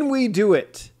 Can we do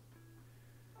it?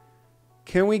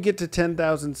 Can we get to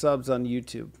 10,000 subs on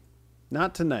YouTube?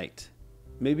 Not tonight.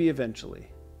 Maybe eventually.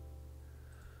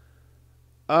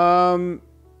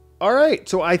 All right.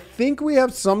 So I think we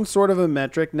have some sort of a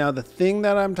metric. Now, the thing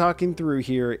that I'm talking through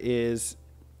here is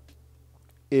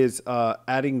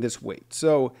adding this weight.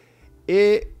 So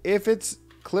if it's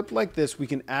clipped like this, we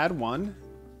can add 1.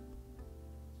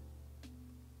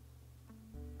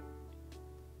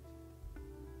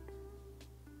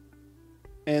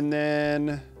 And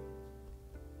then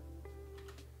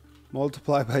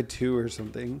multiply by 2 or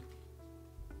something.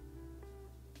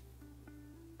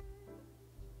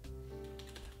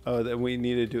 Oh, then we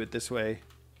need to do it this way.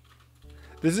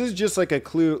 This is just like a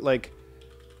clue, like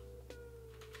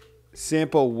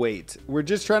sample weight. We're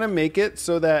just trying to make it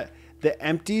so that the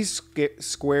empty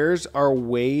squares are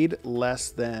weighed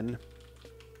less than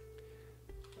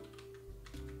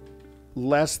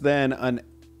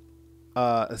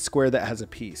a square that has a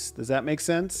piece. Does that make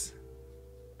sense?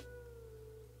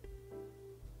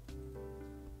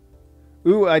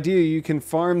 Ooh, idea. You can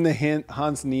farm the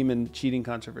Hans Niemann cheating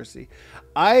controversy.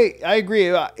 I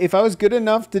agree. If I was good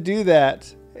enough to do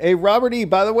that. Hey, Robert E.,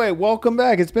 by the way, welcome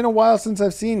back. It's been a while since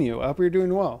I've seen you. I hope you're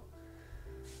doing well.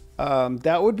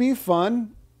 That would be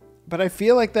fun. But I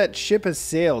feel like that ship has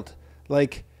sailed.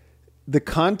 Like, the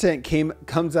content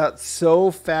comes out so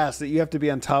fast that you have to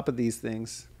be on top of these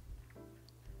things.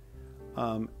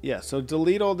 Yeah, so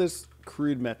delete all this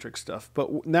crude metric stuff.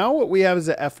 But now what we have is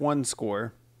a F1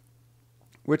 score,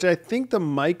 which I think the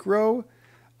micro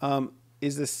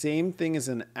is the same thing as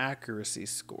an accuracy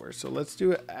score. So let's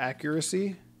do an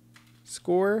accuracy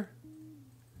score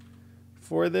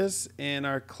for this. And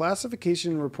our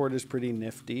classification report is pretty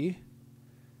nifty.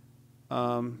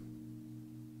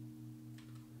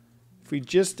 If we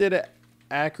just did an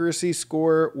accuracy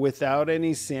score without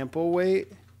any sample weight.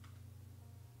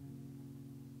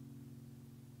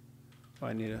 Oh,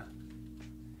 I need a...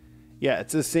 Yeah,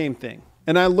 it's the same thing.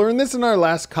 And I learned this in our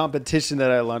last competition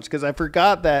that I launched because I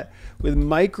forgot that with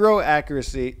micro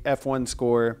accuracy F1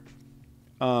 score,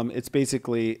 it's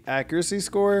basically accuracy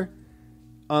score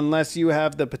unless you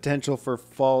have the potential for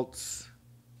false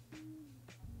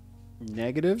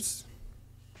negatives.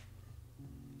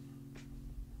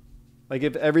 Like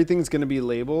if everything's going to be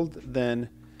labeled, then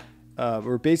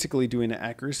we're basically doing an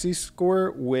accuracy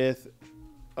score with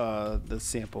the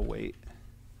sample weight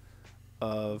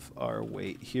of our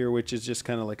weight here, which is just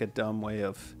kind of like a dumb way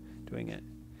of doing it.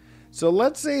 So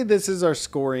let's say this is our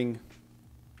scoring.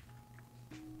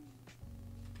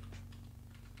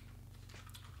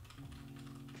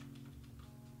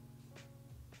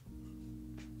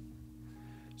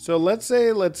 So let's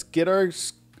say let's get our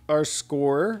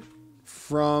score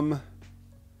from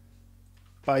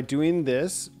by doing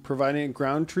this, providing a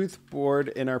ground truth board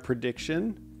in our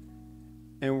prediction,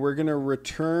 and we're going to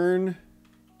return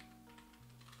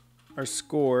our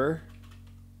score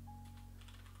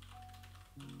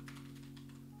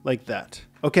like that.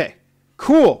 Okay,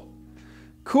 cool.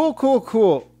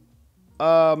 Cool.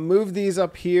 Move these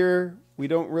up here. We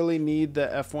don't really need the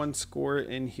F1 score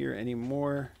in here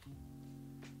anymore.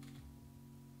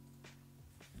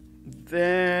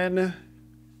 Then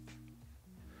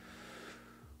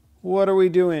what are we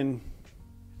doing?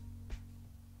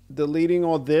 Deleting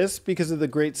all this because of the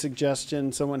great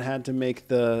suggestion someone had to make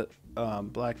the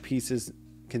black pieces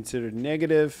considered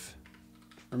negative,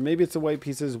 or maybe it's the white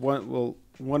pieces.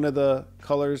 One of the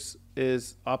colors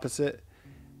is opposite,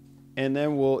 and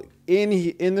then we'll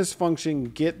in this function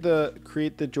create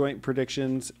the joint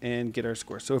predictions and get our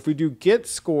score. So if we do get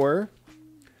score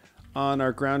on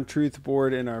our ground truth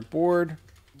board in our board,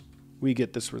 we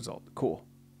get this result. Cool.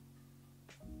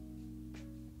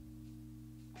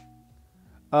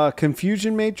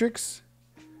 Confusion matrix.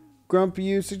 Grump,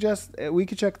 you suggest we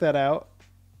could check that out.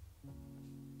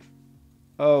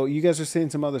 Oh, you guys are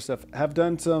saying some other stuff. Have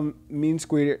done some mean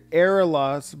squared error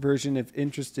loss version if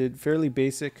interested. Fairly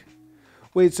basic.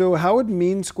 Wait, so how would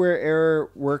mean square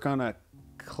error work on a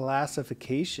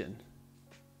classification?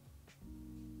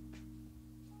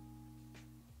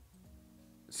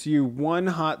 So you one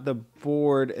hot the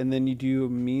board and then you do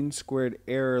mean squared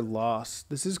error loss.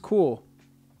 This is cool.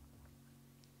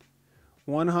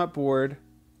 One hot board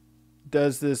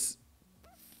does this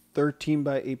 13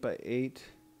 by 8 by 8.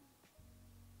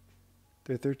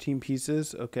 They're 13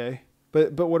 pieces. Okay.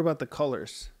 But what about the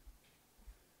colors?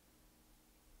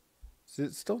 Is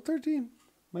it still 13?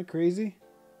 Am I crazy?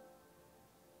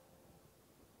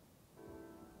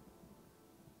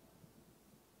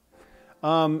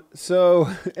 So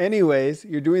anyways,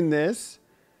 you're doing this.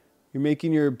 You're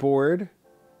making your board.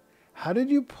 How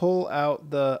did you pull out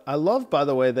the... I love, by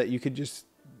the way, that you could just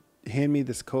hand me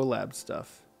this collab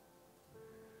stuff.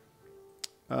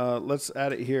 Let's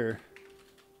add it here.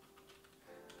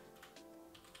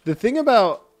 The thing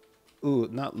about... Ooh,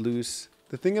 not loose.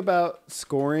 The thing about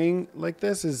scoring like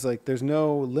this is like there's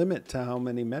no limit to how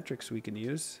many metrics we can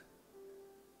use.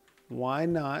 Why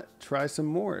not try some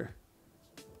more?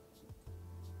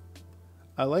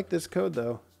 I like this code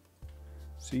though.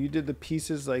 So you did the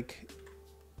pieces like...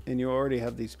 And you already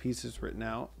have these pieces written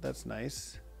out. That's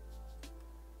nice.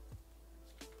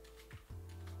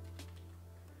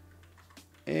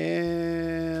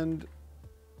 And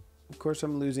of course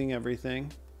I'm losing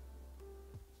everything.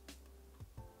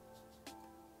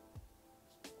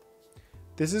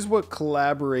 This is what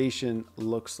collaboration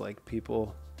looks like,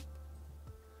 people.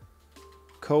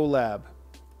 Collab.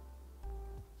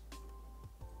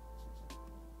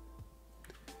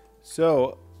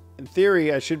 So in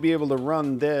theory, I should be able to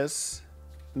run this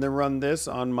and then run this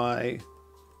on my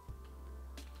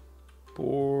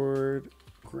board,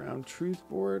 ground truth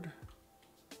board.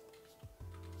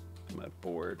 My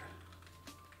board.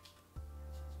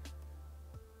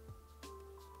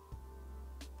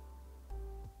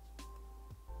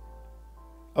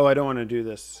 Oh, I don't want to do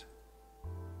this.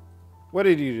 What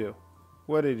did you do?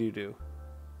 What did you do?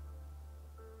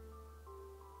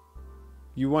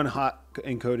 You one hot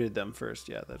encoded them first.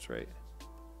 Yeah, that's right.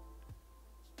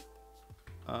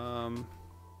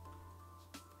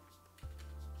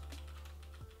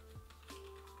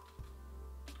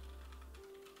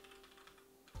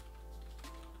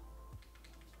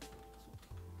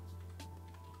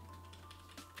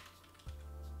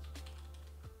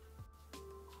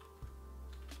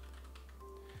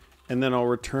 And then I'll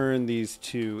return these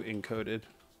two encoded.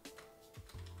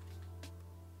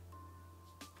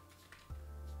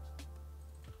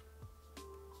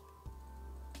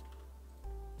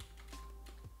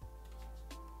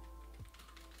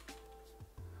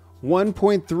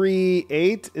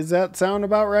 1.38. Does that sound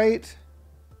about right?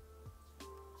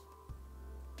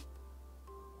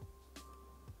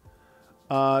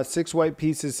 Six white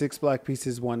pieces, 6 black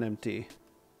pieces, 1 empty.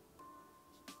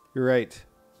 You're right.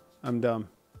 I'm dumb.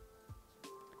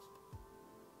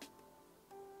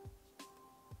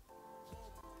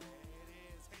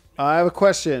 I have a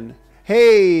question.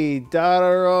 Hey,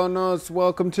 Daronos,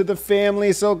 welcome to the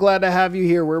family. So glad to have you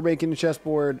here. We're making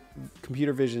chessboard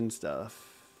computer vision stuff.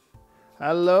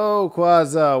 Hello,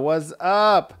 Quaza. What's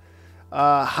up?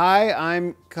 Hi,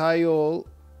 I'm Kyle.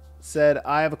 Said,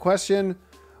 I have a question.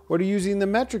 What are you using the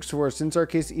metrics for? Since our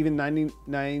case, even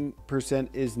 99%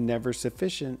 is never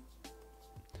sufficient.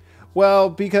 Well,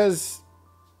 because,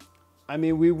 I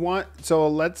mean, we want, so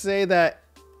let's say that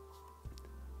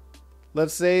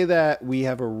we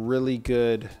have a really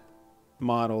good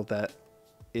model that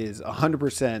is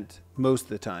 100% most of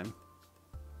the time.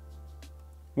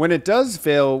 When it does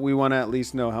fail, we want to at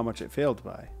least know how much it failed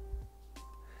by.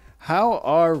 How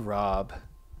are Rob?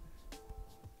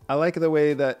 I like the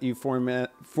way that you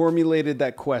formulated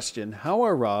that question. How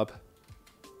are Rob?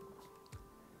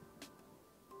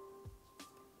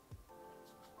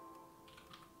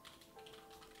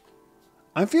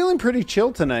 I'm feeling pretty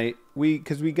chill tonight.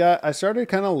 I started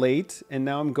kind of late and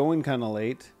now I'm going kind of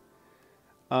late.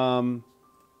 But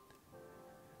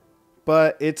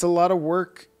it's a lot of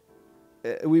work.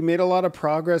 We made a lot of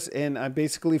progress and I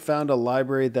basically found a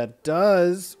library that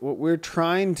does what we're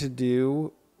trying to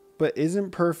do, but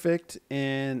isn't perfect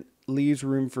and leaves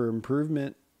room for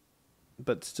improvement,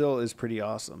 but still is pretty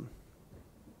awesome.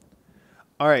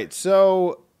 All right.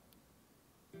 So,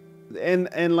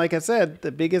 and like I said,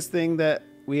 the biggest thing that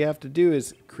we have to do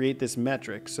is create this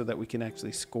metric so that we can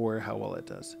actually score how well it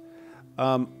does.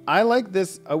 I like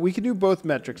this. We can do both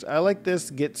metrics. I like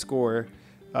this get score.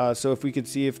 So if we could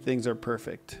see if things are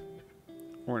perfect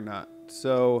or not.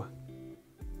 So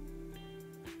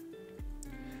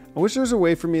I wish there was a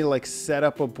way for me to like set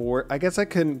up a board. I guess I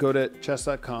couldn't go to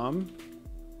chess.com.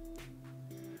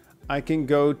 I can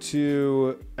go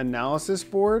to analysis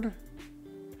board.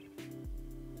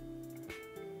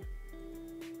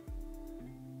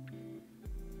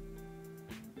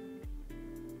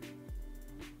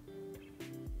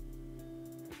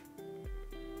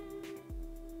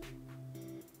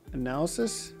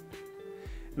 Analysis,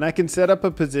 and I can set up a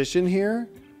position here,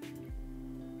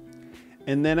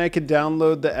 and then I could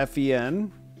download the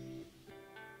FEN.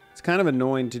 It's kind of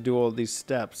annoying to do all these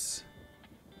steps.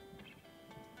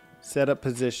 Set up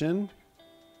position,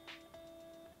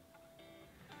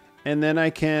 and then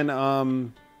I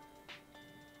can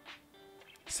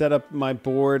set up my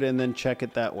board and then check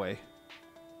it that way.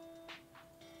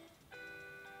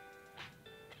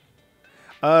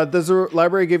 Does the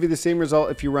library give you the same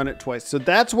result if you run it twice? So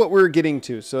that's what we're getting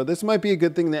to. So this might be a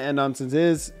good thing to end on, since it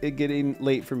is getting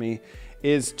late for me,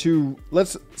 is to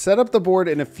let's set up the board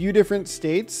in a few different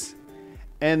states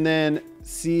and then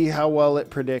see how well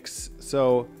it predicts.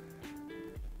 So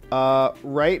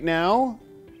right now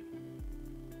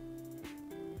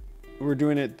we're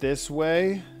doing it this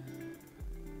way.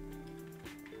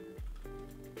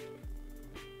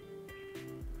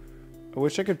 I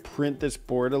wish I could print this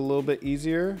board a little bit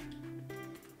easier.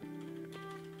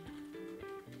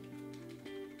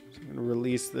 So I'm going to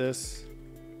release this.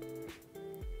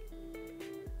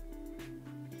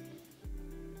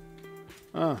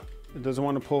 It doesn't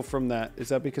want to pull from that. Is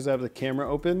that because I have the camera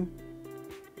open?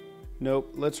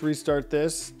 Nope. Let's restart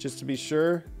this just to be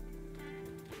sure.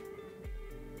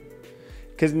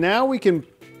 Because now we can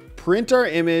print our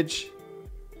image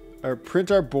or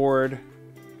print our board.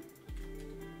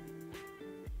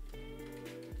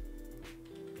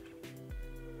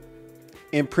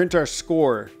 And print our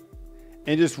score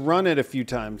and just run it a few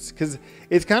times, because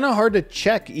it's kind of hard to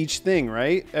check each thing,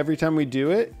 right? Every time we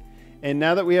do it. And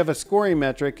now that we have a scoring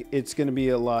metric, it's going to be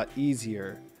a lot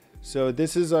easier. So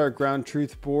this is our ground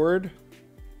truth board.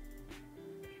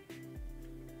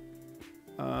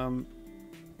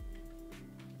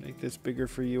 Make this bigger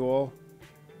for you all.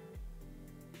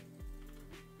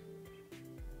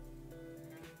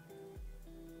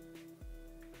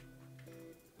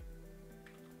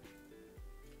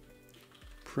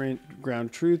 Print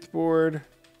ground truth board.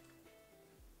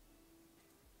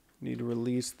 Need to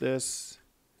release this.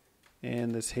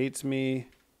 And this hates me.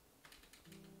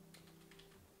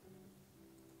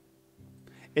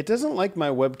 It doesn't like my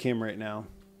webcam right now.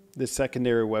 This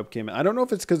secondary webcam. I don't know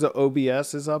if it's because the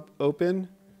OBS is open.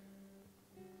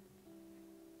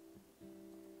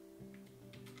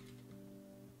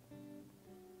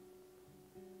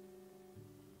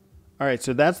 All right,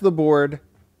 so that's the board.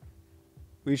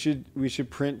 We should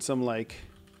print some like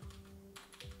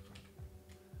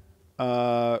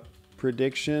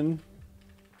Prediction.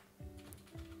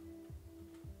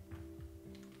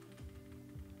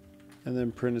 And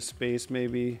then print a space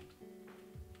maybe.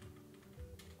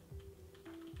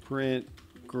 Print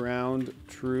ground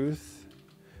truth.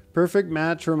 Perfect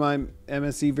match for my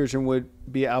MSE version would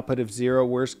be output of 0.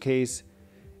 Worst case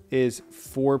is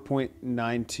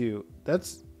 4.92.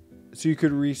 That's so you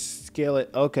could rescale it.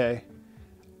 Okay.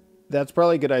 That's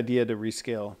probably a good idea to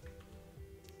rescale.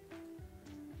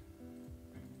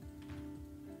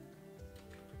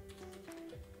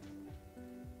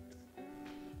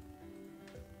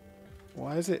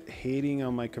 Why is it hating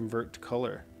on my convert to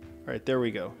color? All right, there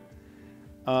we go.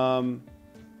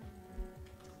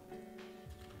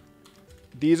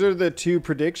 These are the 2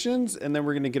 predictions, and then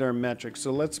we're going to get our metric.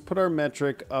 So let's put our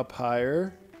metric up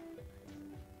higher.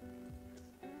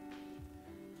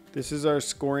 This is our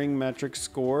scoring metric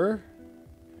score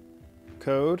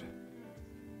code.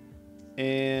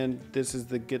 And this is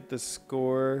the get the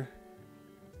score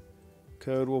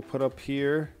code we'll put up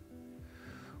here.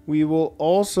 We will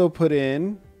also put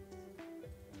in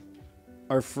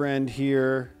our friend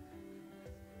here,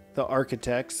 the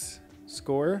architect's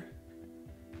score.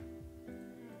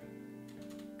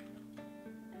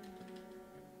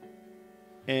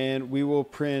 And we will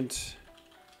print,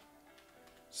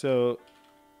 so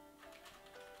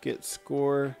get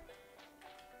score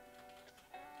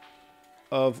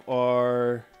of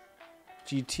our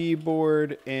GT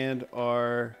board and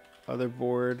our other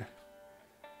board.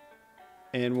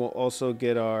 And we'll also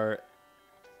get our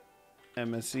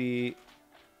MSE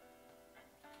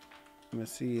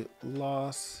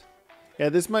loss. Yeah,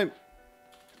 this might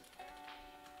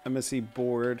MSE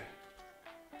board.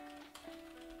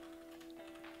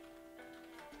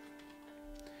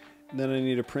 And then I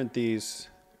need to print these.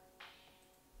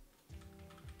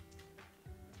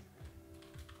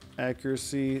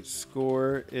 Accuracy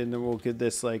score, and then we'll get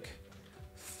this like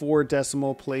 4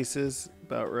 decimal places,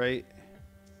 about right.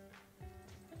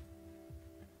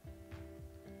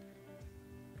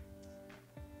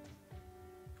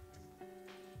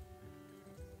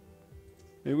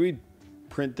 Maybe we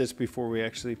print this before we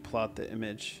actually plot the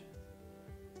image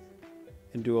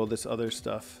and do all this other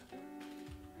stuff.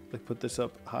 Like put this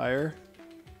up higher.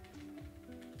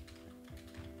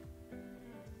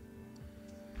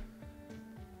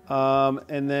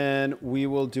 And then we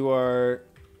will do our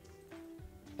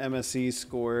MSE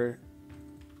score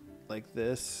like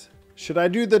this. Should I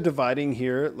do the dividing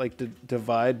here? Like the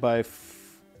divide by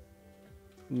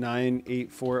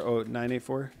 984? Oh,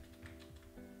 984?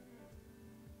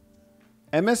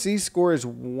 MSE score is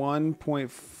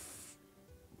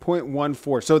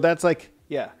 1.14. So that's like,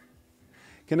 yeah.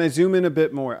 Can I zoom in a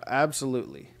bit more?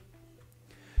 Absolutely.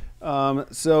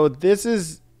 So this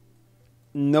is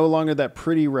no longer that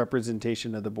pretty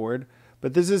representation of the board,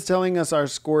 but this is telling us our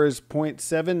score is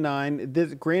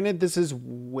 0.79. Granted, this is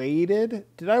weighted.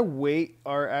 Did I weight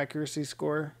our accuracy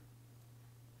score?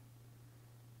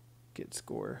 Get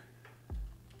score.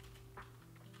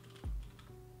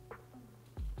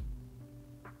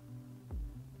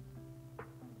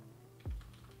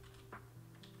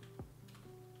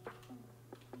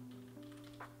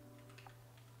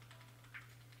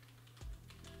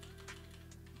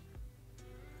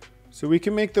 So we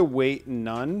can make the weight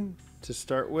none to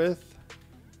start with.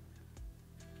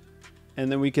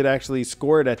 And then we could actually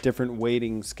score it at different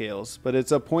weighting scales. But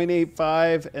it's a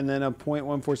 0.85 and then a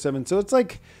 0.147. So it's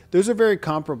like, those are very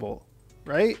comparable,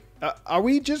 right? Are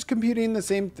we just computing the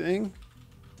same thing?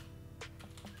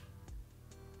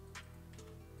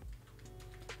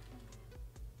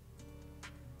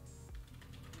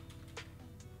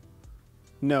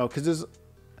 No, because there's...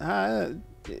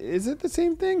 is it the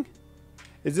same thing?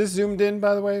 Is this zoomed in,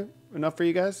 by the way? Enough for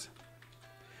you guys?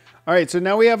 All right, so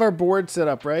now we have our board set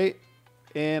up, right?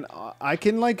 And I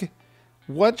can like,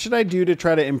 what should I do to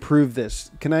try to improve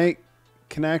this? Can I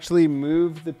actually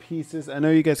move the pieces? I know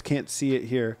you guys can't see it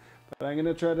here, but I'm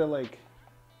gonna try to like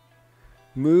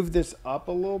move this up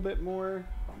a little bit more.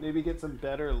 Maybe get some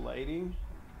better lighting.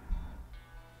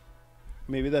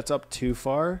 Maybe that's up too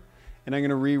far. And I'm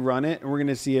gonna rerun it and we're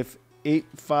gonna see if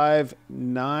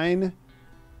 859.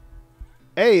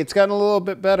 Hey, it's gotten a little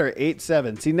bit better.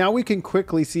 8.7. See, now we can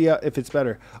quickly see if it's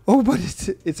better. Oh, but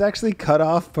it's actually cut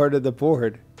off part of the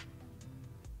board.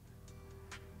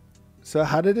 So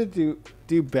how did it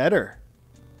do better?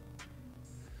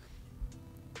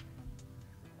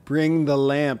 Bring the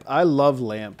lamp. I love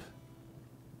lamp.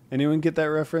 Anyone get that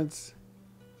reference?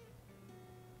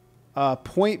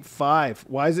 0.5.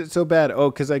 Why is it so bad?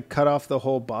 Oh, because I cut off the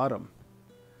whole bottom.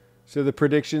 So the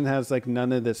prediction has like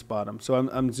none of this bottom. So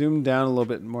I'm zoomed down a little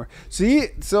bit more. See,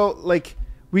 so like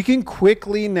We can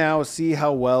quickly now see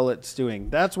how well it's doing.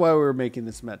 That's why we're making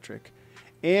this metric.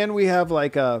 And we have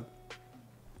like a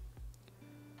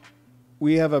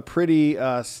pretty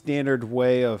standard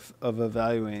way of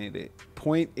evaluating it.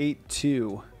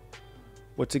 0.82.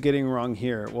 What's it getting wrong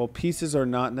here? Well, pieces are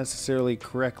not necessarily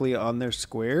correctly on their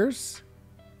squares.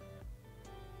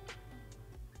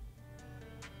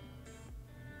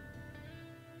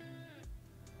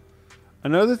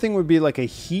 Another thing would be like a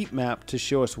heat map to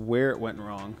show us where it went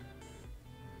wrong.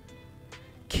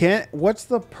 What's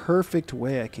the perfect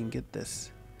way I can get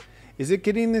this? Is it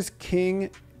getting this king?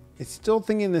 It's still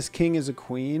thinking this king is a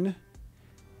queen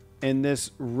and this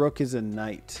rook is a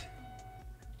knight.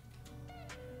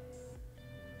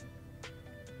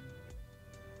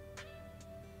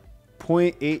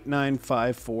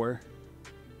 .8954.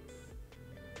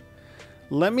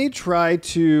 Let me try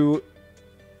to...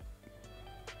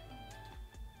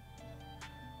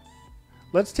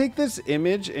 Let's take this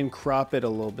image and crop it a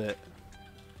little bit.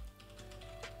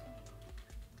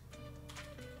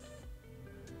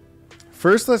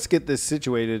 First, let's get this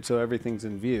situated so everything's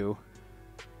in view.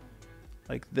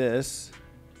 Like this.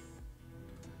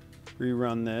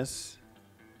 Rerun this.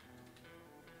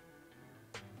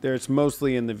 There, it's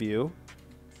mostly in the view.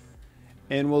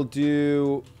 And we'll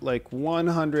do like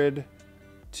 100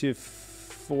 to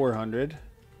 400.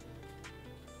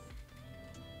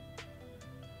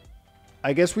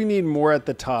 I guess we need more at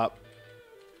the top,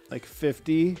 like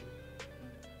 50.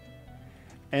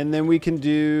 And then we can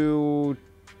do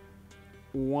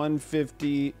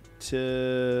 150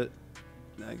 to,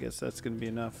 I guess that's going to be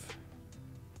enough.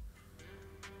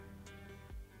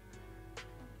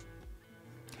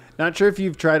 Not sure if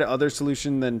you've tried other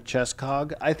solution than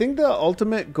Chesscog. I think the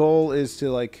ultimate goal is to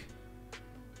like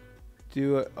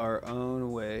do it our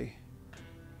own way.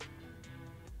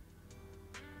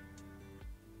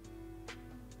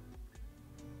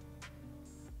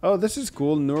 Oh, this is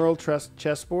cool. Neural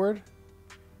chessboard.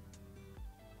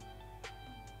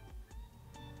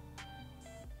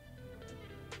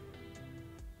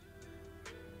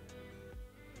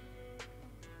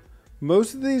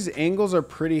 Most of these angles are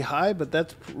pretty high, but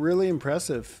that's really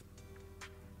impressive.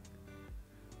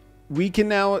 We can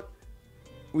now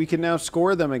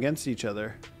score them against each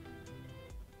other.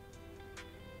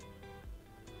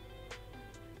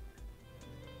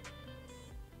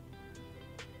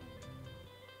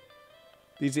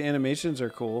 These animations are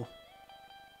cool.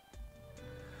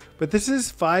 But this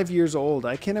is 5 years old.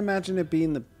 I can't imagine it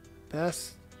being the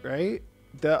best, right?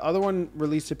 The other one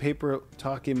released a paper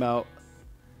talking about,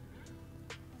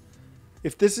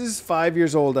 if this is 5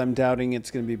 years old, I'm doubting it's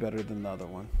going to be better than the other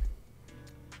one.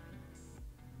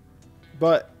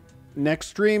 But next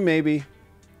stream, maybe.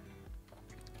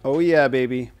 Oh yeah,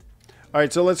 baby. All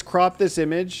right, so let's crop this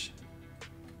image.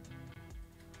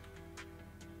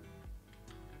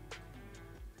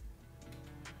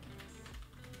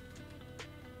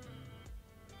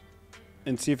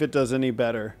 And see if it does any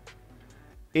better.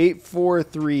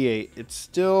 8438. It's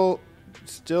still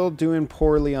doing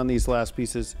poorly on these last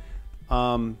pieces.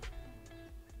 Can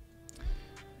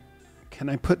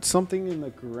I put something in the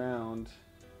ground?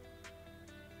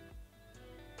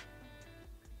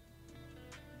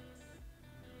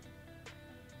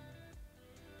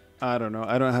 I don't know.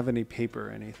 I don't have any paper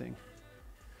or anything.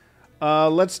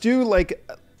 Let's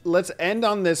end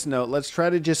on this note. Let's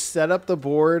try to just set up the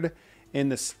board in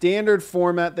the standard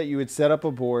format that you would set up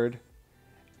a board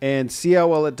and see how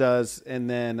well it does, and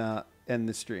then end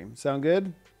the stream. Sound good?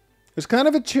 It was kind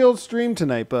of a chilled stream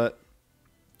tonight, but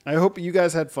I hope you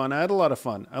guys had fun. I had a lot of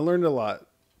fun. I learned a lot.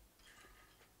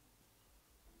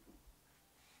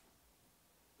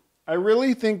 I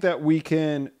really think that we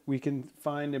can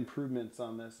find improvements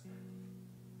on this.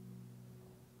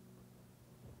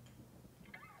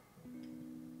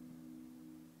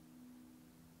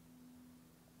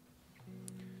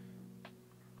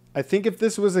 I think if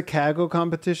this was a kaggle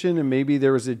competition and maybe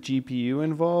there was a GPU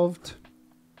involved,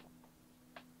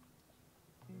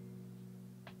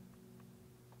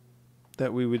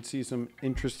 that we would see some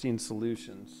interesting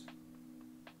solutions.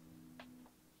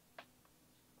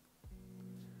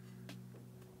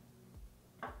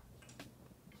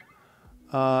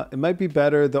 It might be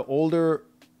better. The older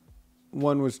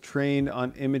one was trained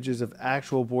on images of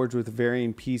actual boards with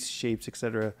varying piece shapes,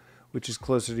 etc., which is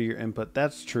closer to your input.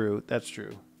 That's true. That's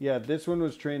true. Yeah, this one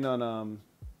was trained on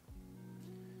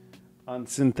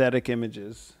synthetic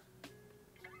images.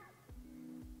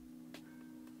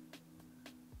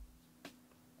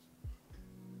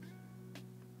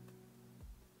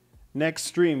 Next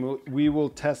stream, we will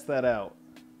test that out.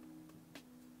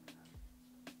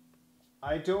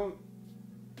 I don't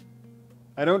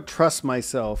trust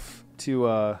myself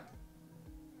to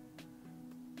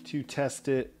test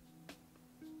it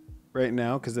right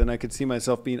now, because then I could see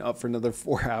myself being up for another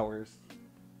 4 hours.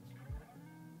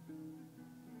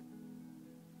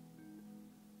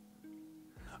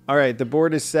 All right, the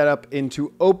board is set up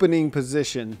into opening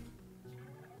position.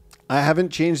 I haven't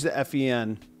changed the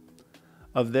FEN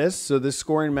of this, so this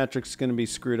scoring metric is going to be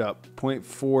screwed up.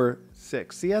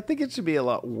 0.46. See, I think it should be a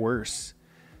lot worse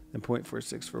than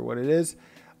 0.46 for what it is.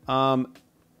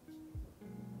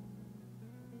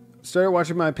 Started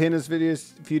watching my pandas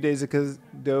videos a few days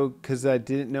ago because I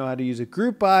didn't know how to use a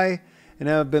group by, and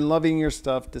I've been loving your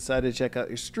stuff. Decided to check out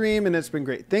your stream, and it's been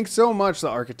great. Thanks so much, The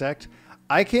Architect.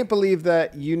 I can't believe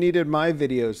that you needed my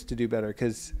videos to do better,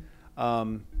 because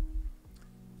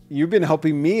you've been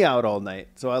helping me out all night,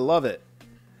 so I love it.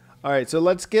 All right, so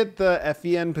let's get the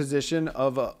FEN position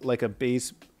of like a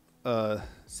base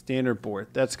standard board.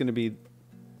 That's going to be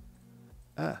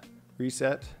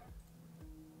reset.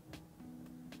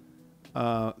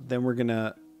 Then we're going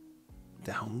to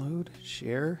download,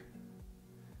 share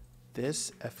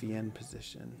this FEN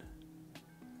position.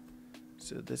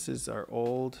 So this is our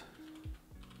old...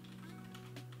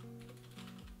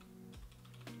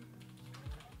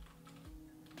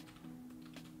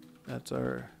 That's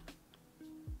our...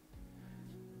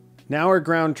 Now our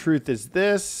ground truth is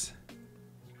this.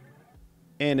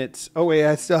 And it's... Oh, wait,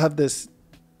 I still have this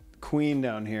queen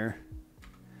down here.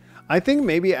 I think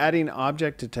maybe adding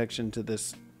object detection to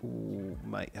this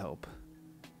might help.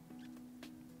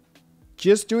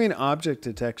 Just doing object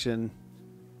detection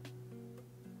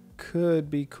could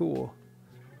be cool.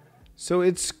 So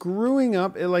it's screwing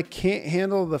up. It like can't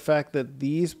handle the fact that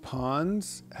these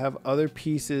pawns have other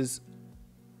pieces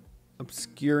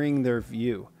obscuring their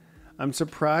view. I'm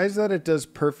surprised that it does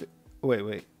perfect.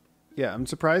 Wait. Yeah, I'm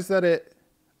surprised that it...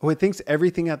 Oh, it thinks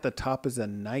everything at the top is a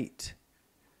knight.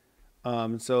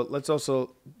 So let's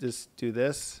also just do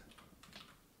this.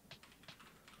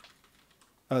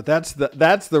 Oh, that's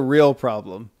the real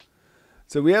problem.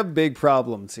 So we have big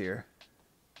problems here.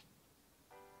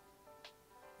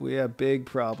 We have big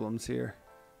problems here.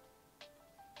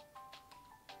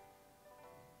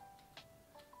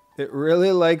 It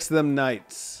really likes them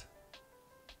knights.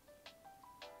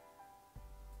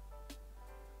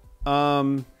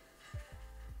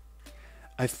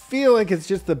 I feel like it's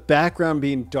just the background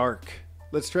being dark.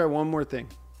 Let's try one more thing.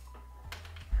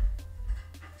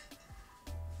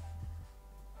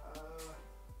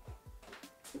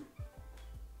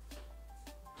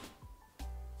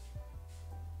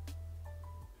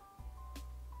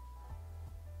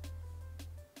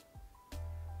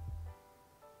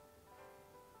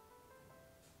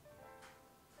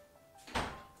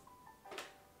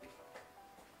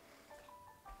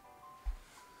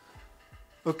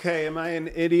 Okay, am I an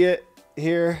idiot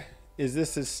here? Is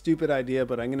this a stupid idea?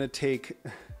 But I'm gonna take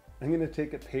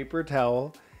a paper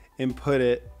towel and put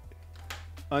it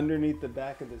underneath the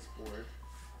back of this board.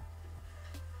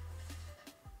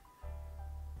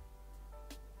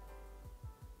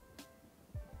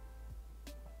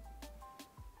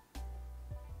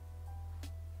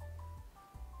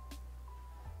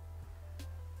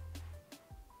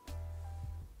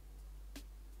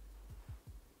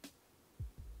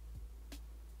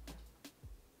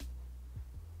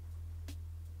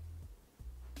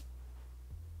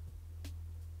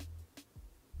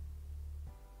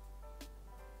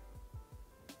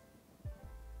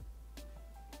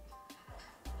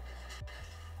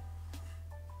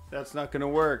 That's not gonna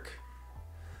work.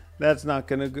 That's not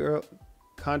gonna go.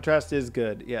 Contrast is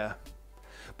good, yeah.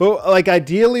 But like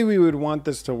ideally we would want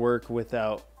this to work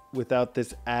without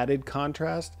this added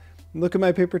contrast. Look at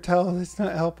my paper towel, it's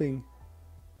not helping.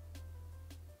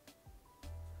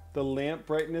 The lamp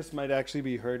brightness might actually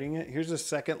be hurting it. Here's a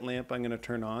second lamp I'm gonna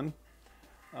turn on.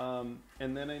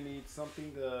 And then I need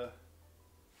something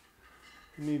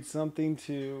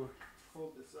to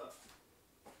hold this up.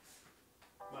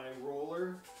 My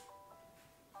roller.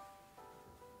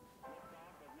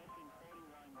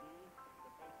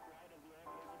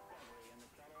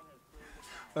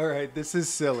 All right, this is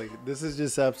silly. This is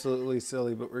just absolutely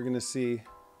silly, but we're going to see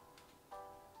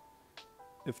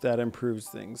if that improves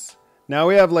things. Now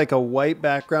we have like a white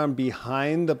background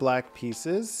behind the black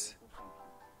pieces.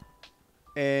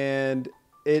 And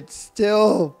it's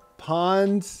still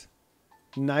pawns,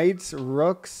 knights,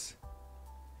 rooks.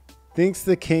 Thinks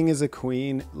the king is a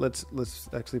queen. Let's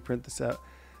actually print this out.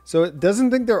 So it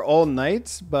doesn't think they're all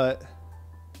knights, but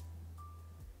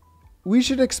we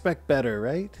should expect better,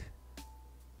 right?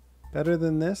 Better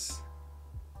than this.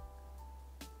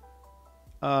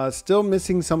 Still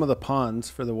missing some of the pawns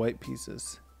for the white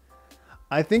pieces.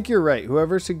 I think you're right.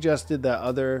 Whoever suggested that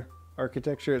other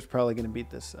architecture, it's probably going to beat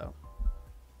this. So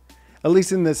at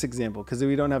least in this example, because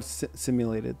we don't have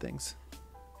simulated things.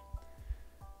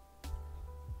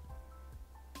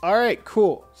 All right,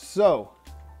 cool. So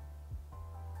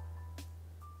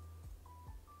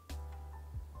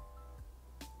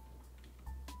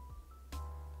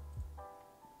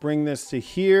bring this to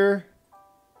here.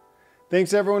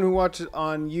 Thanks everyone who watched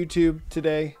on YouTube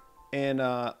today and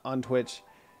on Twitch.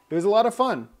 It was a lot of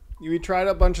fun. We tried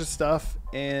a bunch of stuff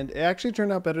and it actually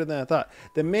turned out better than I thought.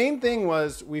 The main thing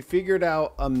was we figured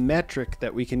out a metric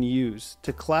that we can use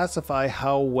to classify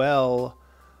how well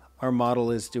our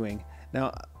model is doing.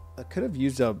 Now, I could have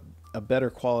used a better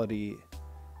quality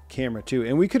camera too.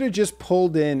 And we could have just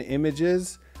pulled in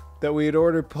images that we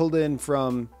had pulled in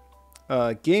from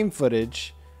game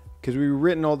footage, because we've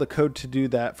written all the code to do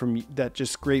that that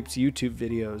just scrapes YouTube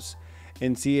videos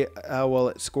and see how well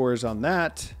it scores on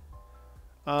that.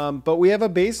 But we have a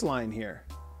baseline here.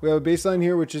 We have a baseline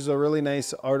here, which is a really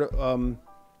nice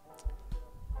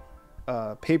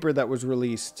paper that was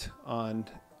released on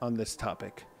this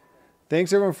topic.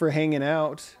 Thanks everyone for hanging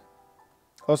out.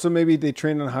 Also, maybe they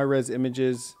trained on high-res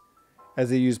images as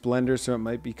they use Blender, so it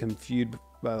might be confused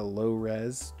by the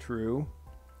low-res. True.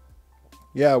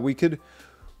 Yeah, we could,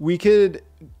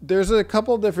 there's a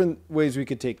couple different ways we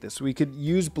could take this. We could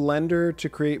use Blender to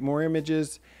create more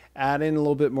images, add in a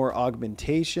little bit more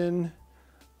augmentation.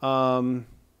 The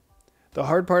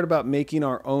hard part about making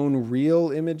our own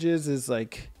real images is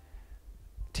like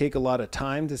take a lot of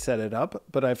time to set it up.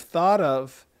 But I've thought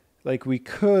of like we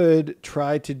could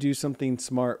try to do something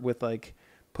smart with like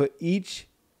put each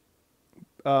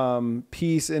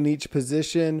piece in each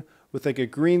position with like a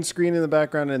green screen in the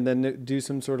background and then do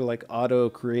some sort of like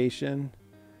auto creation.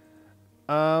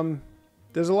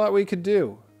 There's a lot we could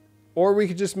do. Or we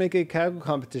could just make a kaggle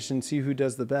competition, see who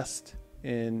does the best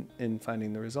in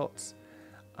finding the results.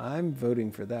 I'm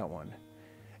voting for that one.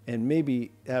 And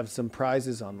maybe have some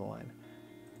prizes on the line.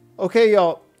 Okay,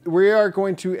 y'all. We are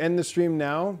going to end the stream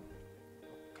now.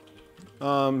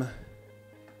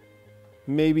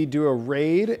 Maybe do a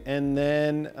raid and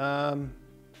then,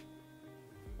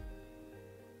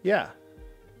 yeah.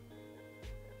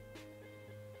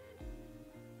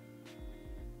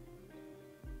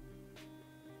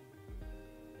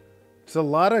 There's a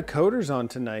lot of coders on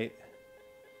tonight.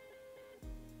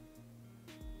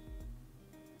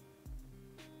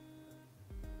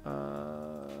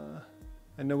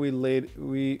 I know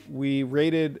we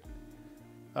rated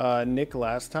Nick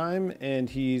last time and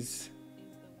he's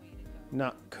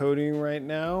not coding right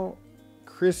now.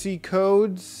 Chrissy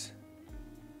codes.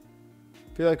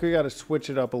 Feel like we got to switch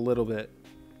it up a little bit.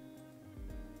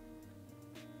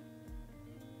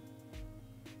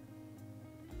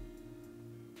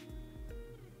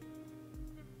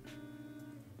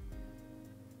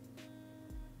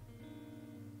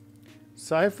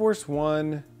 Cyforce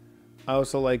 1, I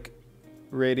also like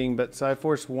rating, but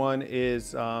Cyforce 1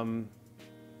 is,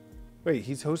 wait,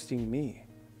 he's hosting me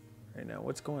right now.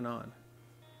 What's going on?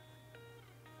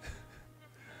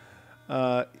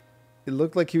 It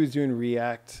looked like he was doing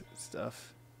React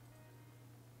stuff.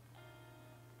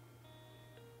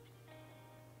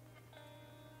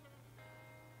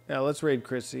 Yeah, let's raid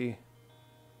Chrissy.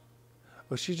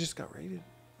 Oh, she just got raided.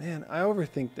 Man, I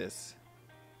overthink this.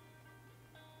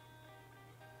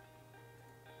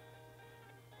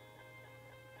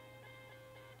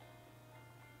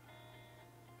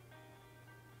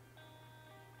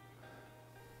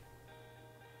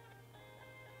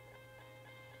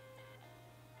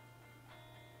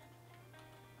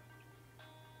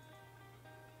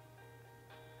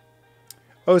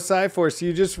 Oh, Cyforce,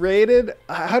 you just raided?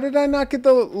 How did I not get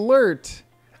the alert?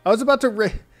 I was about to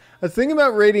I was thinking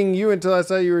about raiding you until I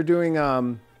saw you were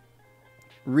doing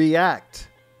React.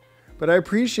 But I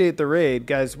appreciate the raid,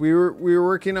 guys. We were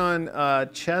working on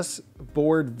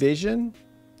Chessboard vision,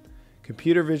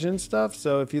 computer vision stuff.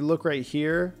 So if you look right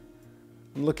here,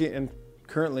 I'm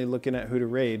currently looking at who to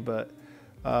raid, but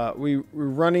we're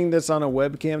running this on a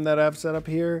webcam that I've set up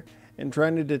here and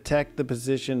trying to detect the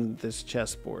position of this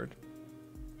chessboard.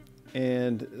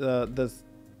 And the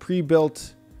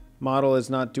pre-built model is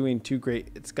not doing too great.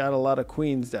 It's got a lot of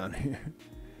queens down here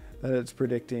that it's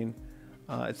predicting.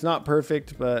 It's not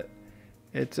perfect, but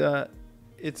it's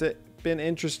been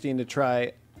interesting to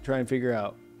try and figure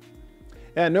out.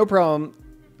 Yeah, no problem.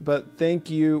 But thank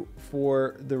you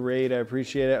for the raid. I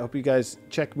appreciate it. I hope you guys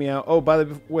check me out. Oh, by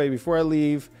the way, before I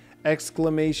leave,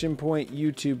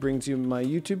 !YouTube brings you my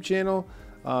YouTube channel.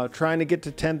 Trying to get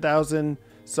to 10,000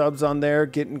 subs on there,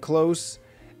 getting close.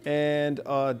 And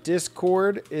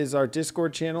Discord is our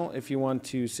Discord channel if you want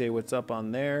to say what's up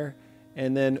on there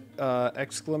And then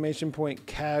exclamation point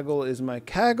kaggle is my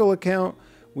Kaggle account.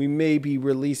 We may be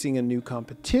releasing a new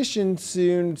competition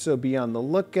soon, so be on the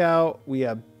lookout. We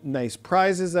have nice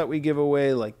prizes that we give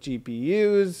away, like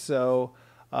GPUs. So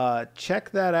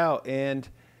check that out, and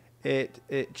it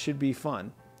should be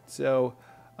fun. So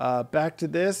back to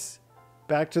this,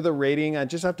 back to the rating. I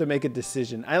just have to make a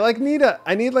decision. I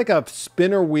need like a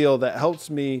spinner wheel that helps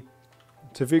me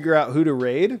to figure out who to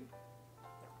raid,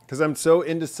 because I'm so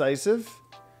indecisive.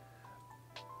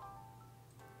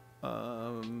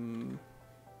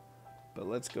 But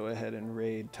let's go ahead and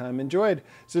raid. Time enjoyed.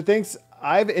 So thanks.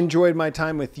 I've enjoyed my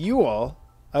time with you all.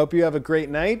 I hope you have a great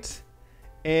night.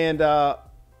 And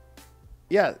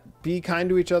yeah, be kind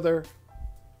to each other.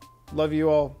 Love you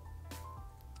all.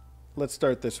 Let's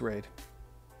start this raid.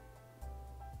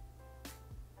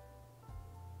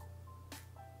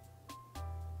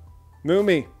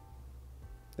 Moomy,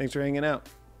 thanks for hanging out.